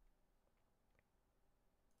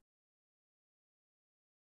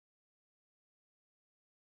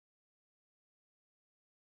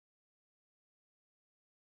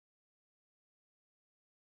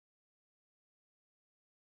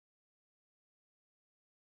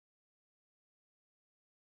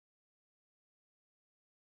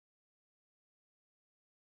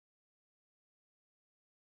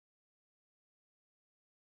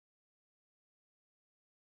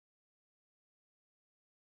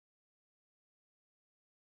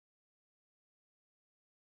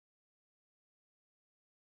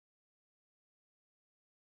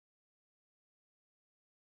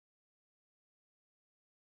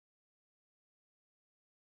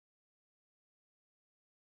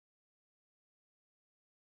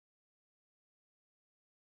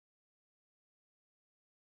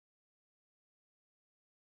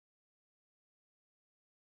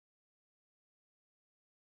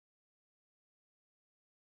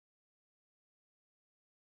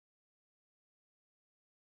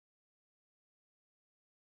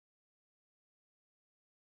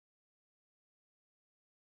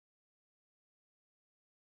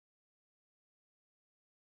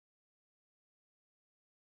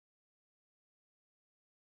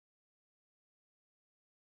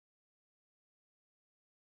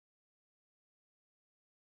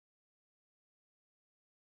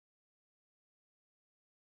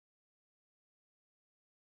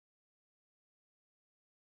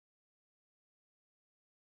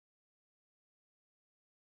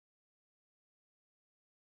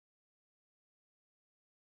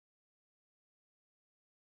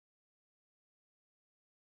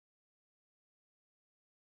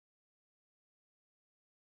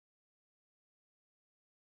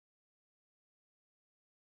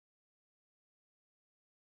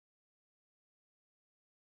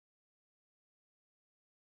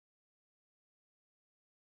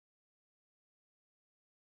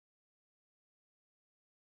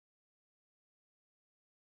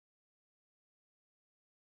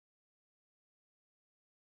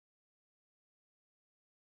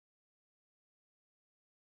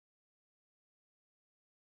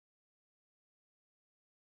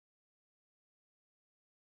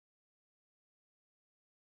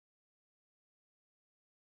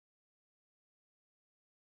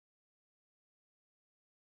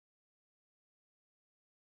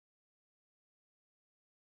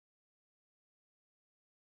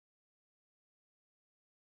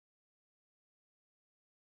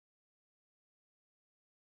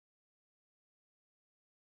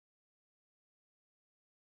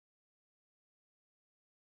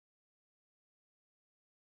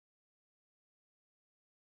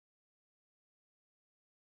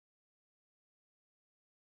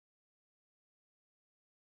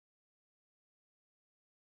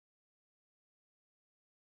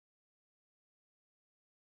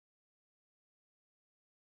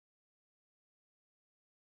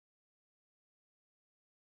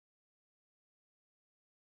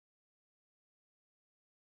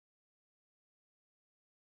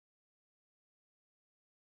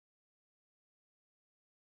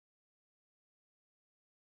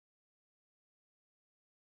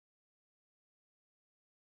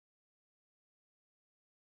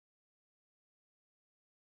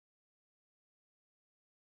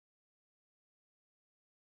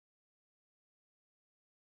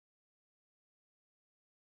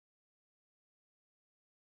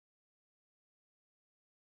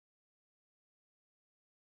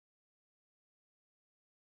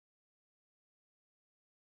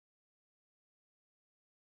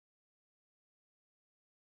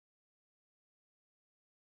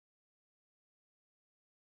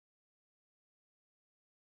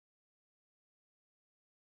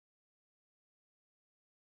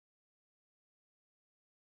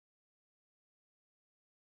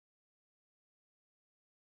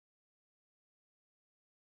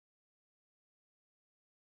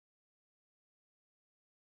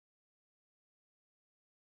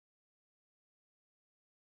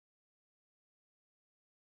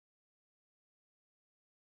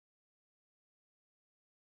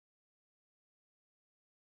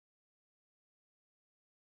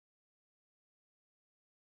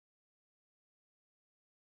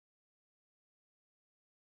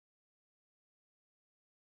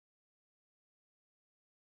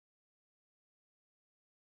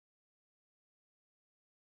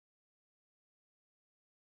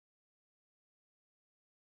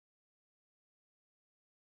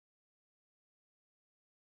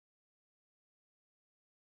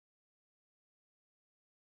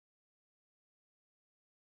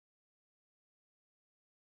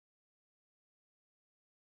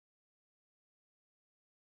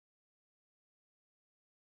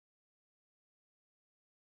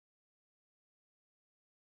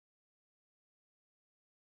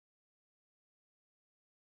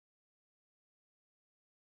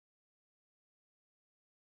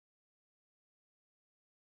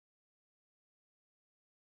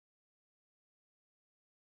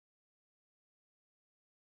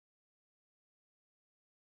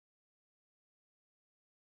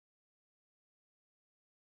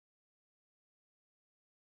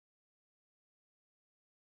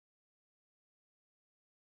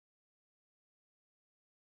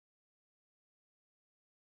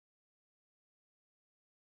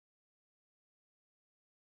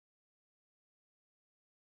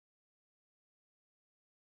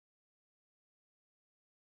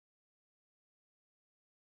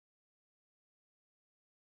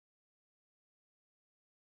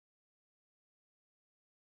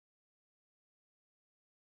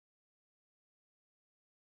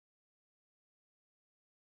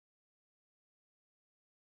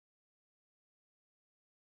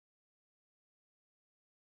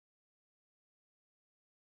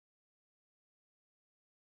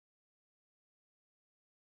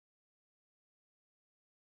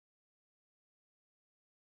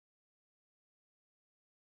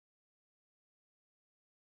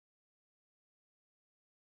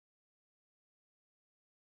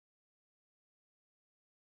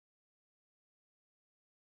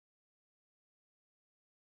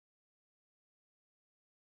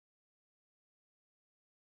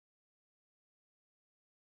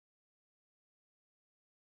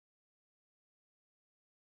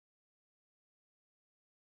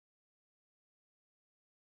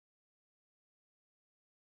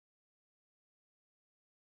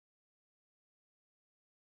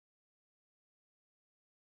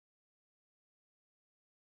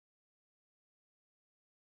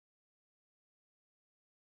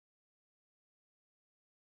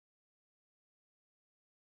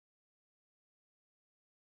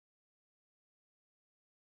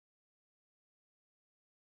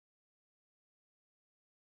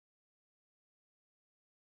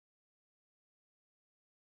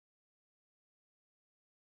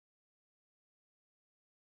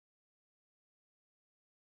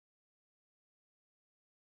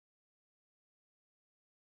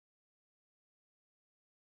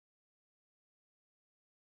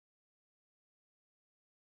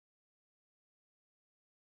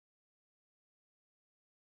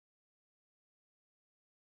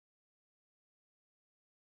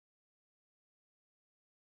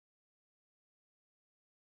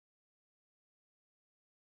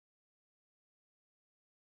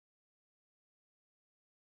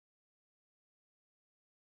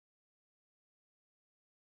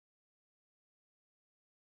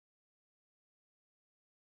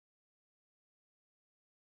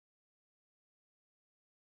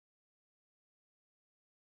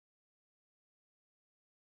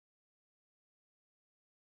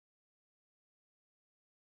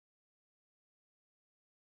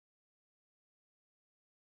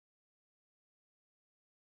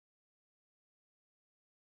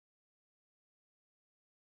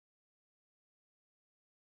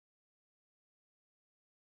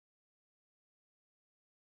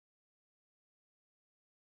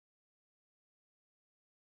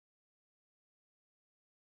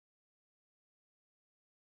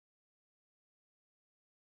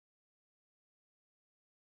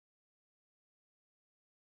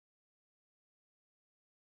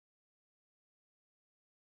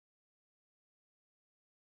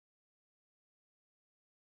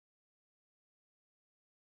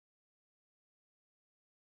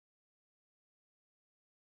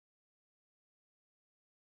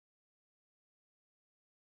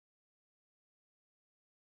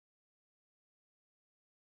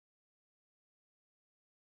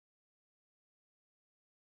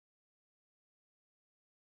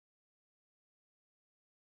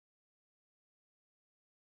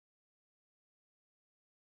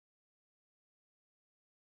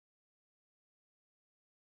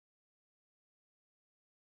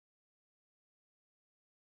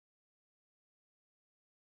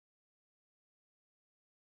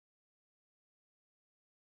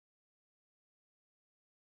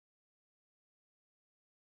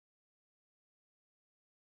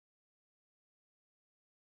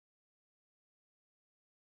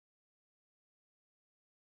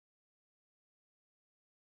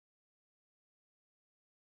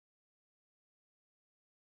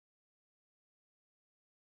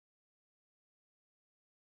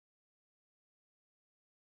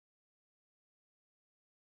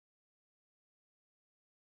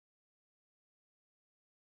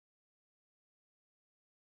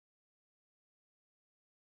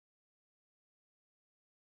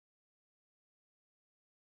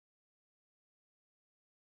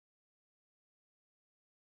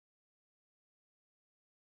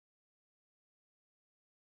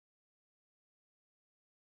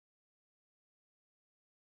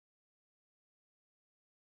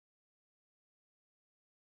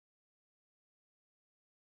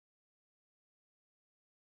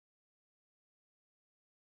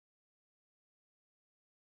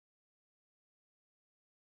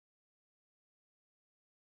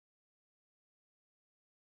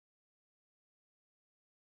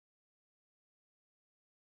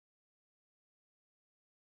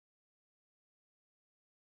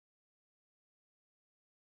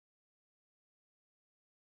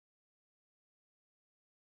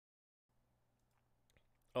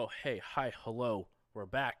 Oh, hey, hi, hello. We're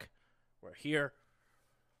back. We're here.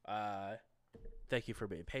 Uh, Thank you for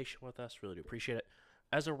being patient with us. Really do appreciate it.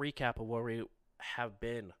 As a recap of where we have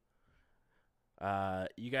been,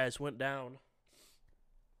 you guys went down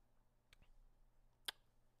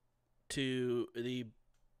to the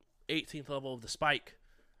 18th level of the spike,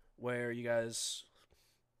 where you guys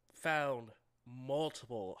found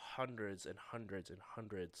multiple hundreds and hundreds and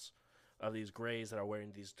hundreds of these grays that are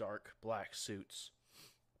wearing these dark black suits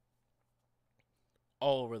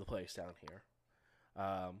all over the place down here.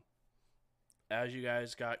 As you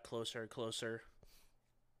guys got closer and closer,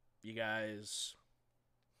 you guys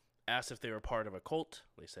asked if they were part of a cult.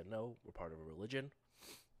 They said no, we're part of a religion.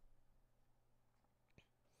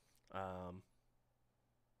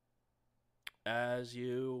 As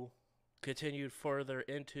you continued further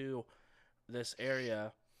into this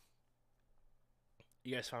area,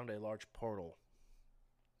 you guys found a large portal.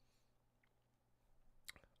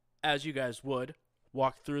 As you guys would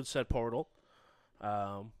walk through said portal,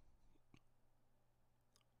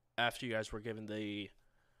 after you guys were given the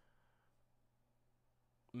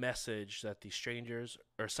message that the strangers,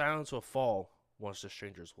 or silence will fall once the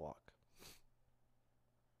strangers walk.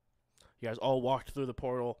 You guys all walked through the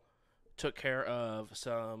portal, took care of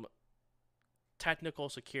some technical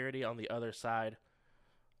security on the other side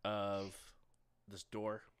of this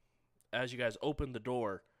door. As you guys opened the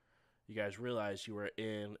door, you guys realized you were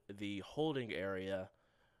in the holding area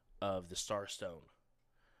of the Starstone.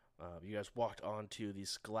 You guys walked onto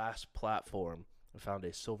this glass platform and found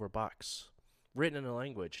a silver box written in a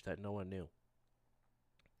language that no one knew.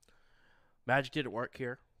 Magic didn't work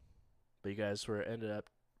here, but you guys ended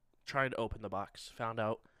up trying to open the box. Found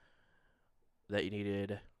out that you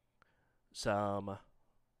needed some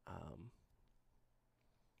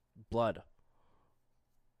blood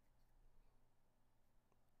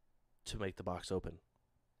to make the box open.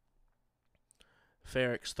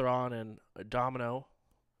 Ferrex, Thrawn, and Domino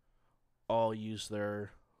all use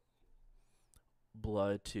their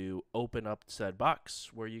blood to open up said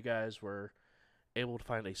box, where you guys were able to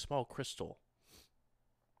find a small crystal.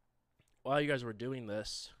 While you guys were doing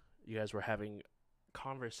this, you guys were having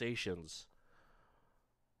conversations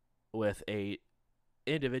with a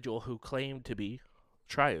individual who claimed to be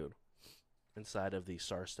Triune inside of the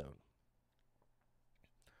Starstone,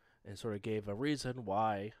 and sort of gave a reason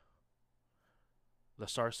why the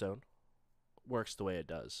Starstone works the way it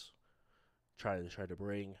does, trying to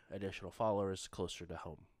bring additional followers closer to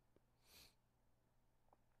home.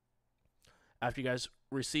 After you guys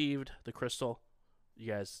received the crystal,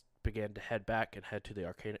 you guys began to head back and head to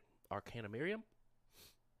the Arcanumerium,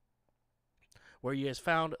 where you guys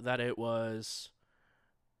found that it was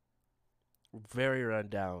very run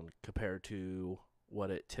down compared to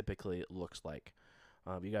what it typically looks like.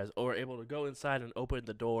 You guys were able to go inside and open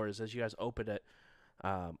the doors. As you guys opened it,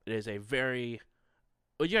 it is a very,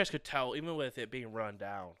 well, you guys could tell, even with it being run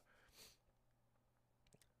down,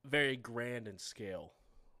 very grand in scale.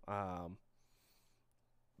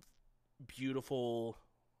 Beautiful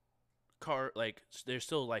there's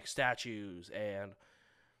still like statues and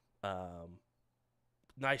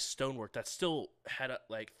nice stonework that's still had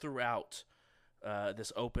like throughout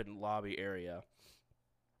this open lobby area.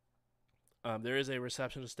 There is a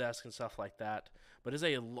receptionist desk and stuff like that, but it's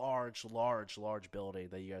a large building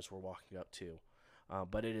that you guys were walking up to.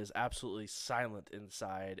 But it is absolutely silent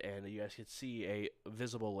inside, and you guys could see a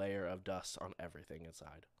visible layer of dust on everything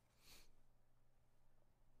inside.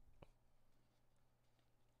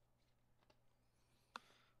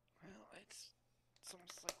 Well, it's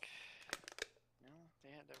almost like, they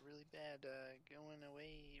had a really bad going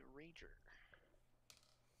away rager.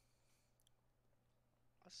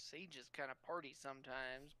 Us sages kind of party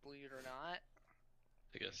sometimes, believe it or not.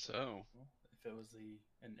 I guess so. Well, if it was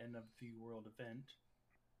an end of the world event,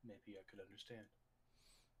 maybe I could understand.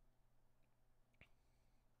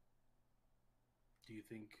 Do you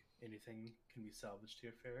think anything can be salvaged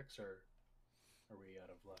here, Ferrex, or are we out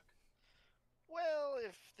of luck? Well,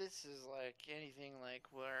 if this is like anything like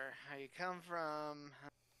how you come from,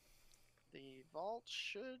 the vault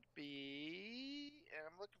should be, and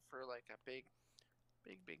I'm looking for like a big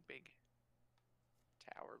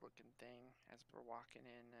tower looking thing as we're walking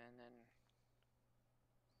in, and then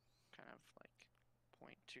kind of like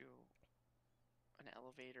point to an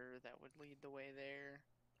elevator that would lead the way there.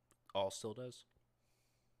 All still does?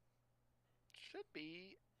 Should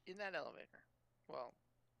be in that elevator. Well,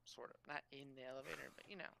 sort of. Not in the elevator, but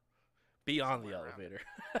Beyond the somewhere around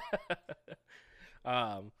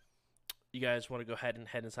elevator. You guys want to go ahead and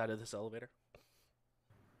head inside of this elevator?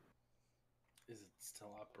 Is it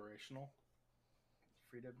still operational?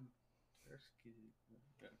 Free to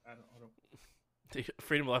I don't.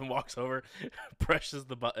 Freedom 11 walks over, presses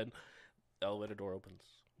the button. The elevator door opens.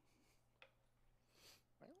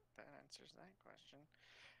 Well, that answers that question.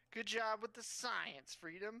 Good job with the science,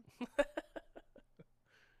 Freedom.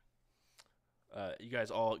 You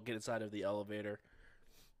guys all get inside of the elevator.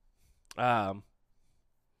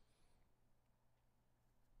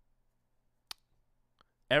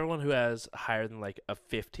 Everyone who has higher than like a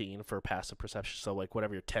 15 for passive perception, so like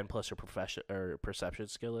whatever your 10 plus your profession or perception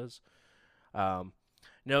skill is,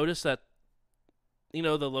 notice that the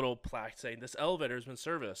little plaque saying this elevator has been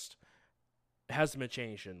serviced. It hasn't been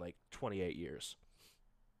changed in like 28 years,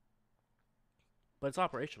 but it's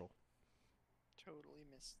operational. Totally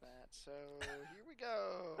missed that. So here we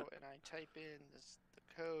go, and I type in the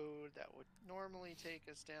code that would normally take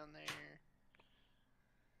us down there,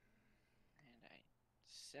 and I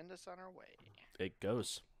send us on our way. It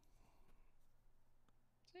goes.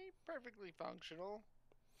 See, perfectly functional.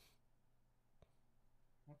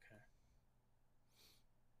 Okay.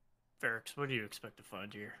 Ferrix, what do you expect to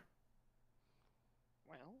find here?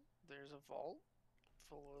 Well, there's a vault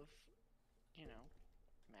full of,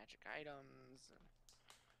 magic items and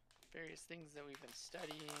various things that we've been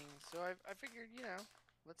studying. So I figured,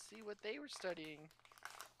 let's see what they were studying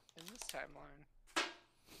in this timeline.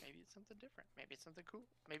 Maybe it's something different. Maybe it's something cool.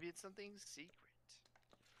 Maybe it's something secret.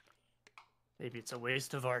 Maybe it's a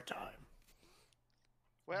waste of our time.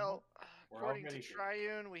 Well, We're according to already here.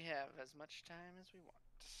 Triune, we have as much time as we want.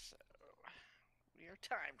 So, we are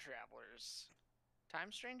time travelers.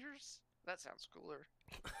 Time strangers? That sounds cooler.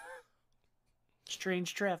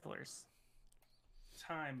 Strange travelers.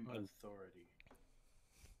 Time authority.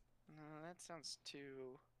 No, that sounds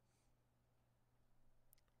too...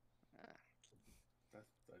 I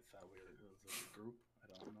thought it was a group. I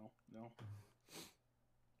don't know. No.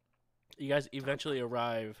 You guys eventually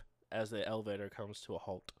arrive as the elevator comes to a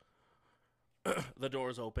halt. The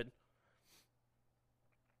doors open,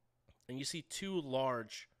 and you see two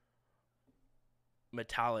large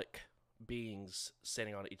metallic beings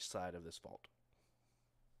standing on each side of this vault.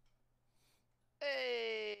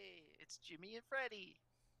 Hey! It's Jimmy and Freddy.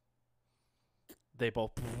 They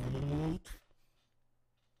both.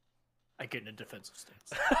 I get in a defensive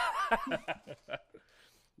stance.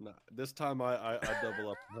 Nah, this time I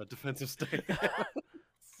double up on that defensive stance.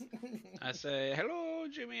 I say, hello,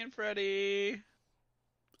 Jimmy and Freddy.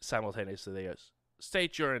 Simultaneously, they goes,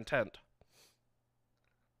 state your intent.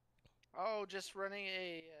 Oh, just running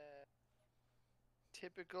a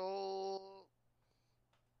typical...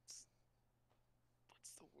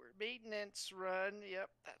 What's the word? Maintenance run. Yep,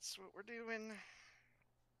 that's what we're doing.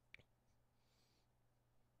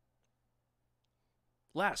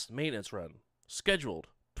 Last maintenance run, scheduled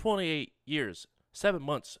 28 years, 7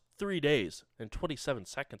 months, 3 days, and 27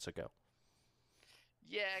 seconds ago.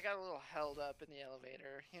 Yeah, I got a little held up in the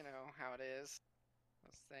elevator. You know how it is.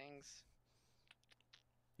 Those things.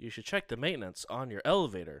 You should check the maintenance on your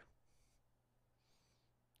elevator.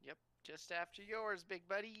 Yep, just after yours, big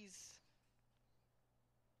buddies.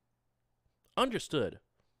 Understood.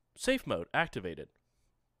 Safe mode activated.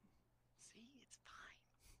 See, it's fine.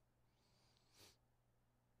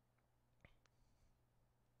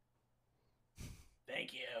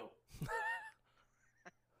 Thank you.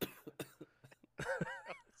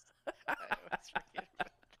 I always forget about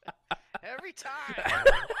that. Every time. Every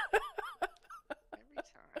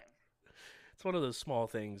time. It's one of those small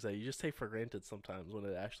things that you just take for granted sometimes. When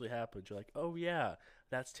it actually happens, you're like, oh yeah,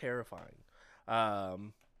 that's terrifying.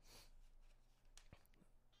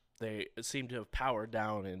 They seem to have powered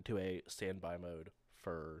down into a standby mode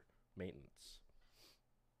for maintenance.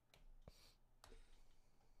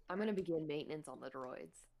 I'm gonna begin maintenance on the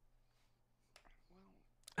droids.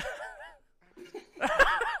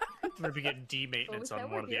 I'm gonna be getting D-maintenance Well, we on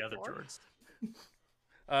said one of we're the here other for.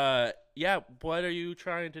 droids. Yeah, what are you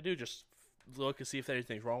trying to do? Just look and see if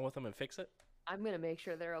anything's wrong with them and fix it? I'm gonna make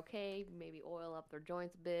sure they're okay. Maybe oil up their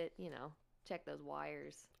joints a bit. Check those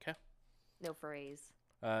wires. 'Kay. No frays.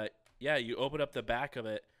 Yeah, you open up the back of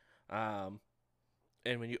it, and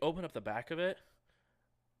when you open up the back of it,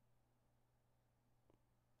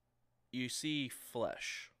 you see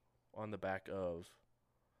flesh on the back of,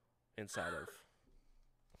 inside of.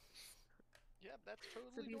 Yep, that's So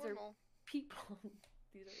totally these normal. are people.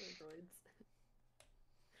 These are androids.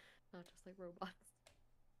 Not just like robots.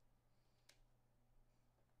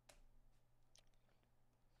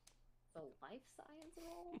 The life science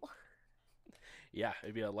role? Yeah,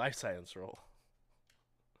 it'd be a life science roll.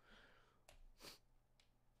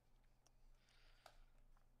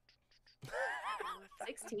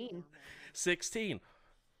 Perfectly 16. normal. 16.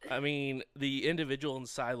 I mean, the individual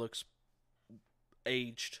inside looks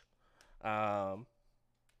aged. Um,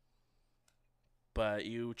 but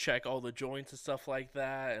you check all the joints and stuff like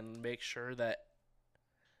that and make sure that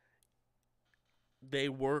they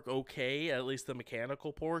work okay, at least the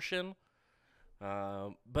mechanical portion.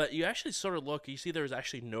 But you actually sort of look, you see there's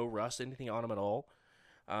actually no rust, anything on them at all.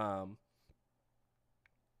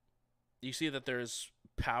 You see that there's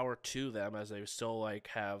power to them as they still like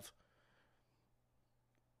have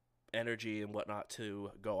energy and whatnot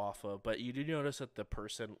to go off of. But you do notice that the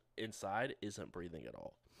person inside isn't breathing at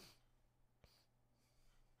all.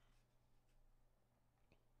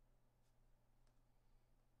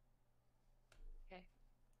 Okay.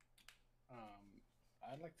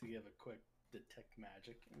 I'd like to give a quick detect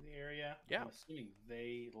magic in the area. Yeah. I'm assuming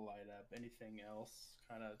they light up. Anything else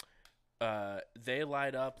kind of... They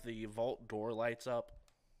light up, the vault door lights up,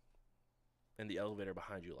 and the elevator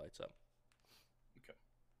behind you lights up. Okay.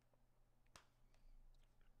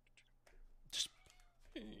 Just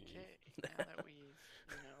Okay, now that we've,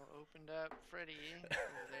 opened up Freddy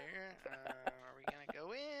over there, are we gonna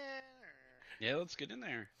go in, or Yeah, let's get in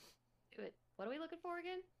there. Do it. What are we looking for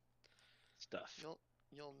again? Stuff.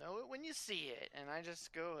 you'll know it when you see it, and I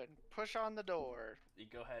just go and push on the door. you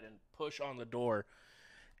go ahead and push on the door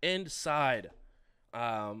inside.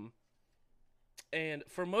 And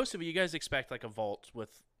for most of you guys expect like a vault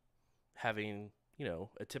with having,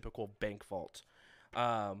 a typical bank vault.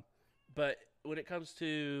 But when it comes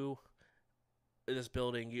to this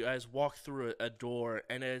building, you guys walk through a door,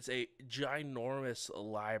 and it's a ginormous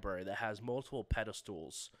library that has multiple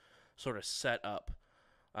pedestals sort of set up.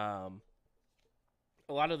 A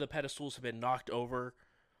lot of the pedestals have been knocked over,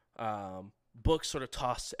 books sort of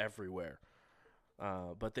tossed everywhere.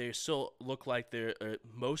 But they still look like they're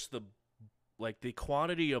most of the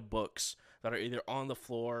quantity of books that are either on the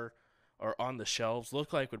floor or on the shelves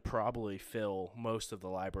look like would probably fill most of the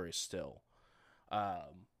library still.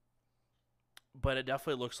 But it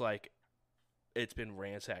definitely looks like it's been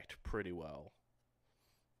ransacked pretty well.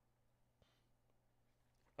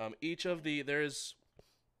 There's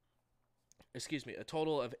a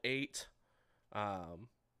total of 8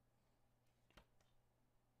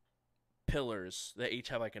 pillars that each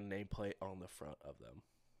have like a nameplate on the front of them.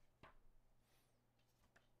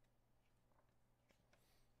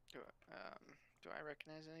 Do I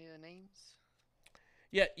recognize any of the names?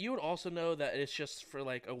 Yeah, you would also know that it's just for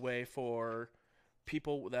like a way for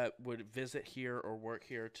people that would visit here or work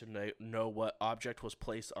here to know what object was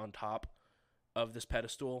placed on top of this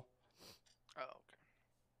pedestal. Oh,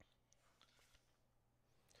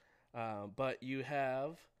 okay. But you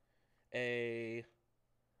have a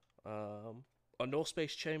null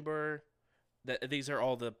space chamber. These are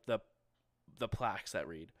all the plaques that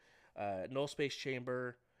read null space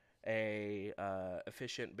chamber, a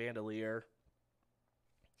efficient bandolier,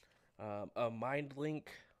 a mind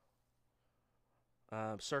link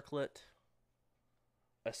circlet,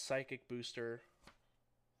 a psychic booster,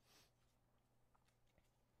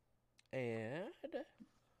 and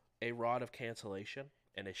a rod of cancellation,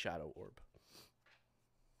 and a shadow orb.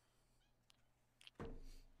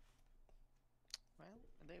 Well,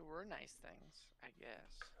 they were nice things, I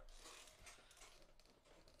guess.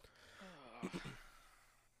 I'm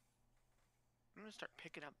gonna start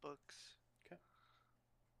picking up books. Okay.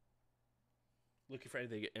 Looking for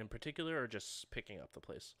anything in particular, or just picking up the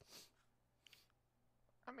place?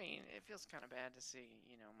 I mean, it feels kind of bad to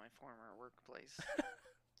see, my former workplace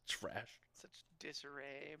Trash. such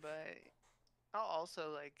disarray, but I'll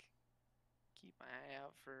also keep my eye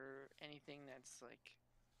out for anything that's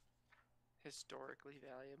historically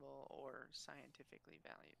valuable or scientifically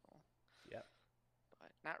valuable. Yep. But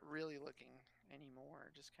not really looking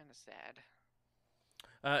anymore, just kind of sad.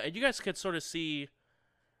 And you guys could sort of see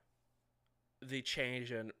the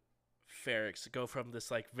change in Ferrix go from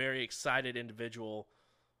this very excited individual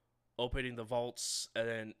opening the vaults and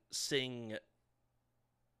then seeing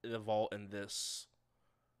the vault in this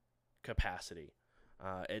capacity.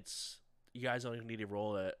 It's you guys only need to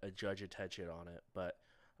roll a judge attention on it, but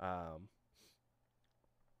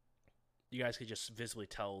you guys could just visibly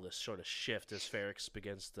tell this sort of shift as Ferrix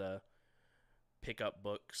begins to pick up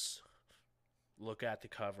books, look at the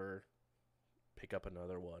cover, pick up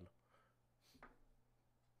another one.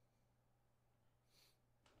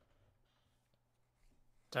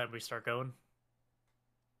 Time we start going.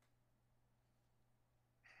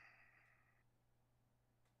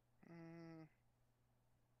 Mm. Man.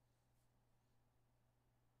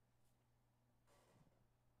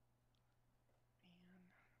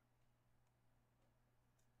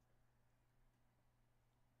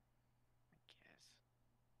 I guess.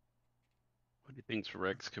 What do you think,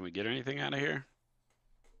 Rex? Can we get anything out of here?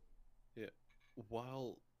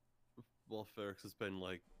 while while Ferrex has been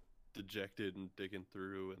like dejected and digging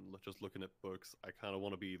through and just looking at books, I kind of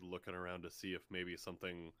want to be looking around to see if maybe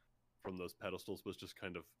something from those pedestals was just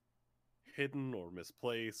kind of hidden or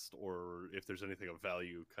misplaced, or if there's anything of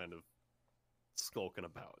value kind of skulking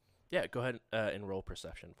about. Yeah, go ahead and roll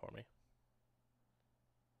perception for me.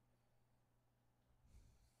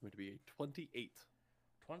 Going to be a 28.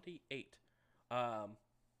 28.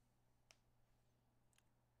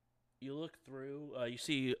 You look through, you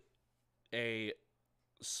see a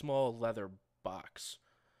small leather box,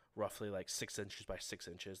 roughly like 6 inches by 6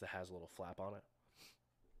 inches, that has a little flap on it.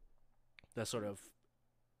 That's sort of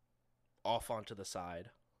off onto the side.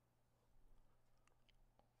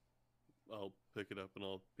 I'll pick it up and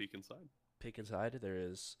I'll peek inside. Peek inside, there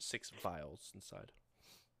is 6 vials inside.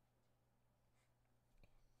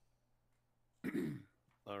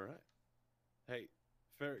 All right. Hey,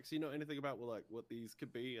 Ferrex, you know anything about what these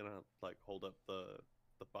could be? And I'll like hold up the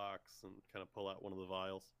box and kind of pull out one of the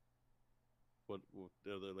vials. What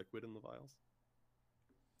are there liquid in the vials?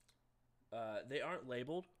 They aren't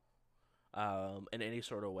labeled in any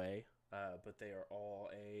sort of way, but they are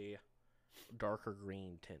all a darker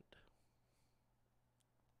green tint.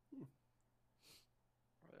 Do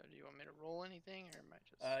you want me to roll anything, or am I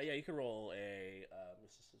just? Yeah, you can roll a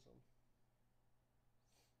mysticism.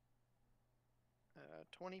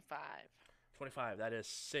 25. 25. That is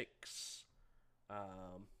 6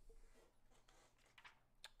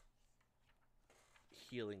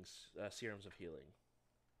 healings, serums of healing.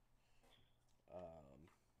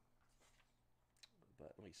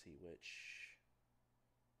 But let me see which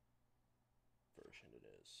version it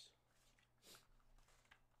is.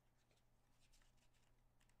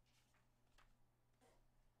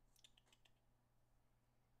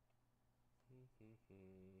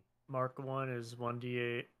 Mark 1 is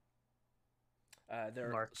 1d8. There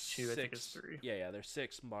Mark are 2, I think, is 3. Yeah, there's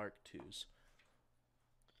 6 Mark 2s.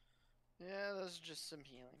 Yeah, those are just some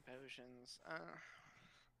healing potions. There's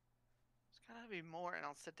gotta be more, and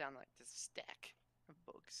I'll sit down like this stack of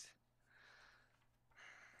books.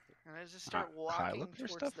 And I just start high walking look for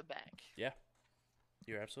towards stuff? the back. Yeah,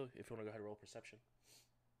 you're absolutely. If you want to go ahead and roll perception.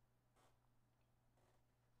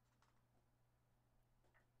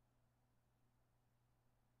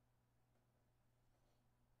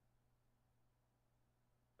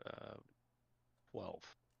 Uh,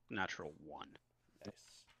 12. Natural 1. Nice.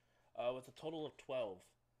 With a total of 12,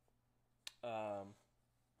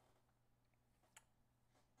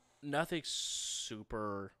 nothing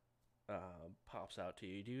super pops out to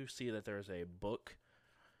you. You do see that there's a book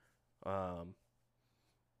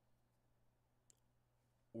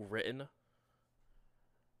written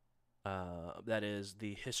that is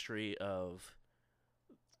the history of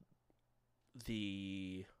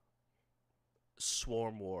the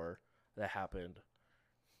swarm war that happened.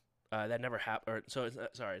 That never happened. So it's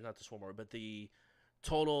not the swarm war, but the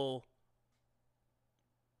total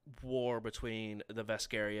war between the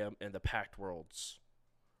Vescarium and the Pact Worlds.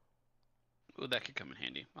 Well, that could come in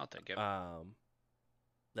handy. I'll take it.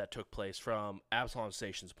 That took place from Absalom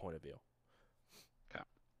Station's point of view.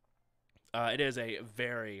 Okay. It is a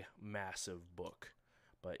very massive book,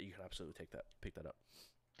 but you can absolutely pick that up.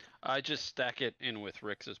 I just stack it in with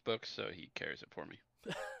Rix's book, so he carries it for me.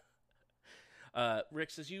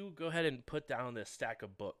 Rix, as you go ahead and put down this stack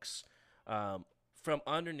of books, from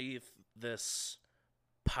underneath this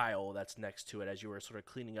pile that's next to it, as you were sort of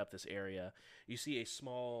cleaning up this area, you see a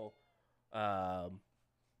small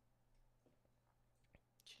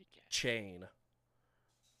chain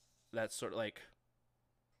that's sort of like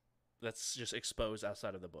that's just exposed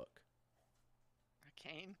outside of the book. A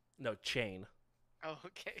cane? No, chain. Oh,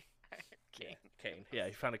 okay. Cane. Yeah, cane. Yeah,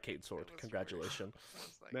 you found a cane sword. That was Congratulations. weird. I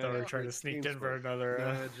was like, Man, Thought we were oh, trying to sneak in for another.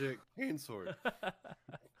 Magic cane sword.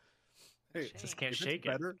 Hey, Chain. Just can't if shake it's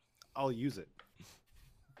it. better, I'll use it.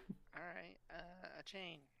 all right, a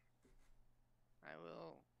chain. I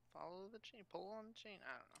will follow the chain. Pull on the chain.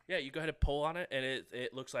 I don't know. Yeah, you go ahead and pull on it, and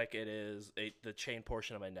it looks like it is the chain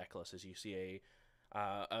portion of a necklace. As you see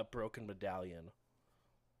a broken medallion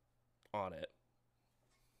on it.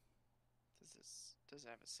 Does it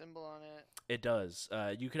have a symbol on it? It does.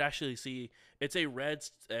 You could actually see it's a red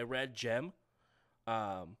gem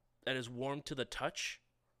that is warm to the touch,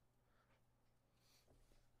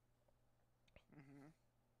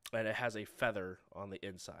 Mm-hmm. and it has a feather on the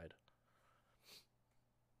inside.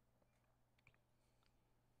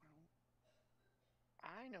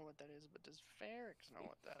 I know what that is, but does Ferrex know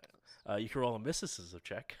what that is? You can roll a mysticism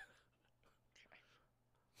check.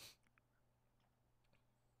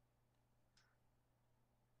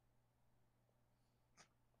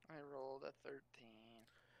 I rolled a 13.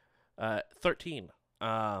 13.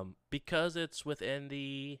 Because it's within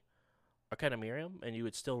the Arcanumerium, and you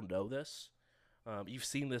would still know this. You've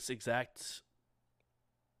seen this exact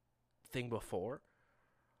thing before.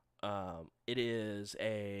 It is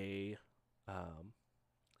a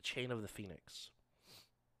chain of the Phoenix.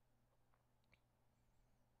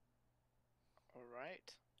 All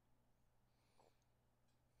right.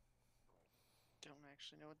 Don't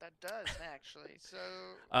actually know what that does, actually. So,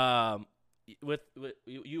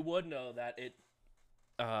 You would know that it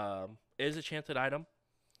is a chanted item.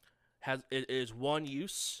 It is one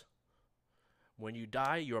use. When you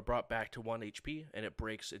die, you are brought back to 1 HP, and it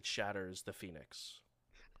breaks and shatters the Phoenix.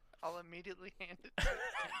 I'll immediately hand it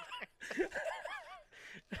to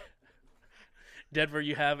Denver. Denver,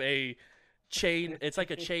 you have a chain. It's like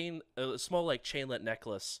a chain, a small like chainlet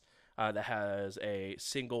necklace that has a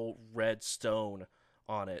single red stone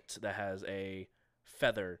on it that has a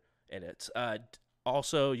feather in it.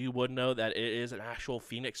 Also, you would know that it is an actual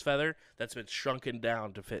phoenix feather that's been shrunken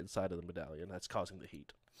down to fit inside of the medallion. That's causing the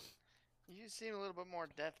heat. You seem a little bit more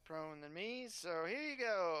death prone than me, so here you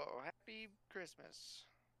go. Happy Christmas.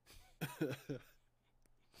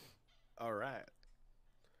 All right.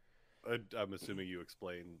 I'm assuming you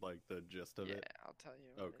explained like the gist of Yeah, it. I'll tell you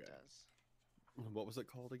what Okay. it does. What was it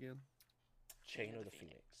called again? Chain of the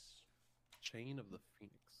Phoenix. Chain of the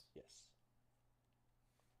Phoenix. Yes.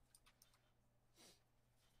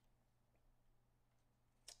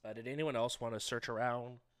 Did anyone else want to search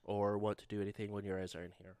around or want to do anything when you guys are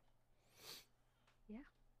in here? Yeah.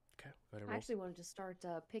 Okay. Go ahead and I roll. actually want to just start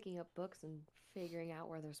picking up books and figuring out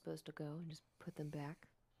where they're supposed to go and just put them back.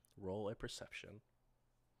 Roll a perception.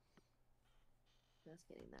 Just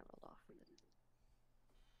getting that rolled off for the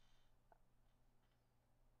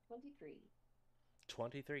 23.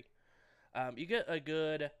 23. You get a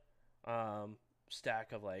good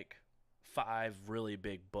stack of like 5 really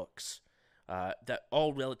big books that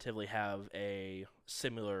all relatively have a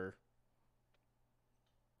similar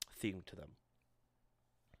theme to them.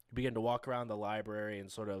 You begin to walk around the library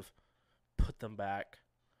and sort of put them back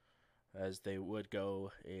as they would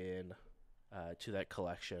go in to that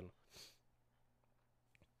collection.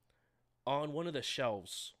 On one of the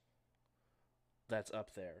shelves that's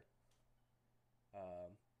up there,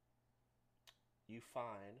 you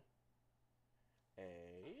find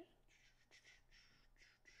a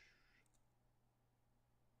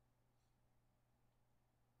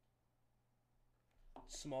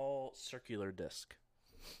small circular disc.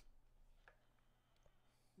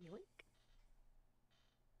 Yoink.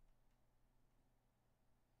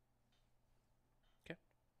 Okay.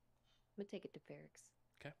 I'm going to take it to Ferrix.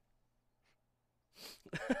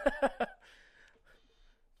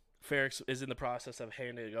 Ferrix is in the process of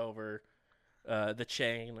handing over the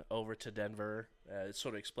chain over to Denver,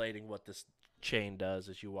 sort of explaining what this chain does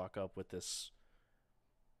as you walk up with this.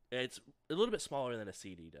 It's a little bit smaller than a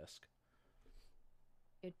CD disc.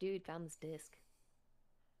 Your dude found this disc.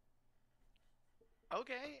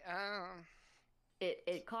 Okay,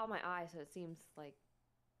 It caught my eye, so it seems like,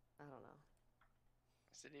 I don't know.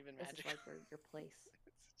 is it even This magic? is like your place.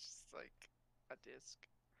 It's just like a disc.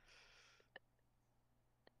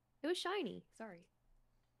 It was shiny. Sorry.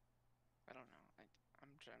 I don't know. I'm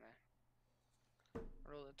trying to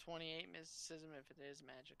roll a 28 mysticism if it is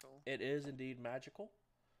magical. It is indeed magical.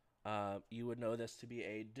 You would know this to be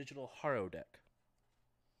a digital haro deck.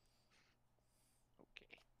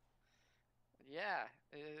 Okay. Yeah,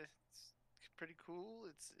 it's pretty cool.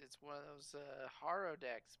 It's one of those haro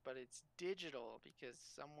decks, but it's digital because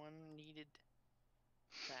someone needed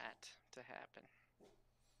that to happen.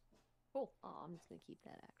 Cool. Oh, I'm just going to keep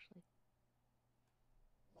that, actually.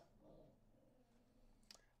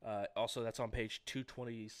 Also, that's on page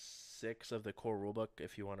 226 of the core rulebook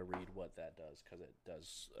if you want to read what that does, because it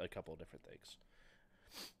does a couple of different things.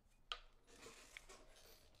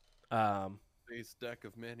 Space deck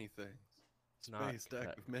of many things. Not Space deck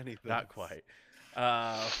quite- of many things. Not quite.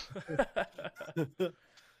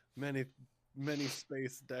 many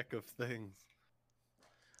space deck of things.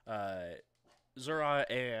 Zura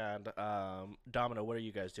and Domino, what are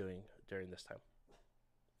you guys doing during this time?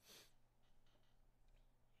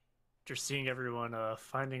 Just seeing everyone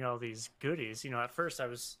finding all these goodies. You know, at first I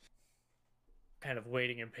was kind of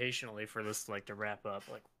waiting impatiently for this like to wrap up.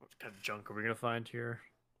 Like, what kind of junk are we gonna find here?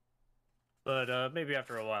 But maybe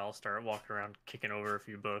after a while, I'll start walking around, kicking over a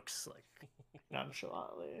few books, like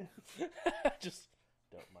nonchalantly. Just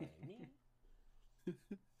don't mind me.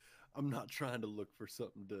 I'm not trying to look for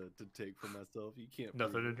something to take for myself. You can't.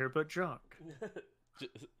 Nothing prove in it. here but junk.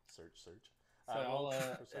 Search. So Roll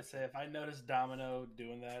I'll perception. say if I notice Domino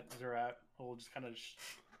doing that, Zerat will just kind of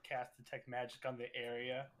cast detect magic on the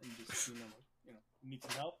area and just need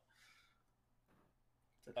some help.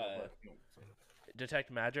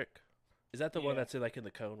 Detect magic. Is that the one Yeah. that's in in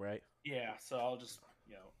the cone, right? Yeah, so I'll just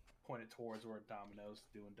point it towards where Domino's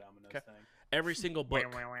doing Domino's thing. Every single book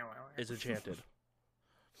is enchanted.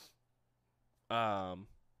 So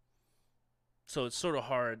it's sort of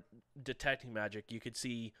hard detecting magic. You could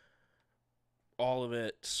see all of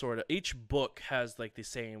it sort of. Each book has like the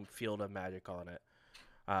same field of magic on it.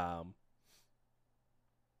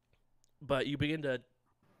 But you begin to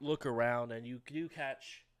look around and you do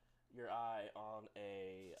catch your eye on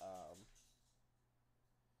a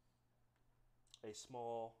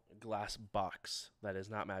small glass box that is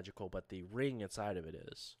not magical, but the ring inside of it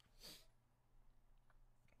is.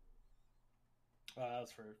 That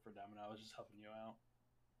was for Domino. I was just helping you out.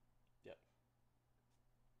 Yep.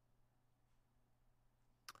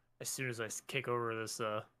 As soon as I kick over this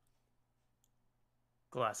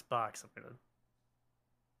glass box, I'm gonna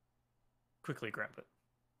quickly grab it.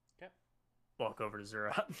 Okay. Walk over to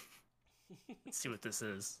Zerat. See what this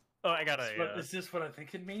is. Oh, I got a. Is this what I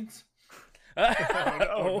think it means?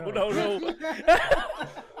 Oh, no.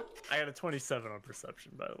 I got a 27 on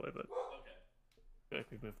perception, by the way, but I feel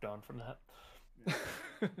like we moved on from that.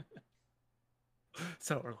 That's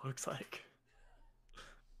how it looks like.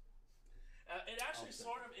 It actually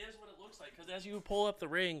sort of is what it looks like, because as you pull up the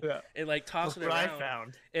ring and toss it What around, I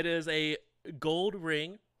found. it is a gold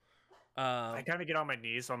ring. I kind of get on my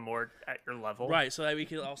knees, so I'm more at your level. Right, so that we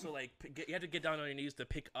can also you have to get down on your knees to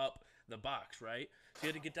pick up the box, right? So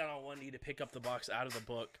you have to get down on one knee to pick up the box out of the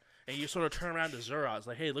book, and you sort of turn around to Zerat. It's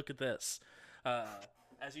like, hey, look at this.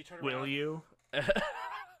 As you turn around, Will you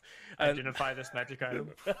identify this magic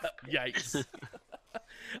item? Yikes!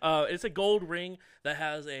 It's a gold ring that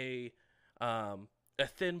has a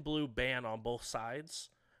thin blue band on both sides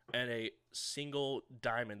and a single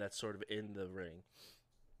diamond that's sort of in the ring.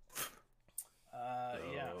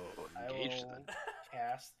 Yeah. I engaged will then.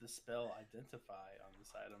 cast the spell Identify on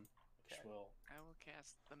this item. Which will I will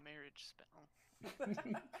cast the marriage spell.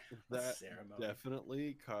 That ceremony.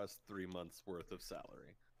 definitely cost 3 months worth of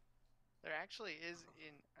salary. There actually is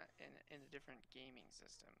in a different gaming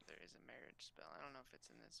system. There is a marriage spell. I don't know if it's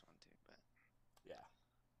in this one too, but Yeah,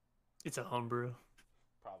 It's a homebrew.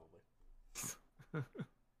 probably.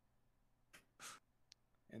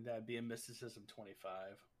 And that'd be a mysticism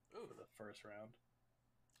 25 Ooh. for the first round.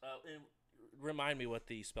 And remind me what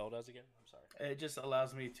the spell does again. I'm sorry. It just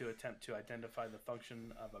allows me to attempt to identify the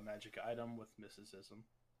function of a magic item with mysticism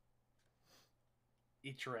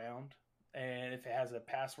each round. And if it has a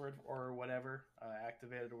password or whatever,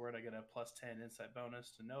 activated word, I get a +10 insight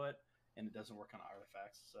bonus to know it. And it doesn't work on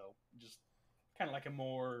artifacts. So just kind of like a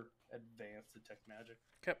more advanced detect magic.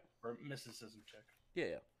 Okay. Or mysticism check.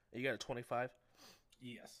 Yeah. You got a 25.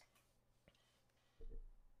 Yes.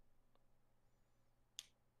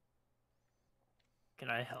 Can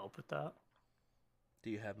I help with that? Do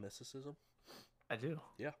you have mysticism? I do.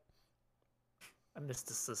 Yeah. I'm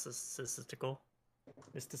mystical.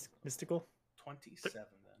 Mystical? 27 then.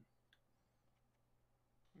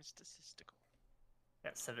 mystical.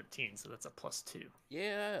 At 17, so that's a +2.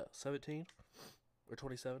 Yeah, 17 or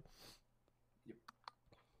 27. Yep.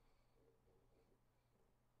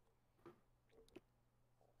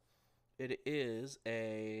 It is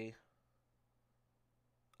a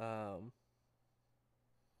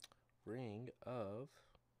ring of.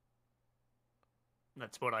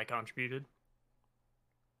 That's what I contributed.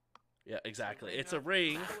 Yeah, exactly. Ring It's a of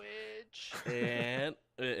ring, Language. and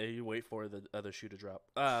you wait for the other shoe to drop.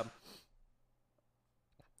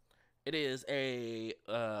 It is a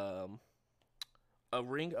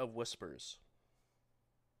ring of whispers.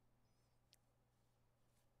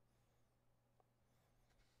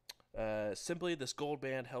 Simply, this gold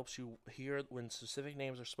band helps you hear when specific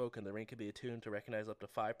names are spoken. The ring can be attuned to recognize up to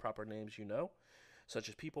 5 proper names you know, such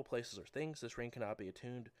as people, places, or things. This ring cannot be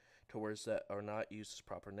attuned to words that are not used as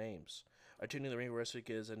proper names. Attuning the ring of whispers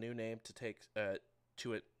is a new name to take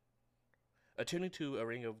to it. Attuning to a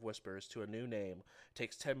ring of whispers to a new name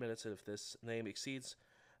takes 10 minutes. If this name exceeds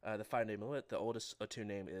the 5-name limit, the oldest attuned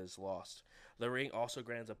name is lost. The ring also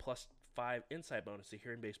grants a +5 insight bonus to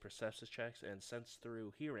hearing-based perception checks and sense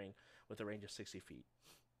through hearing with a range of 60 feet.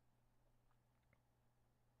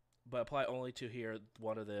 But apply only to hear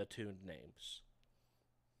one of the attuned names.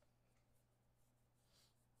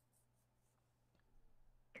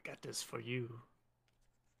 I got this for you.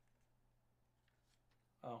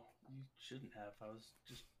 Oh, you shouldn't have. I was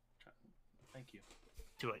just trying. Thank you.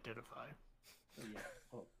 To identify. Oh, yeah.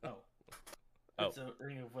 Oh. Oh. It's a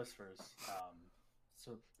ring of whispers.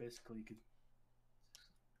 So basically, you could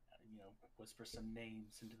whisper some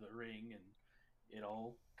names into the ring, and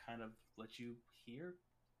it'll kind of let you hear,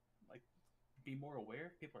 like, be more aware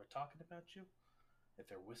if people are talking about you, if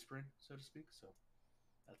they're whispering, so to speak. So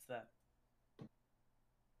that's that.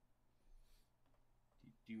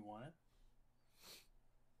 Do you want it?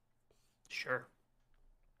 Sure.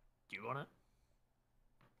 Do you want it?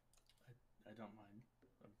 I don't mind.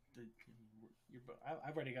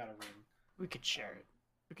 I've already got a ring. We could share it.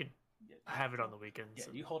 We could Yeah, have it on the weekends. Yeah,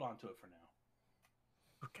 and- you hold on to it for now.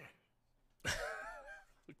 Okay.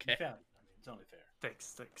 You Okay. found it. I mean, it's only fair.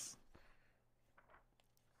 Thanks.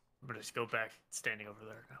 I'm gonna just go back standing over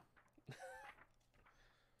there now.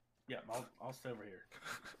 Yeah, I'll stay over here.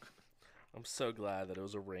 I'm so glad that it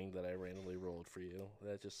was a ring that I randomly rolled for you.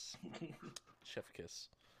 That just chef kiss.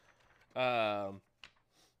 All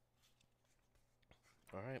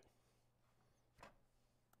right.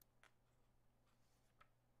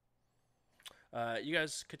 You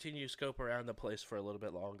guys continue to scope around the place for a little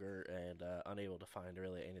bit longer and unable to find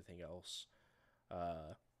really anything else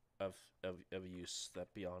of use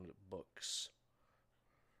that beyond books.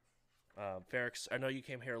 Ferrix, I know you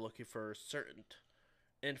came here looking for certain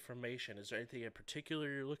information. Is there anything in particular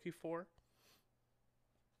you're looking for?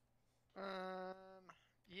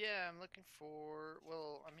 Yeah, I'm looking for.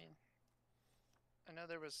 Well, I mean, I know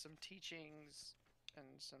there was some teachings and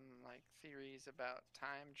some like theories about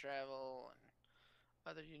time travel and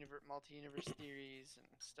other multi-universe theories and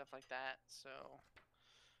stuff like that. So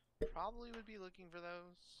probably would be looking for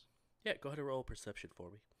those. Yeah, go ahead and roll perception for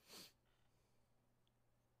me.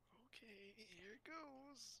 Okay, here it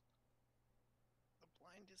goes. The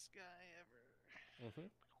blindest guy ever.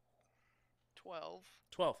 12.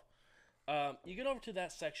 12. You get over to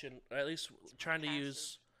that section, or at least trying to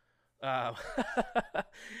use,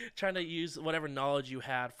 trying to use whatever knowledge you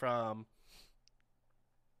had from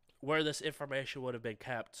where this information would have been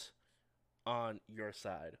kept on your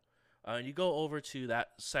side. And you go over to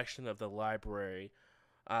that section of the library,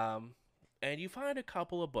 and you find a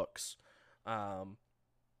couple of books.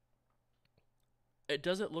 It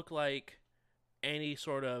doesn't look like any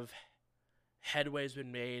sort of headway's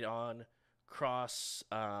been made on cross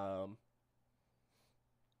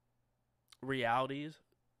realities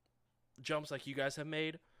jumps like you guys have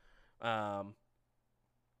made, but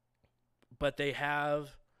they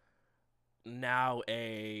have now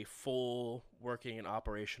a full working and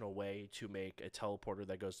operational way to make a teleporter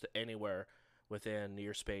that goes to anywhere within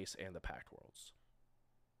Near Space and the Pact Worlds.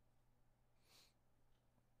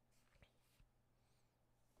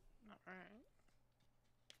 Alright.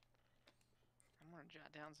 I'm gonna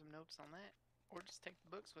jot down some notes on that. Or just take the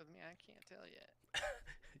books with me, I can't tell yet.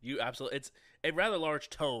 You absolutely, it's a rather large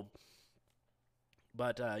tome,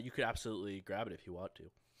 but you could absolutely grab it if you want to.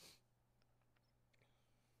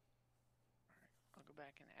 I'll go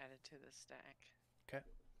back and add it to the stack. Okay.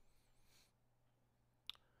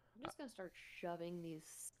 I'm just gonna start shoving these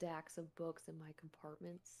stacks of books in my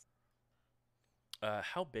compartments.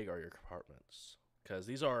 How big are your compartments? Because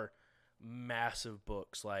these are massive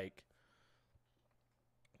books, like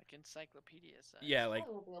Encyclopedia size. yeah, like I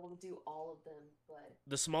won't be able to do all of them, but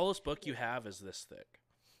the smallest book you have is this thick.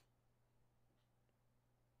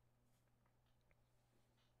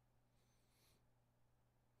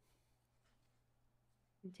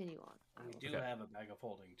 continue on. I We will- do Okay. have a bag of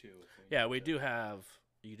holding too. If Yeah, need we to. do have.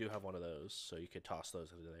 You do have one of those, so you could toss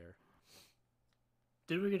those into there.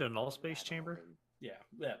 Did we get a null space Rabbit chamber? holding. Yeah.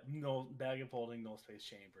 No bag of holding, no space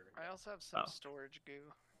chamber. I also have some Oh. storage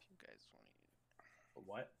goo if you guys want to use it.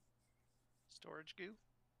 What? Storage goo?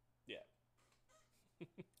 Yeah.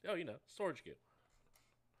 Oh, storage goo.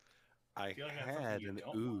 I feel like that's something had you an don't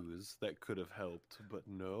want. ooze that could have helped, but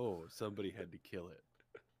no, somebody had to kill it.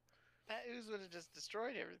 That ooze would have just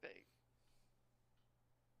destroyed everything.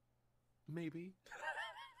 Maybe.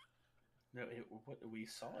 No, we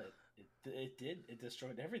saw it. It did. It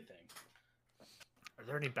destroyed everything. Are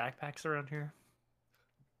there any backpacks around here?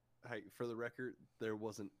 Hey, for the record, there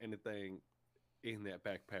wasn't anything in that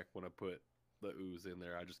backpack when I put the ooze in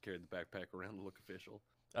there. I just carried the backpack around to look official.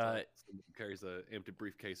 Someone carries an empty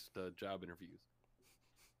briefcase to job interviews.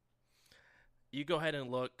 You go ahead and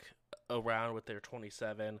look around with their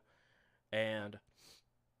 27, and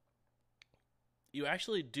you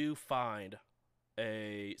actually do find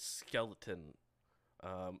a skeleton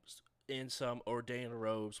in some ordained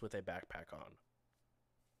robes with a backpack on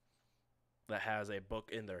that has a book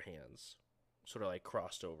in their hands, sort of like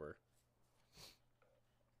crossed over.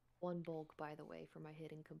 One bulk, by the way, for my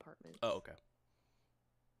hidden compartments. Oh, okay.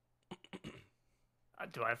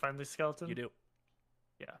 Do I find the skeleton? You do.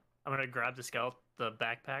 Yeah. I'm gonna grab the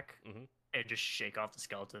backpack, Mhm. and just shake off the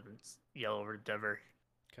skeleton and yell over to Dever.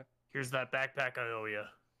 Here's that backpack I owe you.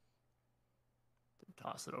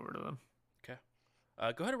 Toss it over to them.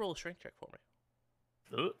 Go ahead and roll a strength check for me.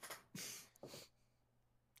 Ooh.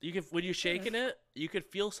 You can, when you're shaking it, you could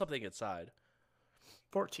feel something inside.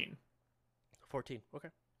 14. 14. Okay.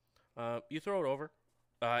 You throw it over.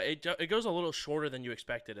 It goes a little shorter than you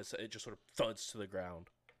expected. It just sort of thuds to the ground.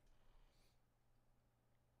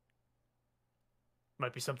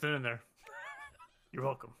 Might be something in there. You're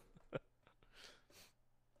welcome.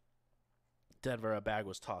 Denver, a bag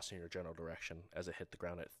was tossed in your general direction. As it hit the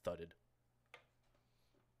ground, it thudded.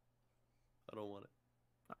 I don't want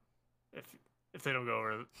it. If they don't go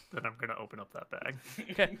over, then I'm gonna open up that bag.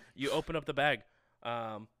 Okay, you open up the bag.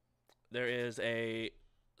 There is a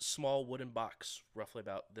small wooden box, roughly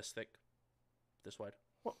about this thick, this wide.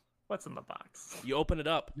 What's in the box? You open it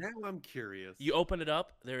up. Now I'm curious. You open it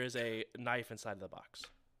up. There is a knife inside of the box.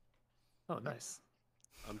 Oh, nice.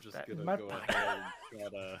 I'm just That gonna my go pocket. ahead and try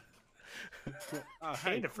to. Oh,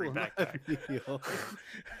 And a free cool, backpack. knife deal.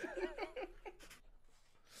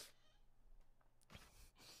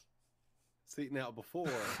 See, now before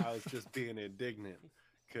I was just being indignant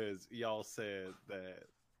because y'all said that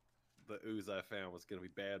the ooze I found was going to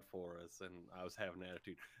be bad for us, and I was having an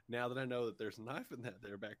attitude. Now that I know that there's a knife in that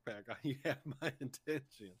there backpack, you have my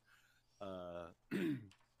intention. I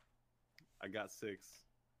got 6.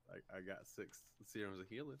 I got 6 serums of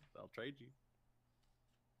healing. I'll trade you.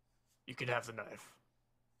 You could have the knife.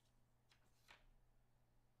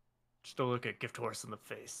 Just don't look at Gift Horse in the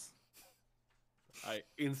face. I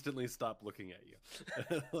instantly stop looking at you.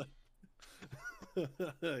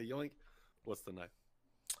 Yoink. What's the knife?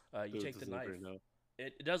 You Does take the knife. anybody know?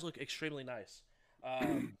 It does look extremely nice.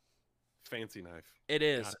 Fancy knife. It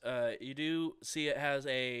is. You do see it has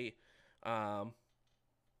a.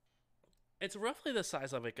 It's roughly the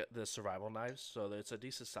size of the survival knives, so it's a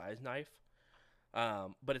decent sized knife.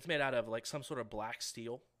 But it's made out of like some sort of black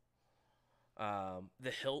steel.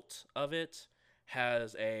 The hilt of it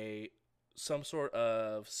has some sort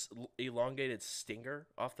of elongated stinger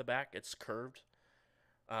off the back. It's curved.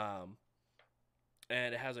 And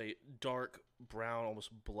it has a dark brown,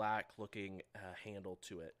 almost black looking handle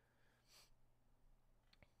to it.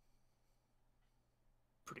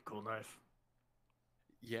 Pretty cool knife.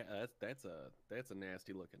 Yeah, that's a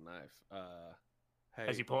nasty looking knife. Hey,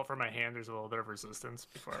 As you pull it from my hand, there's a little bit of resistance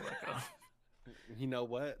before I let go. you know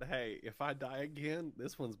what? Hey, if I die again,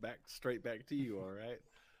 this one's straight back to you, all right?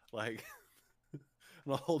 Like, and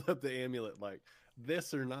I'll hold up the amulet like,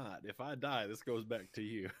 this or not, if I die, this goes back to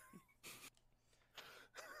you.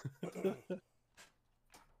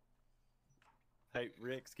 Hey,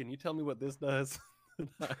 Rix, can you tell me what this does?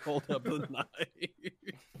 I hold up the knife.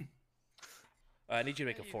 I need you to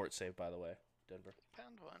make a Hey. fort save, by the way, Denver.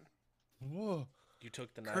 Found one. Whoa, You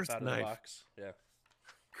took the knife Cursed out of knife. the box. Yeah.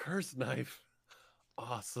 cursed knife.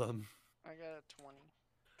 Awesome. I got a 20.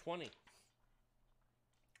 20.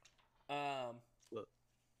 Look.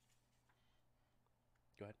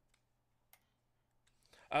 Go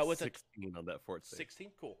ahead. With a 16 on that fort save.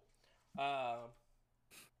 16, cool. I'm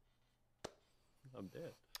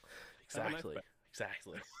dead. Exactly. back.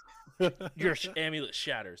 Exactly. Your amulet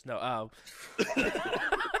shatters. No.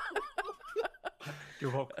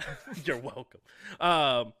 You're welcome. You're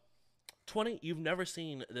welcome. 20. You've never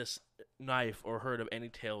seen this knife or heard of any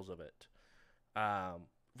tales of it.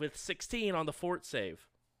 With 16 on the fort save.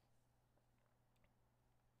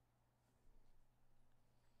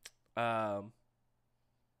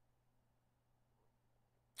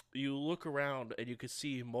 You look around and you can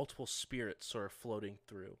see multiple spirits sort of floating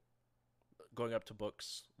through, going up to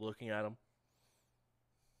books, looking at them.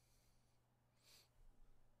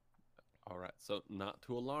 All right, so not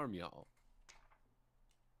to alarm y'all,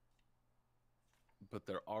 but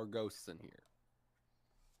there are ghosts in here.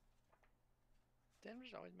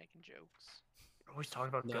 Denver's always making jokes. Always talking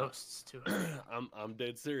about No. ghosts too. I'm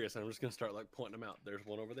dead serious. I'm just gonna start like pointing them out. There's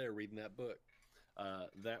one over there reading that book.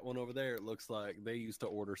 That one over there looks like they used to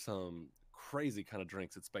order some crazy kind of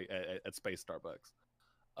drinks at Space Starbucks.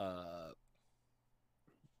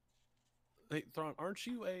 Hey, Thrawn, aren't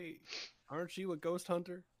you a ghost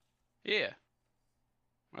hunter? Yeah.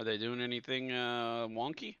 Are they doing anything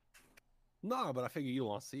wonky? No, but I figure you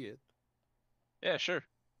want to see it. Yeah, sure.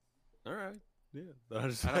 All right. Yeah.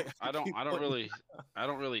 I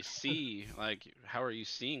don't really see, like, how are you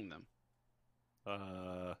seeing them?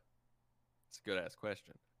 It's a good ass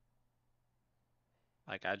question.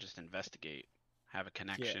 Like, I just investigate, have a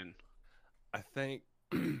connection, I think.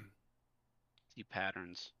 see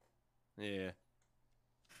patterns. Yeah.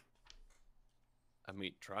 I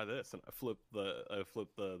mean, try this, and I flip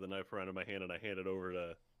the knife around in my hand, and I hand it over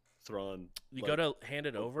to Thrawn. You like, go to hand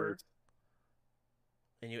it go over, first.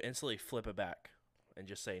 and you instantly flip it back and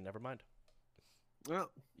just say, never mind.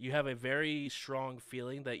 Well, You have a very strong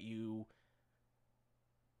feeling that you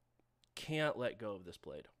can't let go of this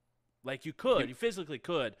blade. Like, you could. You physically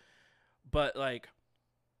could. But, like...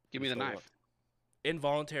 Give me the Still knife. what?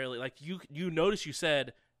 involuntarily, like, you notice you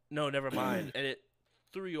said, no, never mind, and it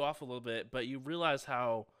threw you off a little bit, but you realize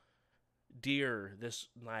how dear this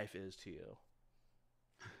knife is to you.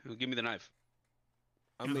 Give me the knife.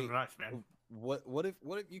 I Give him mean, the knife, man. what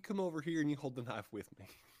if you come over here and you hold the knife with me?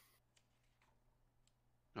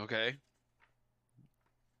 Okay.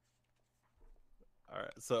 All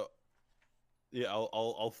right, so yeah,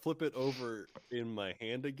 I'll flip it over in my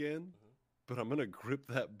hand again, but I'm gonna grip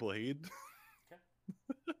that blade,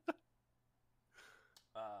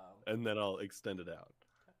 and then I'll extend it out.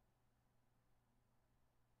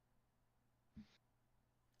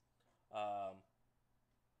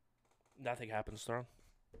 Nothing happens, Thrawn.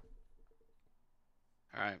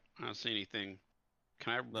 All right. I don't see anything.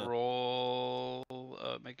 Can I No. roll?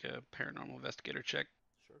 Make a paranormal investigator check.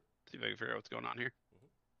 Sure. See if I can figure out what's going on here.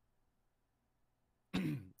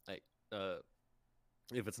 Hey,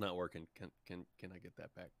 if it's not working, can I get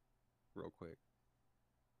that back real quick?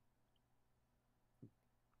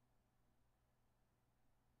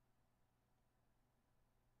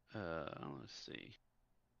 Let's see.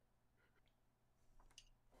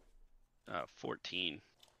 14.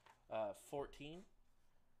 14.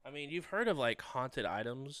 I mean, you've heard of, like, haunted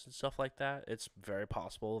items and stuff like that. It's very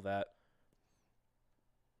possible that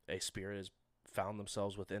a spirit has found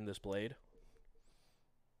themselves within this blade.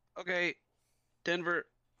 Okay, Denver.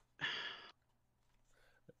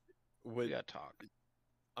 We When gotta talk.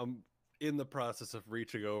 I'm in the process of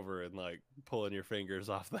reaching over and like pulling your fingers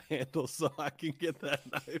off the handle so I can get that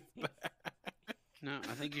knife back. No,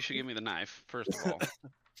 I think you should give me the knife first of all.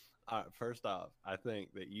 All right, first off, I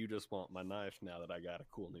think that you just want my knife now that I got a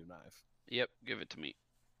cool new knife. Yep, give it to me.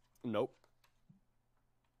 Nope.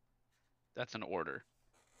 That's an order.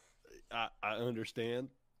 I understand.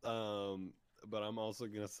 But I'm also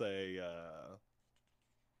gonna say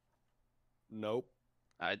nope.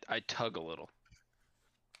 I tug a little.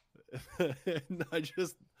 And I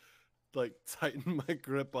just like tighten my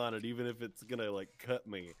grip on it, even if it's gonna like cut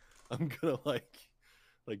me. I'm gonna like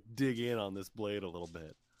dig in on this blade a little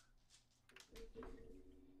bit.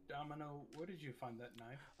 Domino, where did you find that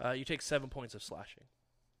knife? You take 7 points of slashing.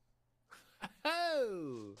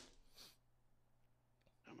 Oh.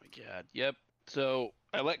 Oh my god. Yep. So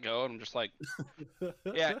I let go and I'm just like,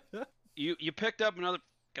 yeah, you picked up another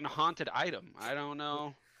fucking haunted item. I don't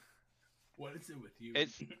know. What is it with you?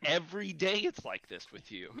 It's every day it's like this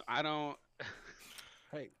with you. I don't.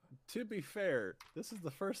 Hey, to be fair, this is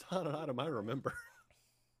the first haunted item I remember.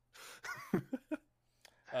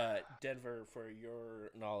 Denver, for your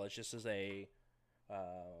knowledge, this is a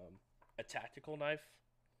tactical knife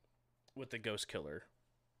with the ghost killer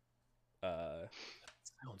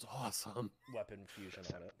Sounds awesome. weapon fusion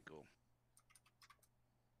on it. Cool.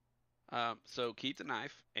 So keep the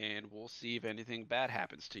knife, and we'll see if anything bad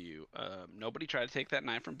happens to you. Nobody try to take that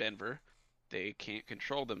knife from Denver. They can't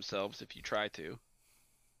control themselves if you try to,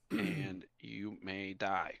 and you may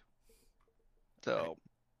die. So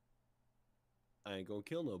I ain't gonna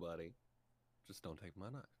kill nobody. Just don't take my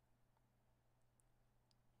knife.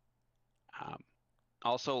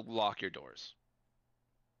 also lock your doors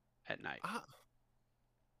at night.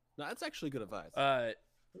 No, that's actually good advice.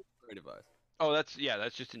 Great advice. Oh, that's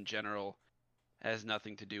just in general. It has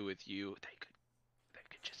nothing to do with you. They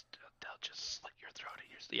could just they'll just slit your throat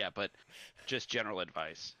in your sleep. Yeah, but just general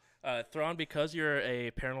advice. Thrawn, because you're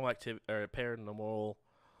a paranormal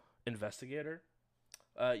investigator,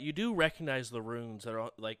 you do recognize the runes that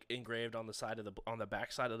are like engraved on the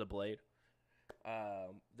back side of the blade.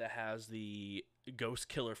 That has the ghost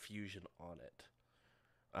killer fusion on it,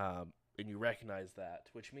 and you recognize that,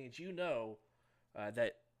 which means you know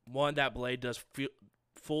that that blade does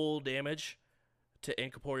full damage to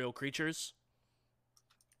incorporeal creatures.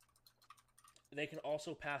 They can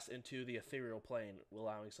also pass into the ethereal plane,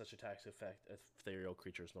 allowing such attacks to affect ethereal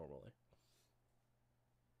creatures normally.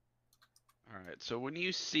 All right. So when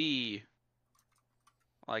you see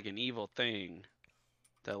like an evil thing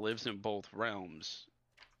that lives in both realms,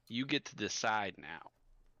 you get to decide now,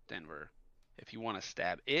 Denver, if you want to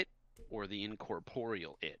stab it or the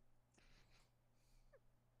incorporeal it.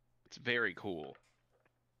 It's very cool.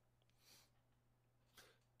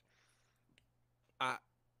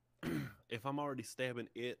 If I'm already stabbing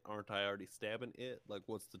it, aren't I already stabbing it? Like,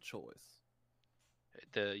 what's the choice?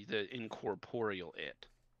 The incorporeal it.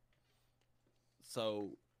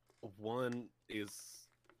 So, one is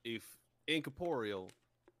if incorporeal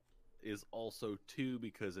is also 2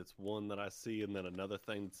 because it's one that I see and then another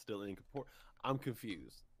thing that's still incorporeal, I'm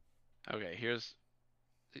confused. Okay, here's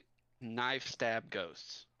knife stab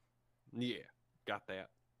ghosts. Yeah, got that.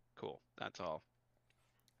 Cool. That's all.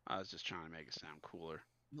 I was just trying to make it sound cooler.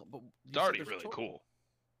 No, but It's already really cool.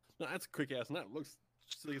 No, that's a quick ass knife. It looks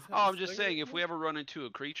silly as hell. Oh, I'm just saying, if we ever run into a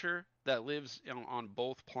creature that lives on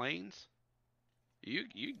both planes, you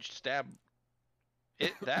stab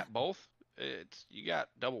that both. You got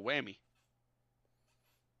double whammy.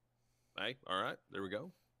 Hey, all right, there we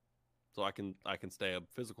go. So I can stab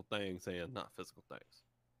physical things and not physical things.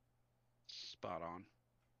 Spot on.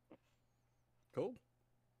 Cool.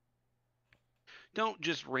 Don't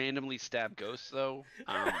just randomly stab ghosts, though.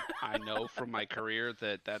 I know from my career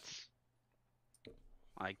that's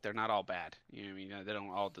like they're not all bad. You know what I mean? They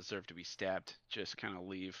don't all deserve to be stabbed. Just kind of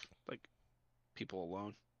leave like people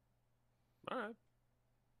alone. All right.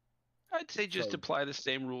 I'd say just So- apply the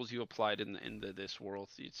same rules you applied in this world.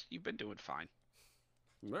 You've been doing fine.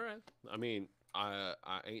 All right. I mean, I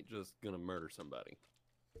ain't just gonna murder somebody,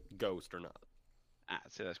 ghost or not.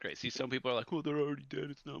 So that's great. See, some people are like, "Well, they're already dead.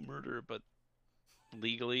 It's not murder," but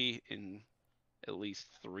legally, in at least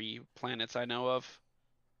 3 planets I know of,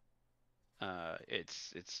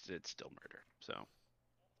 it's still murder. So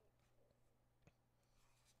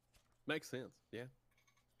Makes sense. Yeah.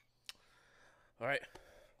 All right.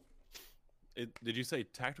 Did you say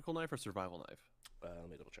tactical knife or survival knife? Let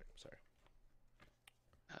me double check. Sorry.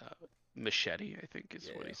 machete, I think is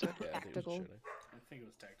what he said. Yeah, I think it was Tactical. machete. I think it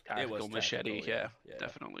was tactical. Tactical was machete, tactical, yeah, yeah.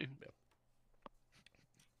 definitely.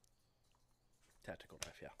 Tactical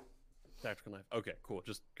knife, yeah. Tactical knife. Okay, cool.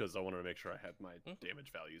 Just because I wanted to make sure I had my Mhm.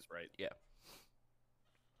 damage values right.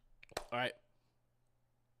 All right.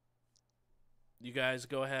 You guys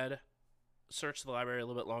go ahead, search the library a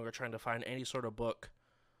little bit longer, trying to find any sort of book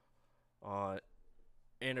on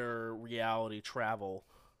inner reality travel.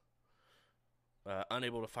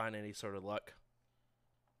 Unable to find any sort of luck.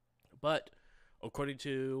 But according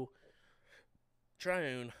to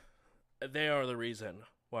Triune, they are the reason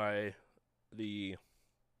why the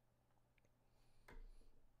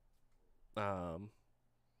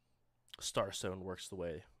Starstone works the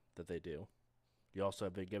way that they do. You also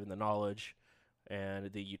have been given the knowledge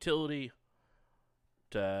and the utility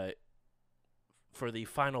to, for the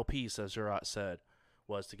final piece, as Zerat said,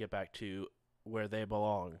 was to get back to where they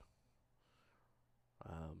belong.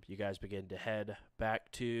 You guys begin to head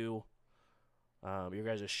back to your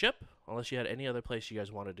guys' ship, unless you had any other place you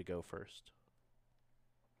guys wanted to go first.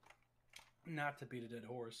 Not to beat a dead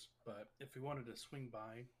horse, but if we wanted to swing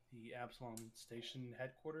by the Absalom Station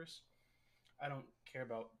headquarters, I don't care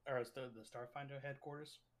about, or the Starfinder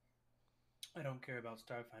headquarters. I don't care about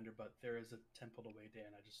Starfinder, but there is a temple to Wei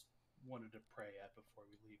Dan. I just wanted to pray at before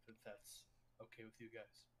we leave, if that's okay with you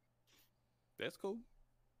guys. That's cool.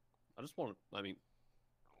 I just want to, I mean,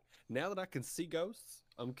 now that I can see ghosts,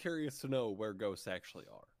 I'm curious to know where ghosts actually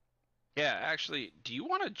are. Yeah, actually, do you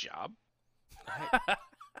want a job?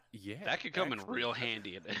 Yeah. That could come in actually, real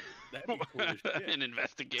handy that'd be cool as shit. in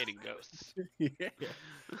investigating ghosts. Yeah.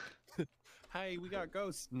 Hey, we got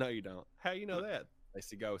ghosts. No, you don't. How you know that? I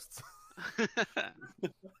see ghosts.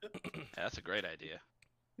 That's a great idea.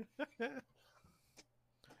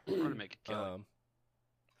 We're gonna make it kill.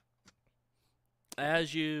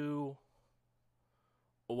 As you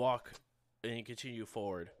walk and you continue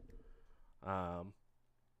forward,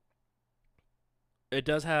 it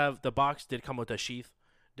does have, the box did come with a sheath.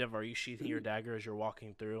 Dev, are you sheathing your dagger as you're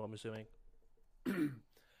walking through, I'm assuming?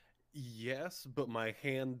 Yes, but my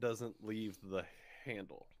hand doesn't leave the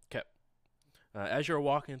handle. Okay. As you're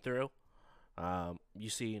walking through, you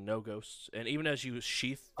see no ghosts, and even as you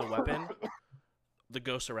sheath the weapon, the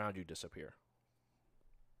ghosts around you disappear.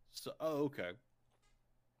 So, okay.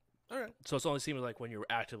 All right. So it's only seeming like when you're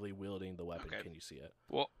actively wielding the weapon Okay. can you see it.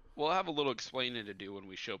 Well, we'll have a little explaining to do when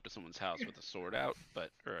we show up to someone's house with a sword out,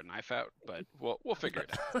 or a knife out, but we'll figure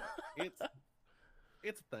it out.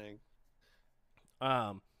 It's a thing.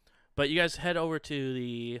 But you guys head over to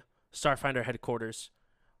the Starfinder headquarters,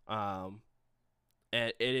 and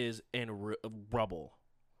it is in rubble.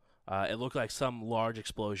 It looked like some large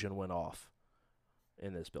explosion went off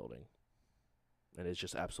in this building, and it's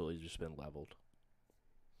just absolutely just been leveled.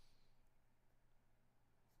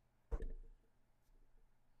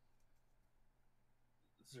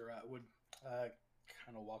 Zerat would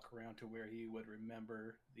kind of walk around to where he would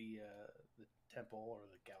remember the temple or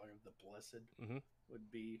the Gallery of the Blessed Mhm. would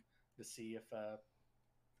be, to see if I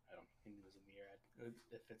don't think it was in the air,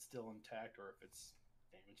 if it's still intact or if it's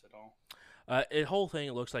damage at all? The whole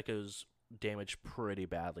thing looks like it was damaged pretty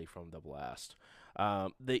badly from the blast.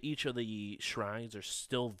 Each of the shrines are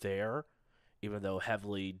still there, even though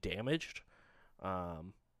heavily damaged.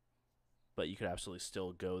 But you could absolutely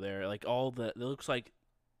still go there. Like it looks like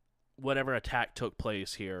whatever attack took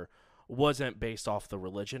place here wasn't based off the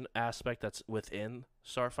religion aspect that's within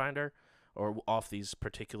Starfinder, or off these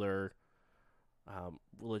particular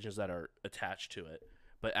religions that are attached to it,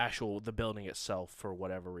 but the building itself for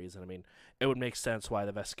whatever reason. I mean, it would make sense why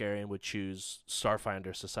the Veskarian would choose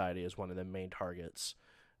Starfinder Society as one of the main targets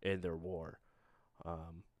in their war,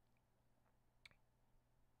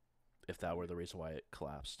 if that were the reason why it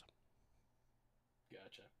collapsed.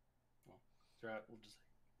 Gotcha. Well, throughout, we'll just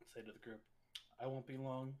say to the group, I won't be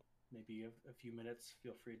long. Maybe a few minutes.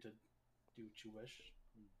 Feel free to do what you wish.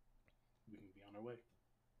 We can be on our way.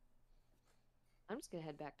 I'm just gonna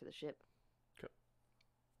head back to the ship.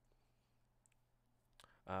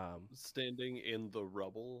 Standing in the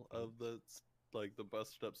rubble of the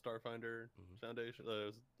busted up Starfinder Foundation,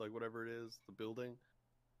 like whatever it is, the building.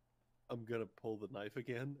 I'm gonna pull the knife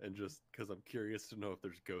again, and just because I'm curious to know if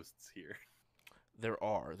there's ghosts here. There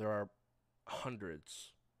are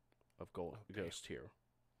hundreds of ghosts here,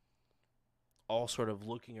 all sort of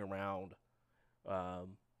looking around,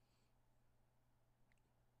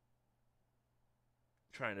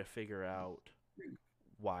 trying to figure out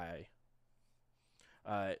why.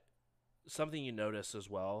 Something you notice as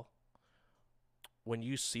well, when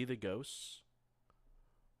you see the ghosts,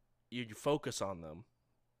 you focus on them.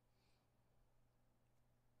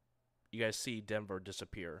 You guys see Denver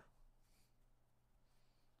disappear.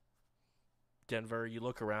 Denver, you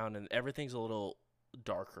look around and everything's a little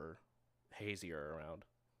darker, hazier around.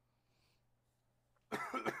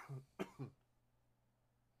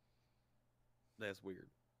 That's weird.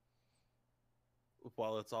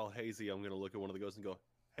 While it's all hazy, I'm gonna look at one of the ghosts and go,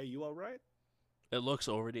 "Hey, you all right?" It looks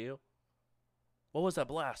over to you. What was that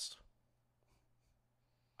blast?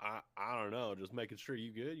 I don't know. Just making sure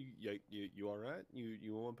you good. You all right? You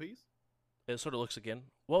in one piece? It sort of looks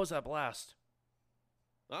again. What was that blast?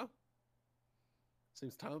 Huh?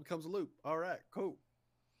 Seems time comes a loop. All right, cool.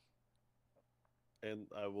 And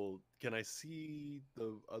I will. Can I see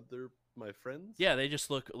my friends? Yeah, they just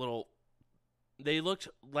look a little. They looked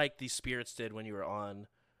like the spirits did when you were on,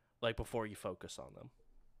 like before you focus on them.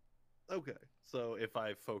 Okay, so if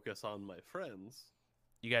I focus on my friends,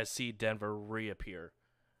 you guys see Denver reappear.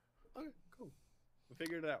 Okay, cool. We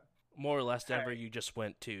figured it out. More or less, Denver, you just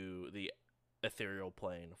went to the ethereal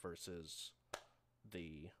plane versus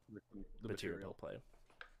the material plane.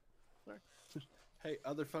 All right. Hey,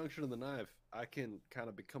 other function of the knife, I can kind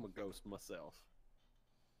of become a ghost myself.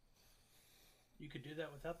 You could do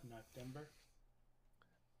that without the knife, Denver.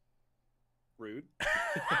 Rude.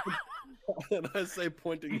 And I say,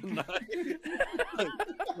 pointing the knife,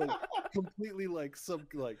 completely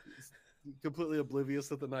completely oblivious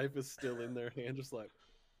that the knife is still in their hand, just like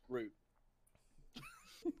rude.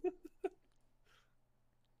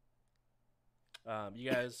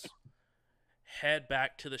 You guys head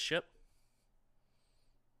back to the ship,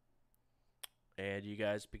 and you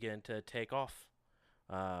guys begin to take off.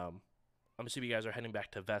 I'm assuming you guys are heading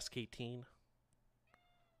back to Vesk 18.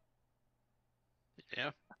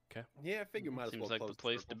 Yeah. Okay. Yeah, I figure might as well. Seems like the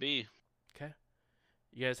place to be. Okay.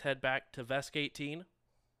 You guys head back to Vesk 18.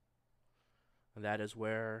 And that is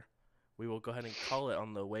where we will go ahead and call it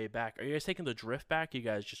on the way back. Are you guys taking the drift back? Or you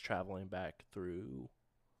guys just traveling back through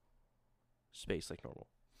space like normal?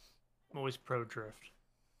 I'm always pro drift.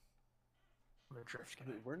 I'm a drift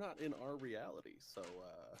guy. We're not in our reality, so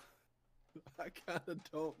I kind of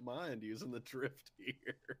don't mind using the drift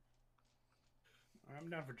here. I'm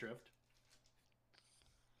down for drift.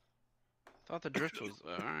 Thought the drift was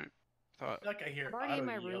alright. Like I hear. I'm already in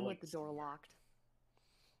my auto room yelling with the door locked.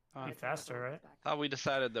 Be faster, right? Thought we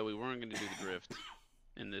decided that we weren't going to do the drift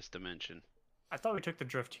in this dimension. I thought we took the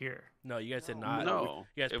drift here. No, you guys did not. No,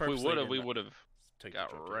 You guys if we purposely would have, did we not would have take the got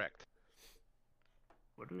drift here. wrecked.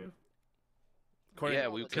 What do we have? Yeah,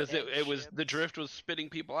 All the because dead it was the ships. drift was spitting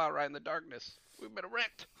people out right in the darkness. We've been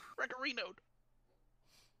wrecked. Wreck-a-renoed.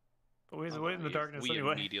 But we have to wait in the darkness we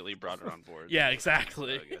anyway. immediately brought it on board. Yeah,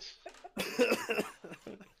 exactly. I guess.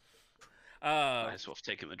 Might as well have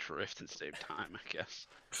taken the drift and saved time, I guess.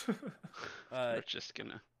 We're just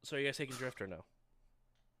gonna. So are you guys taking drift or no?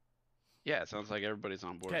 Yeah, it sounds like everybody's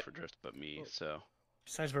on board Okay. for drift but me, so.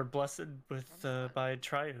 Besides, we're blessed with by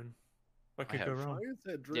Triune. What could go wrong?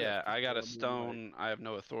 Yeah, I got a stone. I have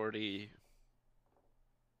no authority.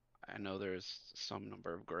 I know there's some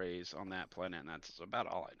number of grays on that planet, and that's about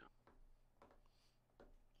all I know.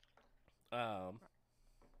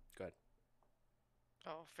 Go ahead.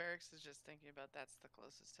 Oh, Ferrix is just thinking about that's the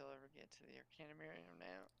closest he'll ever get to the Arcanumarium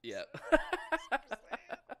now. Yeah.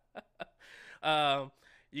 So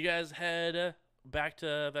You guys head back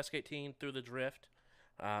to Vesk 18 through the drift.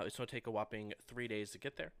 It's going to take a whopping 3 days to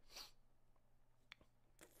get there.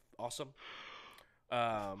 Awesome.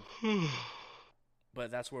 But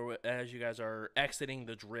that's where, as you guys are exiting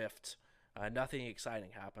the drift, nothing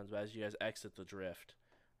exciting happens. But as you guys exit the drift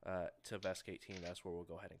to Vesk 18, that's where we'll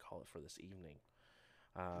go ahead and call it for this evening.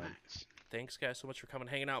 Nice. Thanks, guys, so much for coming,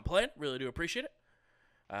 hanging out, and playing. Really do appreciate it.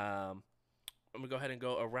 I'm going to go ahead and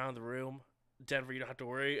go around the room. Denver, you don't have to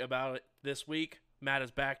worry about it this week. Matt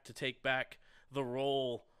is back to take back the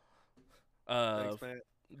role of Thanks,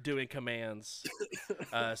 Matt. doing commands.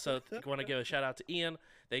 So I want to give a shout out to Ian.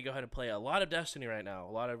 They go ahead and play a lot of Destiny right now.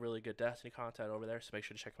 A lot of really good Destiny content over there. So make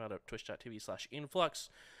sure to check them out at twitch.tv/influx.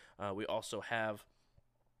 We also have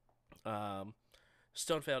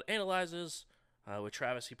Stonefield Analyzes with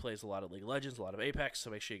Travis. He plays a lot of League of Legends, a lot of Apex.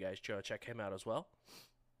 So make sure you guys go check him out as well.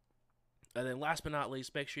 And then last but not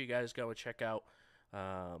least, make sure you guys go and check out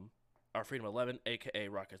our Freedom 11, a.k.a.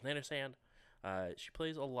 Rocket's Nanosand. She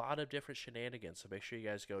plays a lot of different shenanigans, so make sure you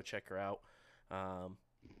guys go check her out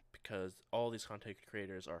because all these content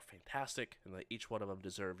creators are fantastic, and that each one of them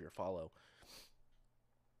deserve your follow.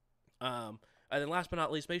 And then last but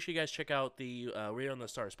not least, make sure you guys check out the Read on the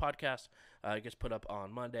Stars podcast. It gets put up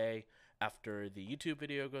on Monday after the YouTube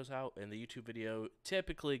video goes out, and the YouTube video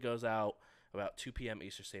typically goes out about 2 p.m.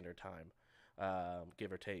 Eastern Standard Time,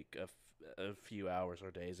 give or take a few hours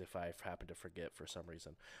or days if I happen to forget for some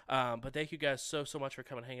reason. But thank you guys so much for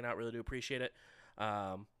coming, hanging out. Really do appreciate it.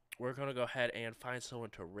 We're going to go ahead and find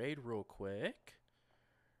someone to raid real quick.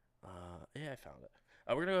 Yeah, I found it.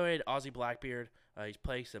 We're going to go raid Aussie Blackbeard. He's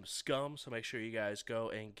playing some Scum, so make sure you guys go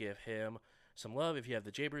and give him some love. If you have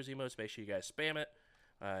the Jaybirds emotes, make sure you guys spam it.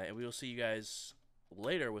 And we will see you guys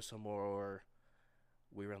later with some more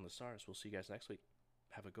We Run the Stars. We'll see you guys next week.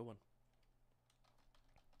 Have a good one.